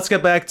 so let's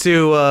get back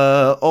to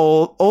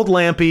old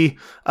Lampy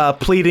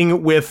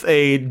pleading with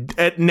a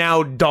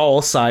now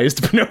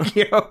doll-sized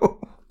Pinocchio.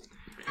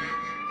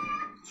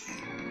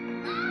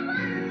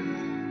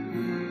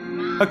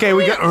 Okay,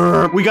 we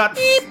got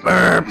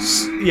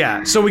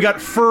yeah. So we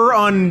got fur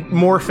on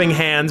morphing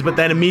hands, but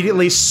then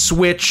immediately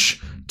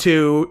switch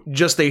to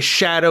just a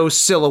shadow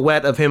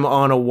silhouette of him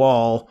on a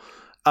wall,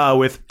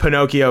 with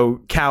Pinocchio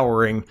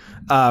cowering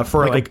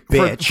for Like a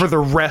bitch. for the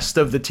rest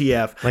of the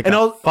TF. Like and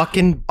a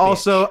fucking bitch.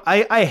 also,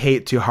 I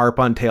hate to harp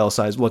on tail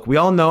size. Look, we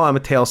all know I'm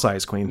a tail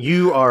size queen,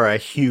 You are a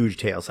huge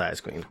tail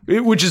size queen.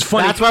 which is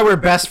funny. That's why we're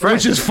best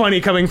friends. Which is funny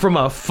coming from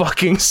a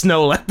fucking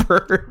snow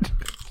leopard.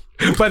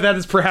 But that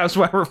is perhaps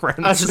why we're friends.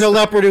 a snow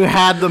leopard who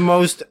had the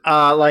most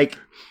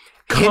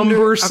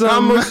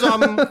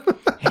Cumbersome.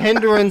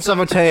 hindrance of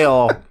a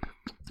tail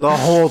the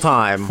whole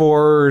time.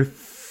 For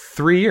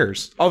 3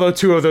 years. Although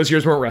 2 of those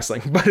years weren't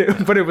wrestling, but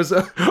it was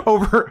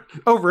over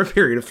a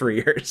period of 3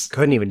 years.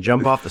 Couldn't even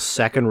jump off the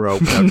second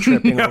rope without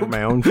tripping over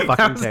my own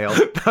fucking tail.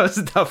 That was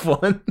a tough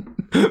one.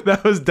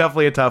 That was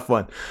definitely a tough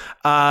one.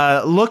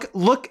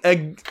 Look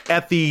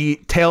at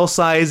the tail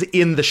size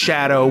in the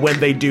shadow when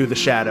they do the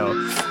shadow.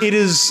 It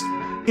is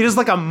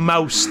like a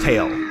mouse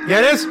tail. Yeah,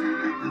 it is.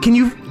 Can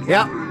you?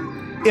 Yeah.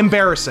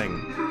 Embarrassing.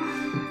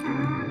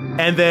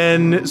 And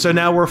then, so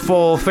now we're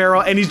full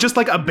feral, and he's just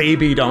like a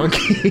baby donkey.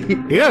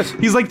 He is.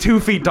 He's like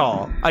 2 feet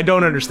tall. I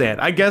don't understand.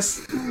 I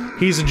guess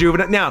he's a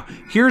juvenile. Now,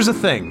 here's the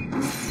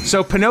thing.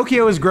 So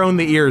Pinocchio has grown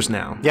the ears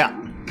now. Yeah.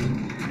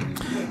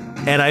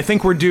 And I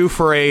think we're due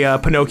for a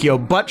Pinocchio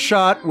butt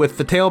shot with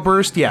the tail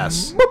burst.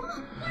 Yes.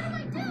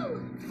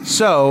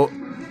 So,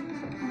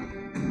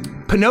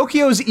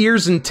 Pinocchio's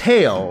ears and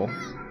tail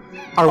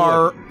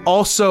are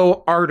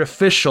also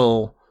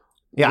artificial,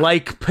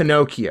 like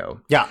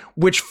Pinocchio. Yeah.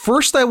 Which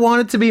first I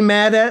wanted to be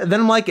mad at,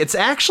 then I'm like, it's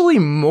actually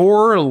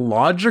more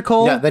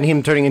logical Than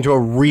him turning into a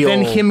real...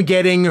 than him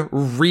getting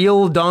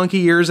real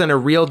donkey ears and a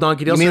real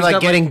donkey tail. You So mean he's like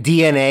got, getting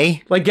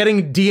DNA? like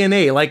getting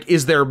DNA? Like,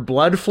 is there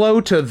blood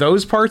flow to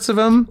those parts of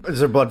him? Is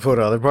there blood flow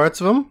to other parts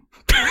of him?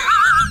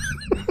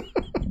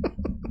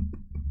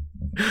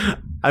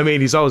 I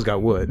mean, he's always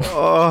got wood.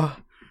 Oh,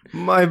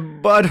 my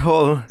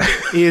butthole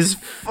is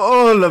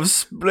full of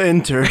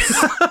splinters.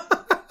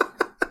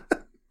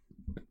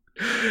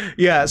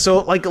 Yeah, so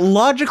like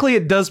logically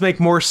it does make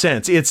more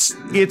sense. It's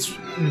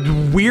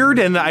weird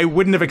and I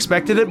wouldn't have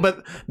expected it,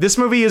 but this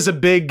movie is a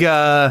big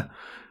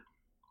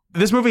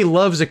this movie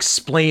loves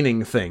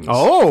explaining things.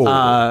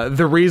 Oh.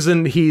 The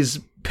reason he's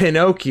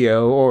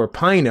Pinocchio or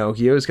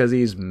Pinocchio is because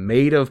he's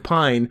made of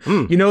pine.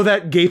 You know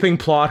that gaping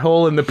plot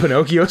hole in the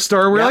Pinocchio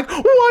story where you're like,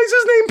 why is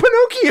his name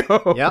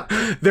Pinocchio? Yep.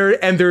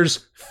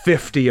 There's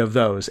 50 of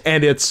those,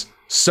 and it's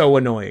so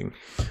annoying.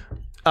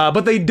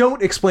 But they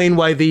don't explain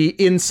why the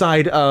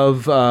inside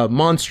of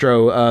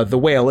Monstro, the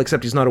whale,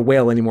 except he's not a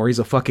whale anymore, he's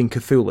a fucking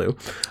Cthulhu.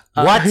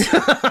 What?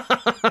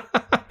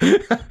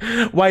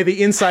 Why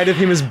the inside of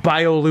him is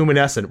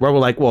bioluminescent. Where we're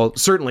like, well,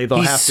 certainly they'll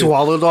He have to.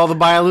 swallowed all the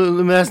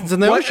bioluminescence in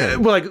the Well,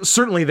 ocean. well, like,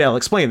 certainly they'll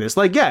explain this.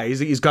 Like, yeah,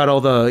 he's got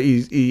all the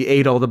he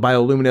ate all the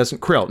bioluminescent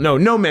krill.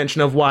 No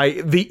mention of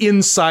why the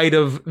inside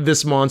of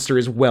this monster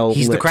is well.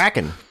 He's lit. the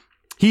Kraken.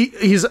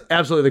 He's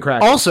absolutely the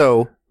Kraken.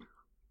 Also,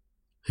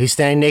 he's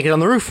standing naked on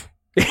the roof.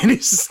 And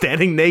he's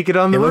standing naked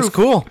on the It roof. looks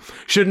cool.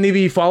 Shouldn't he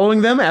be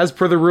following them as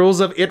per the rules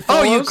of It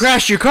Follows? Oh, you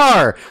crashed your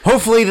car.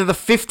 Hopefully, the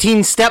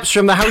 15 steps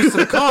from the house to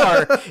the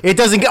car, it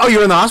doesn't go. Oh,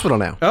 you're in the hospital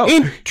now. Oh.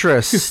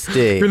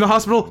 Interesting. You're in the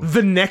hospital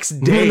the next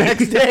day. the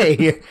next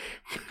day.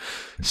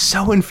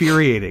 So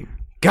infuriating.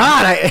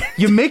 God,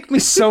 You make me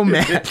so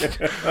mad.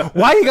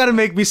 Why you gotta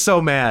make me so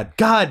mad?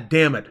 God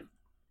damn it.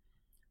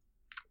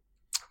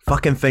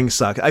 Fucking things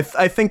suck. I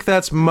think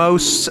that's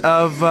most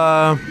of...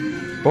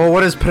 Well,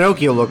 what does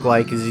Pinocchio look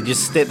like? Is he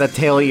just the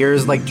tail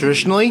ears like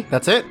traditionally?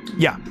 That's it?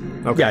 Yeah.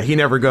 Okay. Yeah, he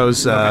never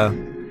goes... He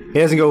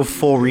doesn't go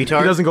full retard?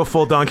 He doesn't go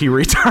full donkey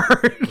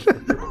retard.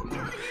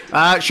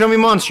 Show me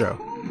Monstro.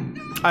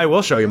 I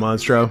will show you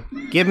Monstro.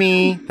 Give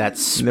me that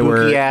There were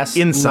spooky ass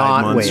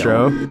inside not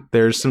Monstro. whale.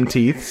 There's some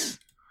teeth.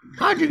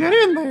 How'd you get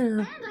in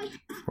there?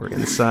 We're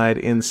inside.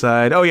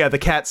 Oh yeah, the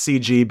cat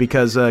CG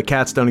because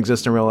cats don't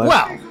exist in real life.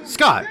 Well,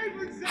 Scott,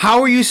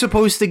 how are you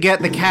supposed to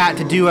get the cat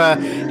to do a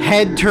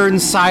head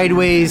turned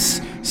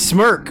sideways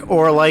smirk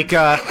or like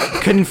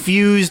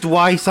confused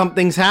why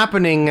something's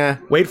happening?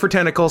 Wait for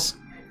tentacles.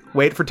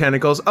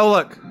 Oh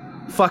look,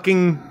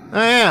 fucking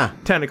Oh yeah,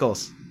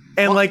 tentacles.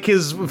 And like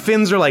his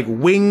fins are like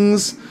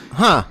wings.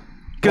 huh?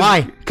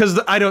 Why? Because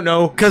I don't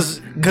know. Because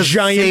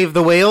Giant- save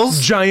the whales?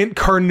 Giant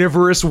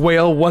carnivorous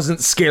whale wasn't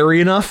scary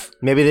enough.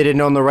 Maybe they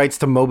didn't own the rights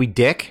to Moby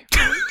Dick.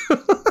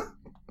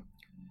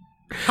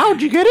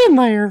 How'd you get in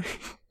there?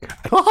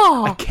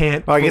 I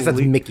can't. Oh, I guess that's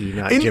believe- Mickey,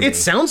 not It, Jimmy. it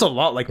sounds a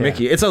lot like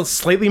Mickey. It's a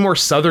slightly more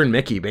southern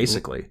Mickey,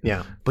 basically.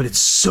 Yeah. But it's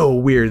so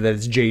weird that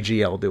it's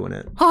JGL doing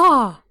it.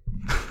 Ah,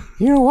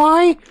 you know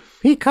why?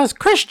 Because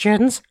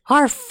Christians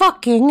are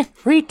fucking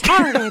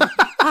retarded.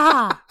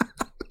 Ah.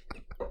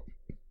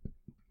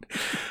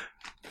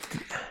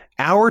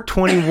 Hour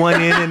 21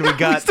 in, and we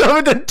got Still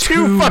haven't done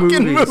two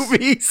fucking movies.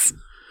 movies.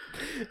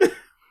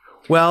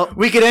 Well,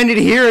 We could end it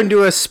here and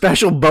do a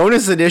special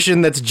bonus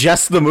edition that's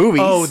just the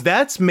movies. oh,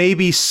 that's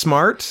maybe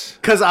smart.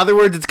 because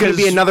otherwise it's going to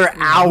be 'Cause another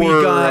hour we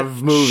got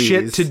of movies.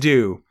 shit to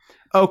do.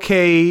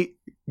 Okay,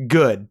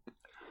 good.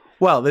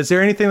 Well, is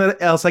there anything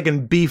else I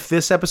can beef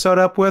this episode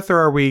up with, or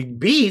are we?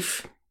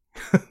 Beef?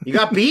 You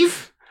got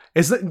beef?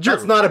 Is that,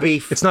 That's not a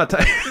beef. It's not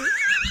time.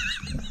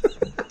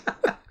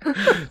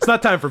 It's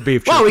not time for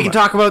beef. Well, Drew, we come can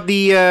on. talk about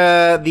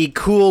the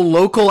cool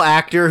local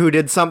actor who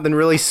did something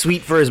really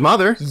sweet for his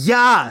mother.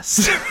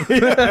 Yes.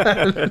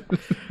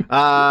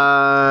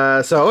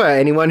 So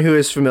anyone who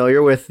is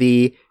familiar with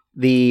the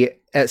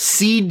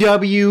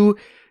CW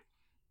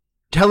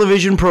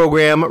television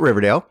program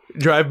Riverdale.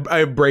 Drew, I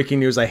have breaking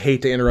news. I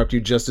hate to interrupt you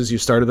just as you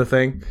started the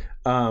thing.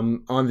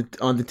 On the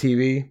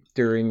TV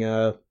during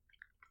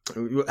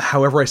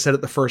however I said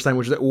it the first time,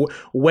 which is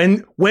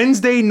when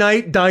Wednesday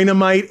Night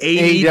Dynamite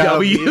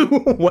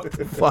AEW. What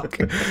the fuck?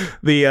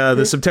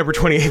 The September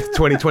 28th,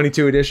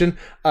 2022 edition.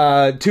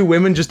 Two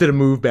women just did a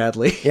move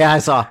badly. Yeah, I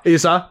saw. You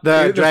saw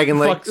The dragon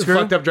leg screw?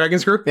 fucked up dragon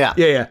screw. Yeah.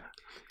 Yeah.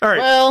 All right.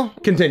 Well,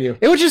 Continue.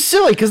 it was just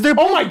silly because they're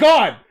Oh my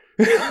god,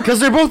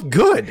 both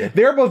good.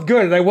 they're both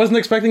good, and I wasn't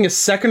expecting a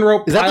second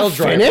rope Is that pile the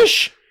driver.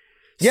 finish?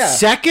 Yeah.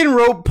 Second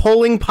rope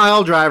pulling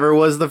pile driver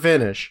was the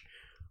finish.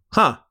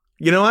 Huh.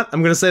 You know what?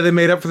 I'm going to say they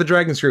made up for the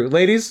dragon screw.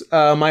 Ladies,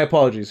 my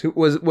apologies. Who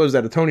was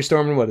that? A Tony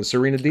Storm and what? A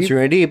Serena Deeb?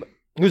 Serena Deeb.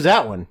 Who's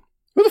that one?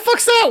 Who the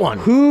fuck's that one?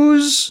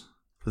 Who's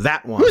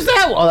that one? Who's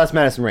that one? Oh, that's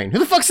Madison Rain. Who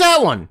the fuck's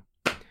that one?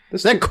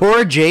 Is that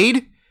Cora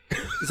Jade?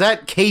 Is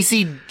that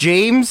Casey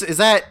James? Is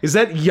that... Is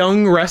that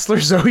young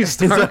wrestler Zoe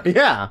Stark?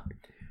 yeah.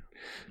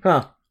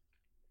 Huh.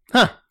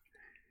 Huh.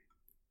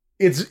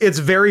 It's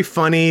very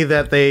funny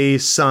that they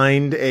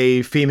signed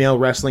a female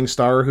wrestling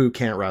star who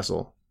can't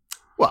wrestle.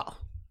 Well,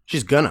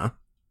 she's gonna.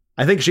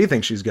 I think she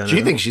thinks she's gonna.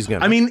 She thinks she's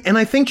gonna. I mean, and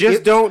I think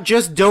just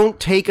don't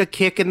take a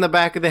kick in the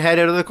back of the head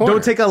out of the corner.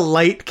 don't take a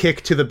light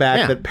kick to the back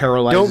Yeah. that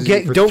paralyzes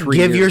you for don't 3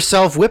 give years.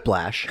 yourself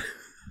whiplash.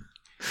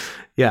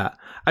 Yeah.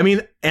 I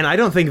mean, and I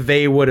don't think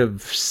they would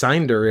have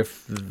signed her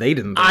if they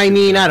didn't. think I she was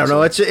mean, gonna I don't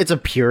know. wrestle. It's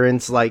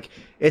appearance. Like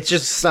it's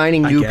just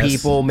signing new guess.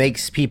 people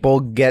makes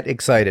people get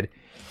excited.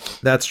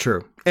 That's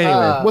true.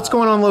 Anyway, what's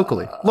going on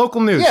locally? Local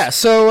news. Yeah.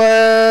 So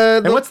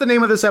And what's the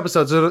name of this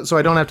episode so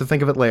I don't have to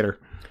think of it later?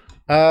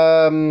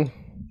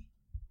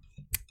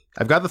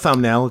 I've got the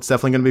thumbnail. It's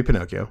definitely going to be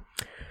Pinocchio.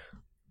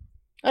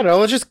 I don't know.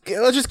 Let's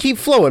just keep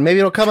flowing. Maybe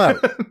it'll come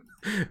out.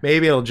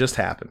 Maybe it'll just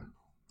happen.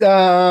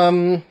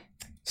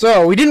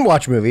 So we didn't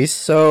watch movies,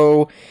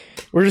 so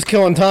we're just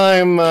killing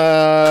time,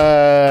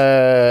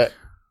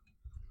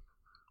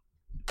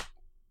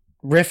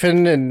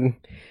 riffing and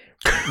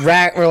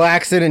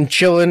relaxing and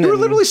chilling. You and...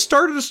 literally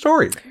started a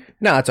story.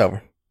 No, it's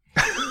over.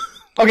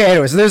 Okay,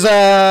 anyways, there's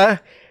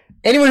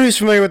anyone who's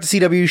familiar with the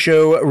CW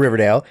show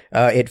Riverdale,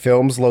 it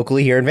films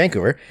locally here in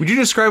Vancouver. Would you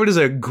describe it as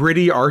a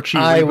gritty Archie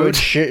I reboot? would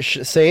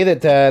say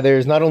that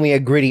there's not only a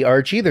gritty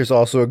Archie, there's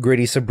also a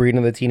gritty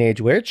Sabrina the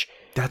Teenage Witch.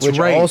 That's which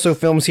right. also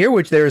films here,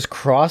 which there's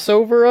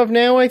crossover of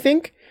now, I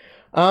think.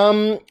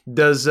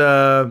 Does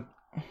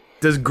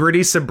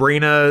gritty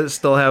Sabrina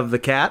still have the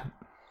cat?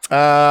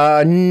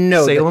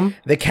 No. Salem?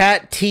 The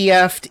cat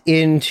TF'd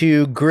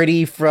into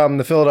Gritty from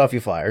the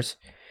Philadelphia Flyers.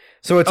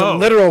 So it's a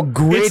literal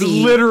gritty. It's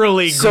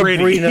literally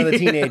Sabrina gritty. the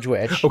Teenage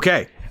Witch.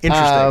 Okay,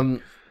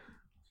 interesting.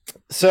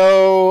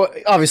 So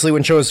obviously,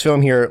 when shows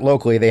film here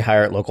locally, they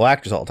hire local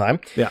actors all the time.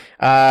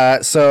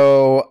 Yeah.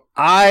 So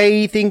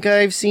I think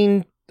I've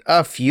seen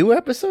a few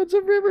episodes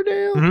of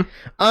Riverdale.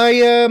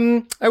 Mm-hmm.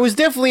 I was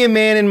definitely a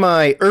man in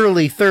my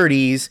early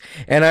 30s,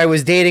 and I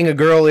was dating a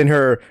girl in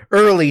her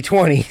early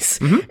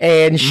 20s,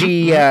 and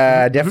she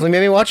definitely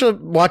made me watch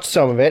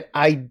some of it.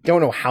 I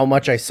don't know how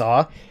much I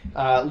saw.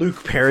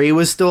 Luke Perry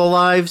was still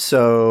alive,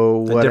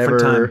 so A different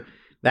whatever time.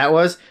 that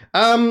was.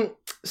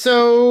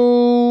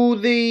 So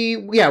when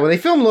they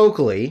film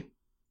locally,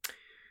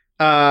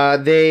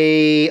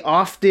 they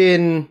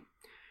often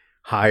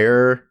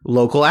hire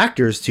local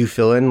actors to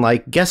fill in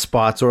like guest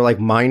spots or like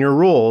minor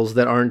roles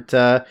that aren't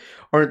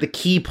the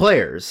key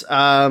players.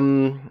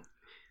 So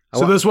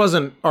this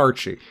wasn't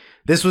Archie.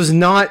 This was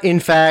not, in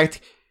fact,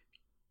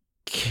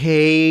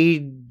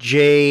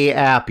 KJ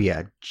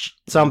Appia.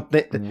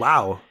 Something.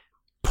 Wow.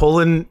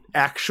 Pulling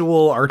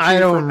actual Archie I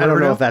from don't know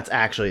Riverdale? if that's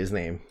actually his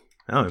name.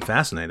 Oh, I'm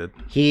fascinated.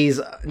 He's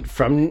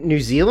from New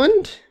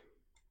Zealand.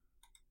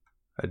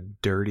 A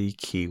dirty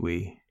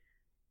Kiwi.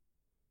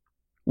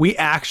 We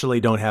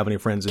actually don't have any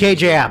friends in KJ New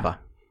Zealand. Appa.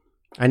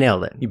 I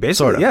nailed it. You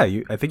basically, Sort of.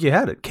 yeah, I think you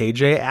had it.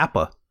 KJ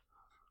Appa.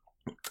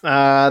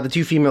 The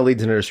two female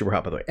leads in it are super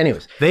hot, by the way.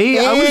 Anyways.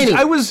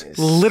 I was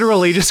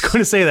literally just going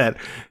to say that.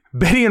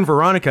 Betty and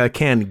Veronica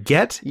can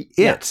get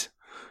it.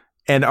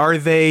 And are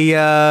they,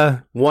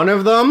 One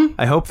of them?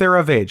 I hope they're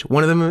of age.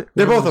 One of them.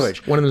 They're both of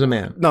age. One of them's a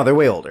man. No, they're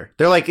way older.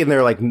 They're like in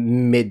their like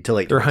mid to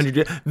late. They're 20s.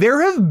 100.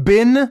 There have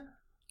been.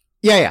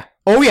 Yeah.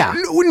 Oh yeah.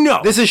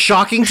 No. This is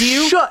shocking to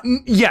you?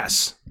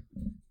 Yes.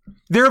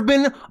 There have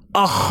been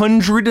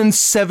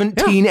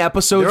 117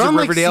 episodes of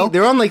Riverdale.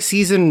 They're on like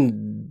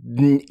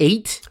season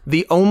 8.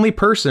 The only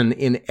person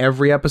in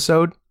every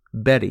episode,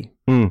 Betty.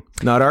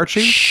 Not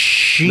Archie.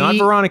 Not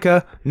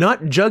Veronica.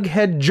 Not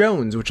Jughead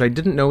Jones, which I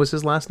didn't know was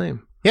his last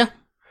name.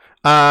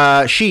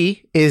 Yeah.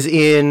 She is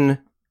in.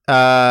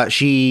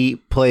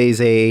 She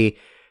plays a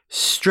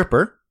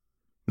stripper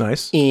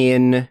Nice.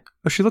 in.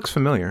 Oh, she looks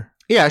familiar.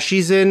 Yeah,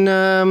 she's in.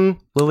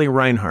 Lily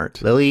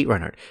Reinhart. Lily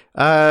Reinhardt.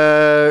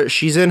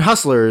 She's in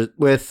Hustlers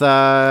with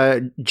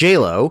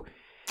J-Lo,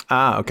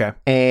 Ah, okay.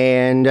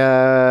 and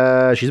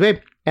she's a babe.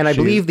 And I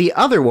believe the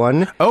other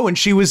one. Oh, and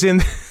she was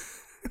in.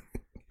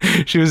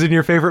 She was in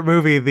your favorite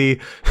movie,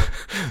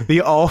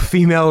 the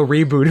all-female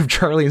reboot of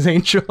Charlie's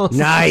Angels.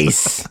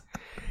 Nice.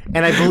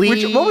 And I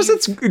believe What was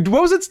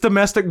its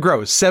domestic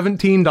gross?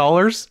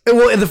 $17?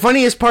 Well, the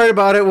funniest part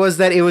about it was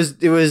that it was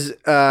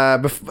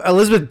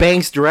Elizabeth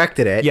Banks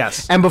directed it.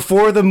 Yes. And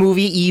before the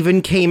movie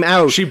even came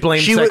out, She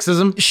blamed wa-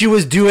 sexism? She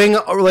was doing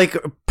like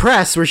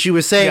press where she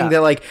was saying Yeah.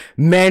 that like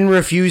men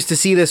refuse to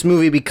see this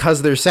movie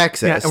because they're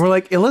sexist. Yeah, and we're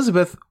like,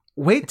 Elizabeth,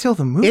 wait till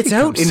the movie It's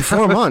out comes in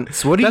 4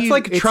 months. What do That's you?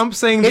 like Trump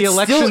saying the it's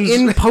elections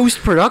still in post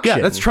production.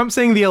 Yeah, that's Trump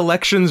saying the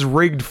election's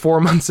rigged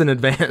 4 months in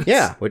advance.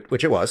 Yeah,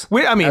 which it was.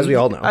 I mean, as we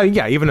all know.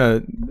 Yeah, even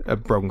a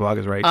broken clock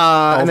is right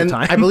all and the then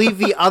time. I believe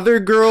the other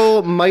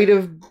girl might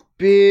have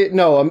been.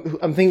 No,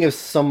 I'm thinking of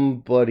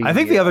somebody. I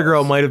think the other girl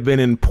else. might have been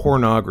in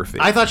pornography.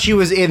 I thought she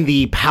was in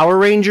the Power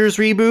Rangers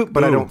reboot,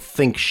 but I Ooh. don't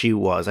think she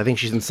was. I think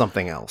she's in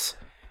something else.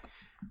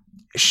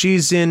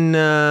 She's in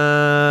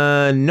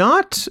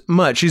not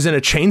much. She's in a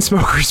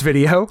Chainsmokers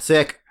video.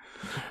 Sick.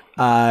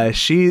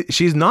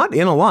 She's not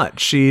in a lot.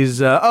 She's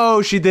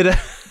she did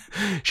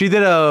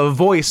a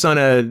voice on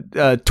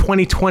a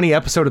 2020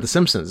 episode of The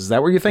Simpsons. Is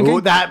that what you're thinking?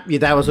 Ooh, that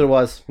was what it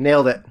was.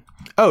 Nailed it.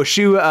 Oh,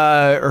 she was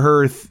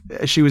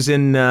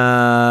in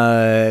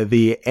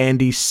the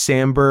Andy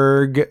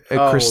Samberg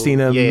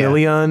Christina yeah.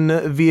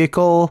 Milian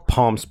vehicle,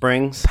 Palm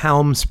Springs.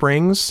 Palm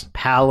Springs,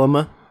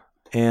 Palom.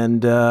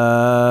 and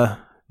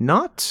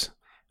not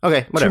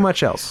Okay, whatever. too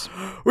much else.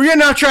 We're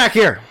getting off track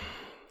here.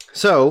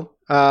 So,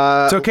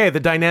 It's okay. The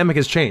dynamic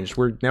has changed.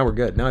 We're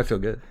good. Now I feel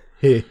good.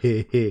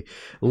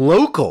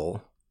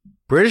 local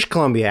British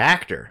Columbia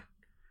actor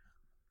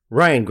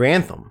Ryan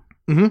Grantham,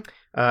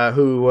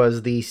 who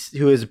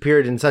has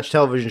appeared in such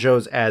television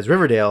shows as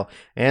Riverdale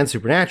and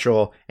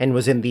Supernatural, and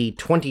was in the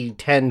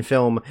 2010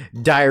 film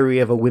Diary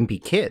of a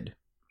Wimpy Kid.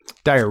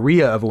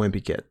 Diarrhea of a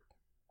Wimpy Kid.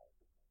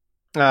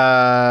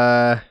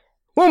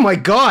 Oh my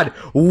God!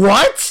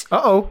 What?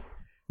 Uh-oh.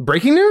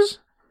 Breaking news?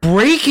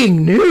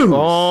 Breaking news!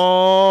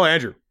 Oh,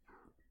 Andrew.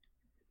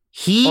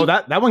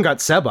 That one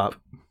got Seb up.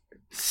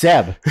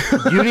 Seb,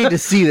 you need to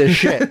see this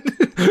shit.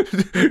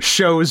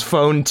 Shows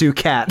phone to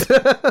cat.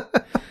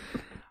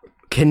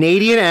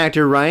 Canadian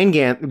actor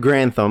Ryan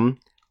Grantham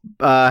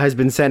has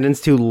been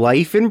sentenced to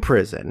life in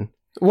prison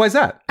Why is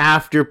that?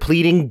 After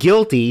pleading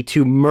guilty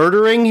to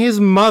murdering his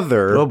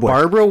mother, Oh, boy.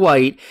 Barbara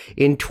White,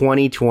 in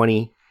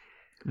 2020.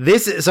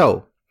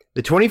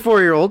 The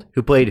 24-year-old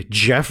who played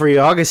Jeffrey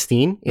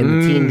Augustine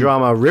in the teen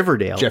drama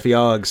Riverdale Jeffy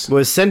Oggs.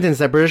 was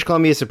sentenced at British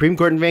Columbia Supreme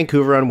Court in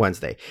Vancouver on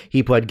Wednesday.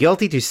 He pled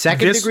guilty to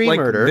second-degree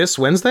murder. This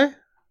Wednesday?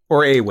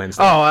 Or a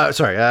Wednesday?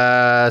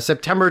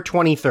 September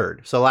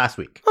 23rd, so last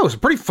week. Oh, it's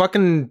pretty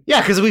fucking... Yeah,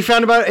 because we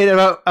found about it.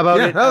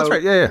 that's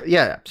right.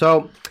 Yeah.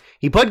 So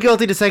he pled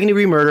guilty to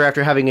second-degree murder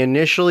after having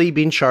initially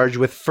been charged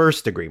with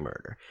first-degree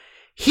murder.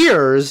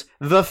 Here's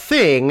the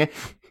thing.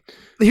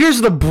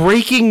 Here's the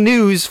breaking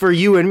news for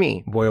you and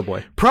me. Boy, oh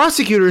boy.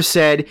 Prosecutors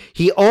said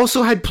he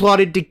also had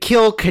plotted to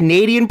kill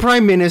Canadian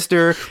Prime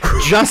Minister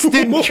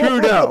Justin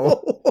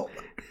Trudeau.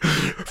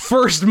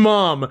 First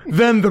mom,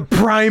 then the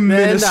prime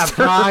minister.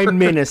 Prime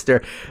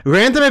Minister.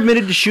 Grantham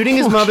admitted to shooting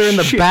his mother in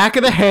the back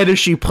of the head as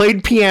she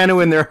played piano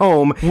in their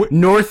home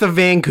north of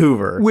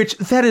Vancouver. Which,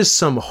 that is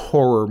some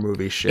horror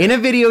movie shit. In a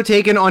video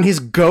taken on his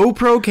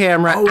GoPro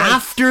camera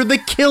after the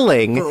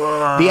killing,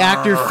 the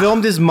actor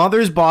filmed his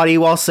mother's body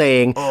while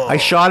saying, "I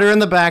shot her in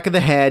the back of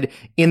the head.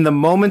 In the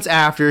moments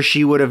after,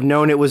 she would have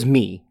known it was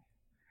me."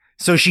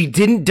 So she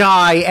didn't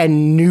die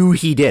and knew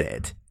he did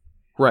it.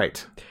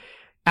 Right.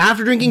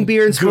 After drinking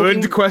beer and smoking...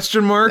 Good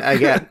question mark? I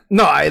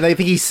think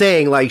he's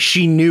saying, like,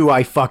 she knew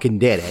I fucking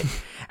did it.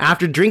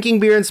 After drinking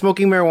beer and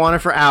smoking marijuana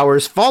for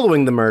hours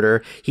following the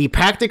murder, he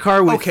packed a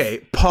car with... Okay,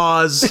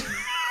 pause.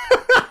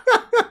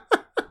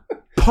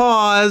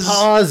 Pause.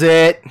 Pause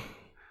it.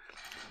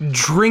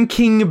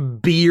 Drinking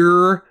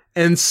beer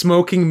and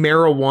smoking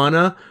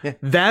marijuana,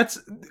 that's...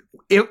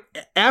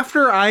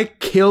 After I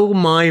kill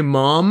my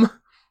mom...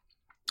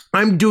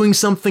 I'm doing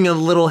something a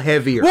little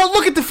heavier. Well,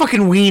 look at the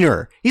fucking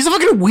wiener. He's a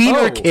fucking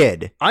wiener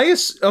kid.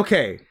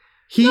 Okay.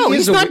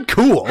 He's not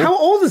cool. How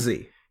old is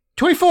he?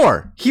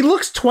 24. He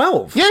looks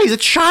 12. Yeah, he's a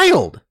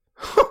child.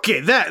 Okay,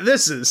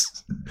 this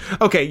is...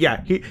 Okay,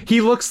 yeah. He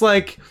looks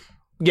like...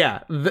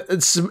 Yeah,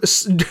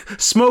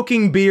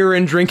 smoking beer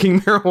and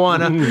drinking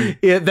marijuana,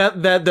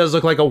 that does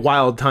look like a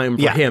wild time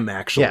for him,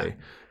 actually.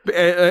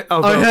 Yeah.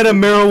 I had a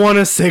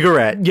marijuana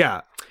cigarette.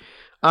 Yeah.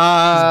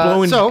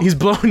 He's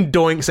blowing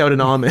doinks out in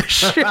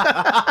Amish.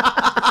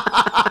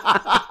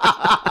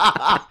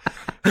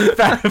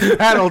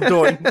 Fat old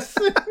doinks.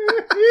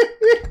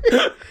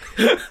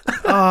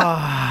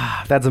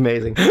 That's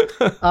amazing.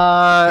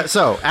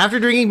 So,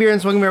 after drinking beer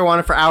and smoking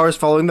marijuana for hours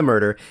following the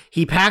murder,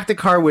 he packed a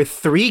car with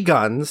 3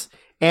 guns,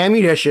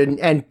 ammunition,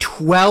 and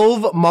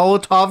 12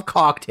 Molotov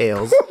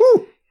cocktails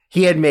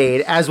he had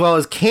made, as well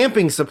as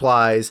camping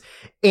supplies,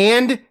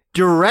 and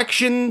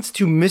directions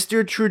to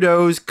Mr.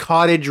 Trudeau's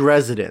cottage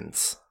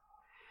residence.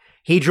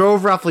 He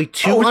drove roughly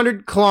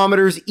 200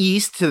 kilometers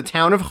east to the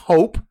town of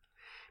Hope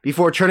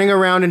before turning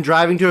around and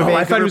driving to a Vancouver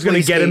I thought he was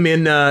going to get him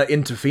in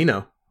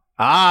Tofino.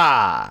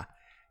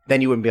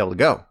 Then you wouldn't be able to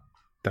go.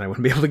 Then I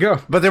wouldn't be able to go.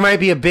 But there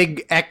might be a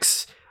big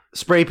X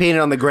spray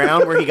painted on the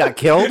ground where he got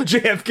killed.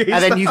 JFK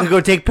and then you could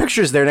go take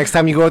pictures there next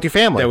time you go with your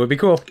family. That would be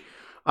cool.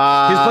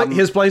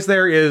 His place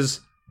there is...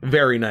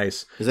 very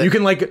nice. You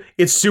can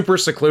it's super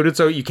secluded,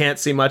 so you can't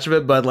see much of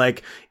it, but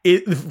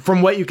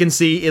from what you can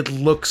see, it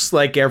looks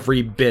like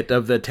every bit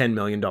of the $10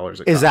 million.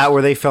 Is that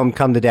where they filmed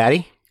Come to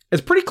Daddy?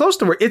 It's pretty close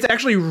to where it's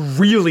actually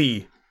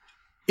really.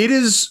 It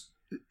is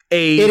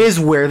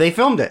where they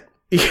filmed it.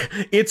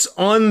 It's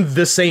on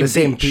the same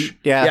beach.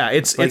 Yeah.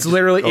 It's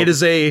literally it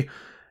is a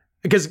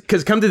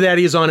because Come to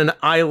Daddy is on an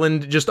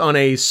island just on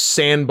a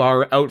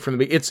sandbar out from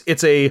the beach.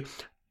 It's a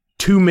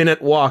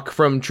 2-minute walk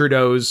from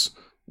Trudeau's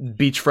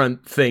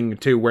beachfront thing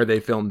to where they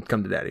filmed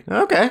Come to Daddy.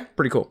 Okay.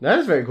 Pretty cool. That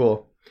is very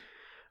cool.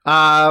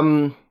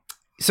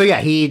 So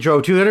yeah, he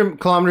drove 200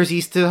 kilometers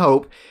east to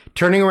Hope,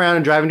 turning around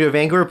and driving to a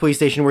Vancouver police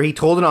station where he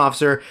told an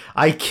officer,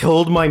 "I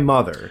killed my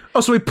mother." Oh,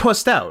 so he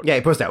pussed out. Yeah,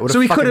 he pussed out. What so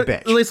a he fucking could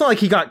bitch. It's not like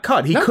he got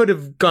caught. He could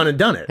have gone and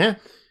done it. Yeah.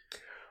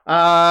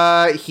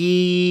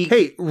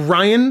 Hey,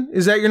 Ryan,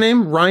 is that your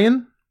name?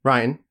 Ryan?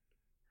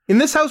 In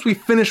this house, we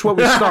finish what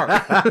we start.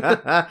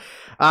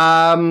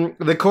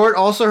 The court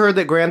also heard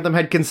that Grantham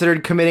had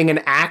considered committing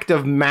an act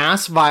of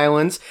mass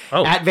violence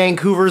at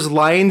Vancouver's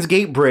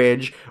Lionsgate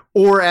Bridge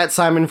or at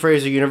Simon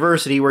Fraser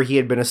University, where he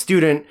had been a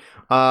student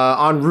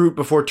en route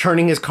before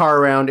turning his car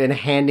around and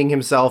handing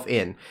himself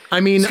in.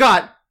 I mean,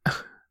 Scott,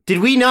 did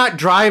we not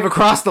drive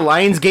across the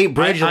Lionsgate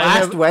Bridge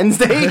last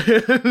Wednesday?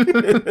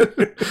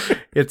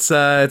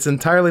 It's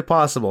entirely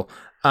possible.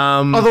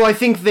 Although I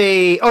think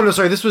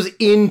this was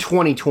in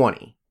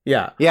 2020.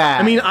 Yeah.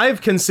 I mean,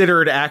 I've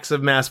considered acts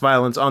of mass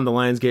violence on the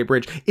Lionsgate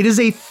Bridge. It is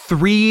a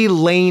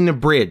 3-lane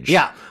bridge.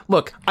 Yeah.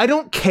 Look, I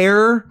don't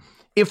care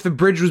if the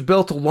bridge was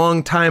built a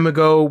long time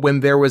ago when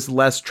there was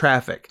less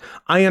traffic.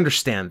 I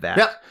understand that.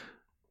 Yep.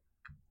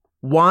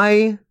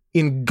 Why,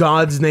 in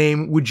God's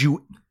name, would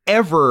you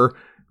ever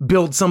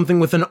build something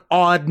with an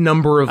odd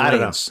number of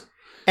lanes?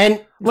 I don't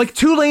know. And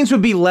 2 lanes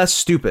would be less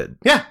stupid.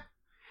 Yeah.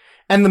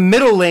 And the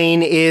middle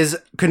lane is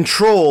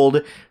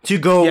controlled to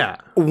go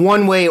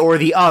one way or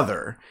the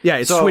other. Yeah,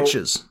 it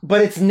switches.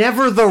 But it's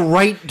never the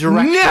right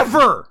direction.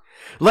 Never!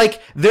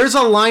 Like, there's a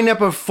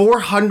lineup of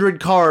 400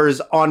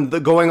 cars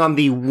going on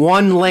the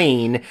one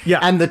lane,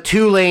 and the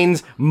 2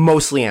 lanes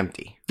mostly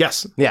empty.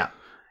 Yes. Yeah.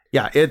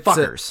 Yeah, it's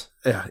fuckers.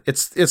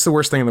 It's the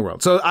worst thing in the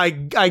world. So I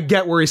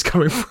get where he's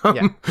coming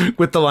from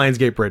with the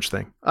Lionsgate Bridge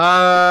thing.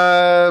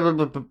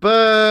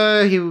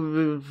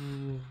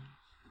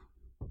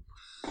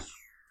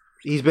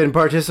 He's been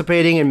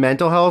participating in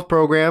mental health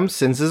programs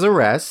since his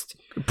arrest.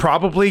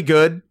 Probably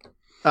good.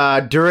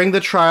 During the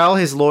trial,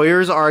 his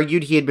lawyers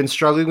argued he had been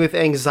struggling with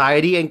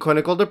anxiety and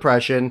clinical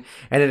depression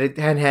and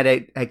had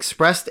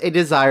expressed a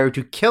desire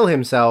to kill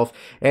himself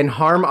and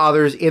harm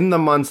others in the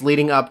months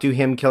leading up to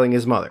him killing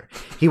his mother.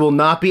 He will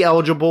not be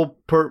eligible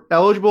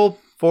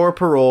for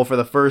parole for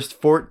the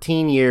first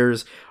 14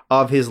 years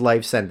of his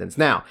life sentence.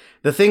 Now,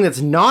 the thing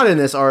that's not in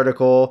this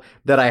article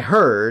that I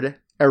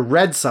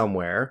read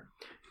somewhere,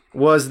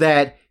 was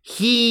that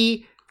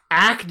he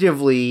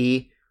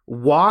actively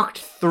walked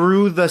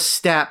through the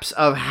steps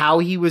of how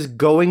he was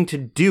going to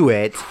do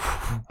it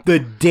the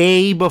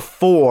day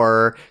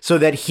before so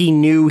that he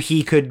knew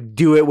he could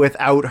do it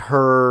without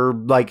her,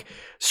 like,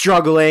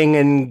 struggling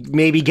and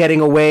maybe getting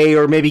away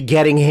or maybe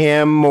getting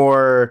him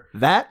or...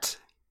 That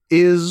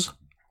is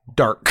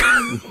dark.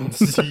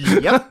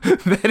 Yep.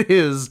 That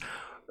is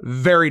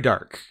very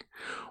dark.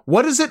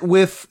 What is it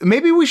with...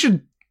 Maybe we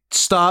should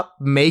stop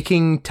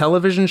making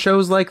television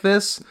shows like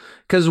this,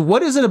 because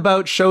what is it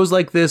about shows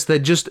like this that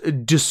just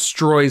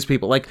destroys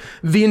people? Like,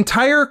 the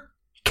entire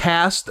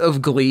cast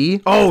of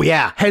Glee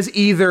has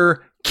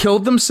either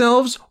killed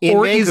themselves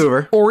or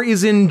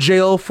is in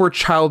jail for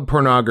child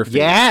pornography.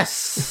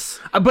 Yes.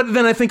 But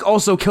then I think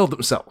also killed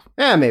themselves.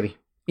 Yeah, maybe.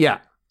 Yeah.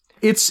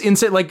 It's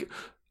insane. Like,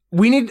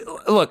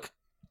 look,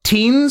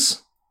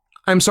 teens,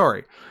 I'm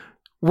sorry.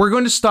 We're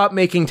going to stop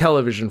making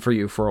television for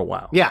you for a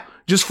while. Yeah.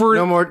 Just for...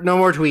 No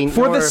more tween.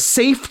 For the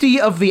safety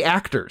of the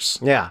actors.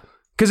 Yeah.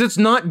 Because it's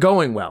not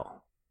going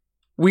well.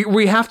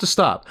 We have to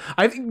stop.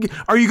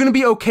 Are you going to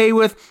be okay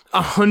with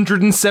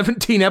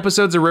 117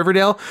 episodes of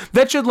Riverdale?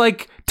 That should,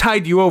 like,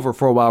 tide you over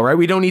for a while, right?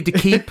 We don't need to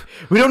keep...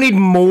 we don't need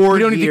more We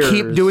don't need to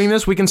keep doing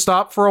this. We can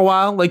stop for a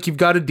while. Like, you've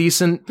got a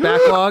decent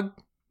backlog.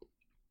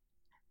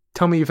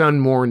 Tell me you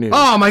found more news.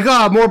 Oh my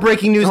God, more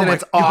breaking news, and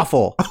it's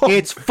awful.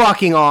 It's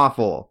fucking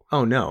awful.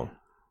 Oh no.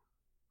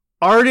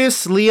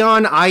 Artist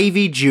Leon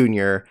Ivy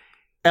Jr.,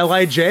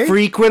 L.I.J.,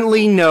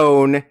 frequently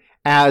known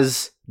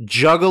as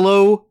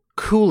Juggalo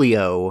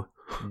Coolio,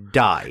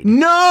 died.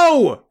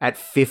 No! At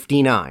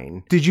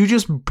 59. Did you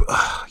just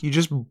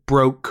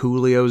broke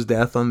Coolio's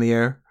death on the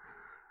air?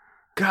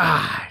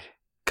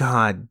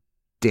 God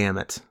damn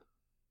it.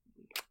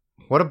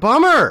 What a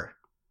bummer.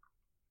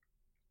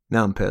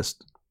 Now I'm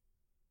pissed.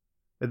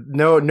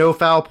 No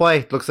foul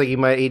play. Looks like he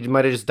might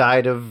have just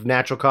died of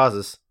natural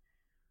causes.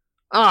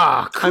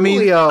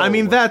 Coolio. I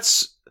mean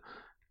that's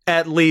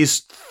at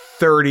least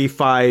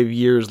 35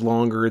 years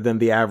longer than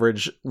the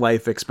average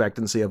life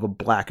expectancy of a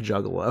black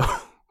juggalo.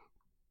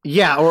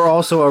 Yeah, or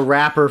also a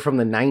rapper from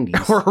the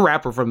 90s. Or a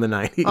rapper from the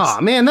 90s.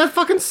 Oh man, that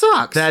fucking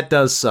sucks. That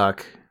does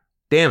suck.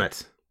 Damn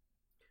it.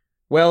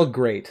 Well,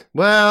 great.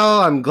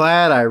 Well, I'm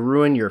glad I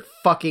ruined your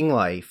fucking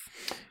life.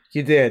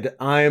 You did.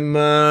 I'm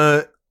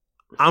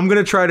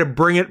gonna try to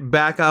bring it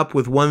back up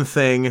with one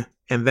thing,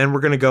 and then we're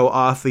gonna go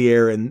off the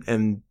air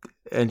and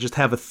just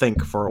have a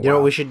think for a while. You know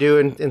what we should do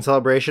in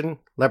celebration?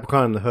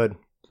 Leprechaun in the Hood.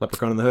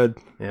 Leprechaun in the Hood.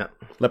 Yeah.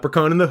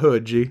 Leprechaun in the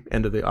Hood, G.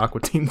 End of the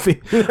Aqua Teen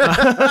theme.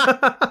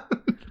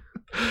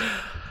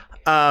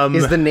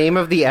 Is the name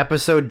of the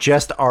episode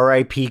just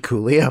R.I.P.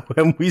 Coolio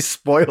when we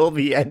spoil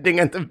the ending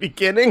at the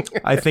beginning?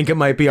 I think it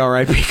might be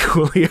R.I.P.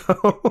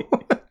 Coolio.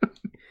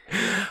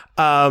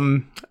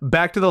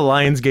 Back to the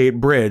Lionsgate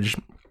Bridge.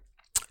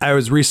 I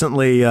was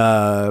recently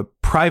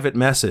private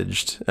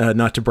messaged,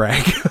 not to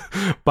brag,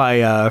 by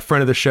a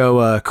friend of the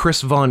show,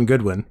 Chris Von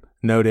Goodwin,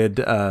 noted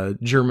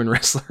German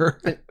wrestler.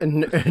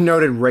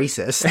 Noted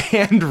racist.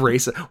 And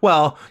racist.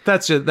 Well,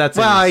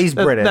 he's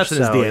British. That's in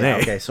his DNA. Yeah,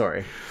 okay,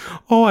 sorry.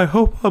 Oh, I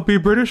hope I'll be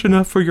British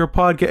enough for your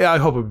podcast. I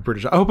hope I'll be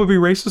British. I hope I'll be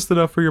racist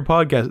enough for your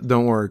podcast.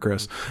 Don't worry,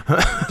 Chris.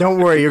 Don't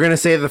worry. You're going to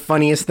say the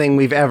funniest thing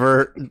we've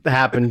ever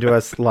happened to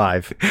us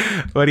live.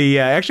 But he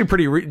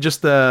actually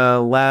just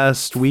the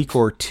last week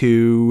or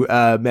two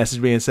messaged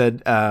me and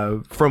said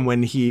from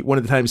one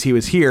of the times he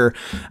was here,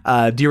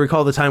 do you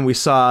recall the time we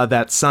saw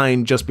that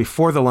sign just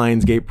before the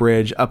Lionsgate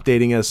Bridge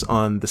updating us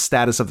on the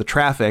status of the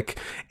traffic,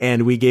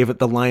 and we gave it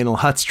the Lionel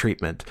Hutz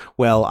treatment?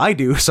 Well, I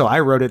do, so I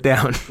wrote it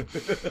down.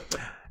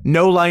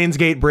 No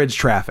Lionsgate Bridge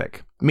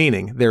traffic,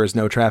 meaning there is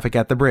no traffic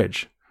at the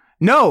bridge.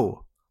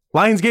 No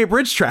Lionsgate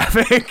Bridge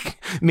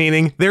traffic,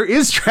 meaning there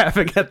is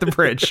traffic at the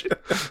bridge.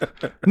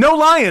 No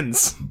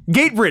Lions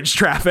Gate Bridge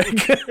traffic,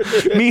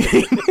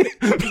 meaning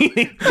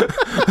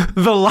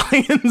the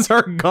Lions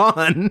are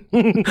gone.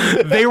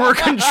 They were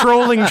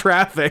controlling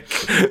traffic.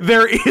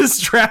 There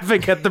is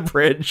traffic at the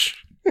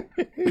bridge.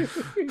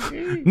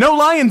 No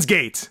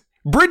Lionsgate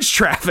Bridge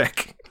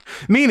traffic,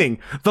 meaning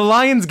the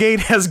Lion's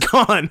Gate has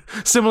gone.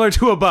 Similar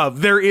to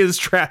above, there is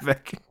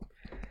traffic.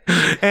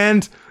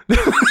 And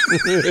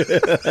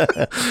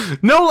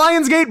no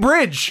Lionsgate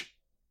Bridge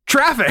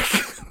traffic,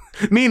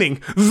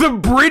 meaning the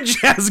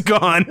bridge has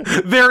gone.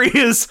 There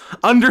is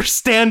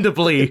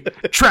understandably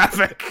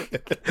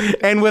traffic.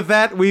 And with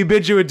that, we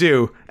bid you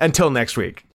adieu until next week.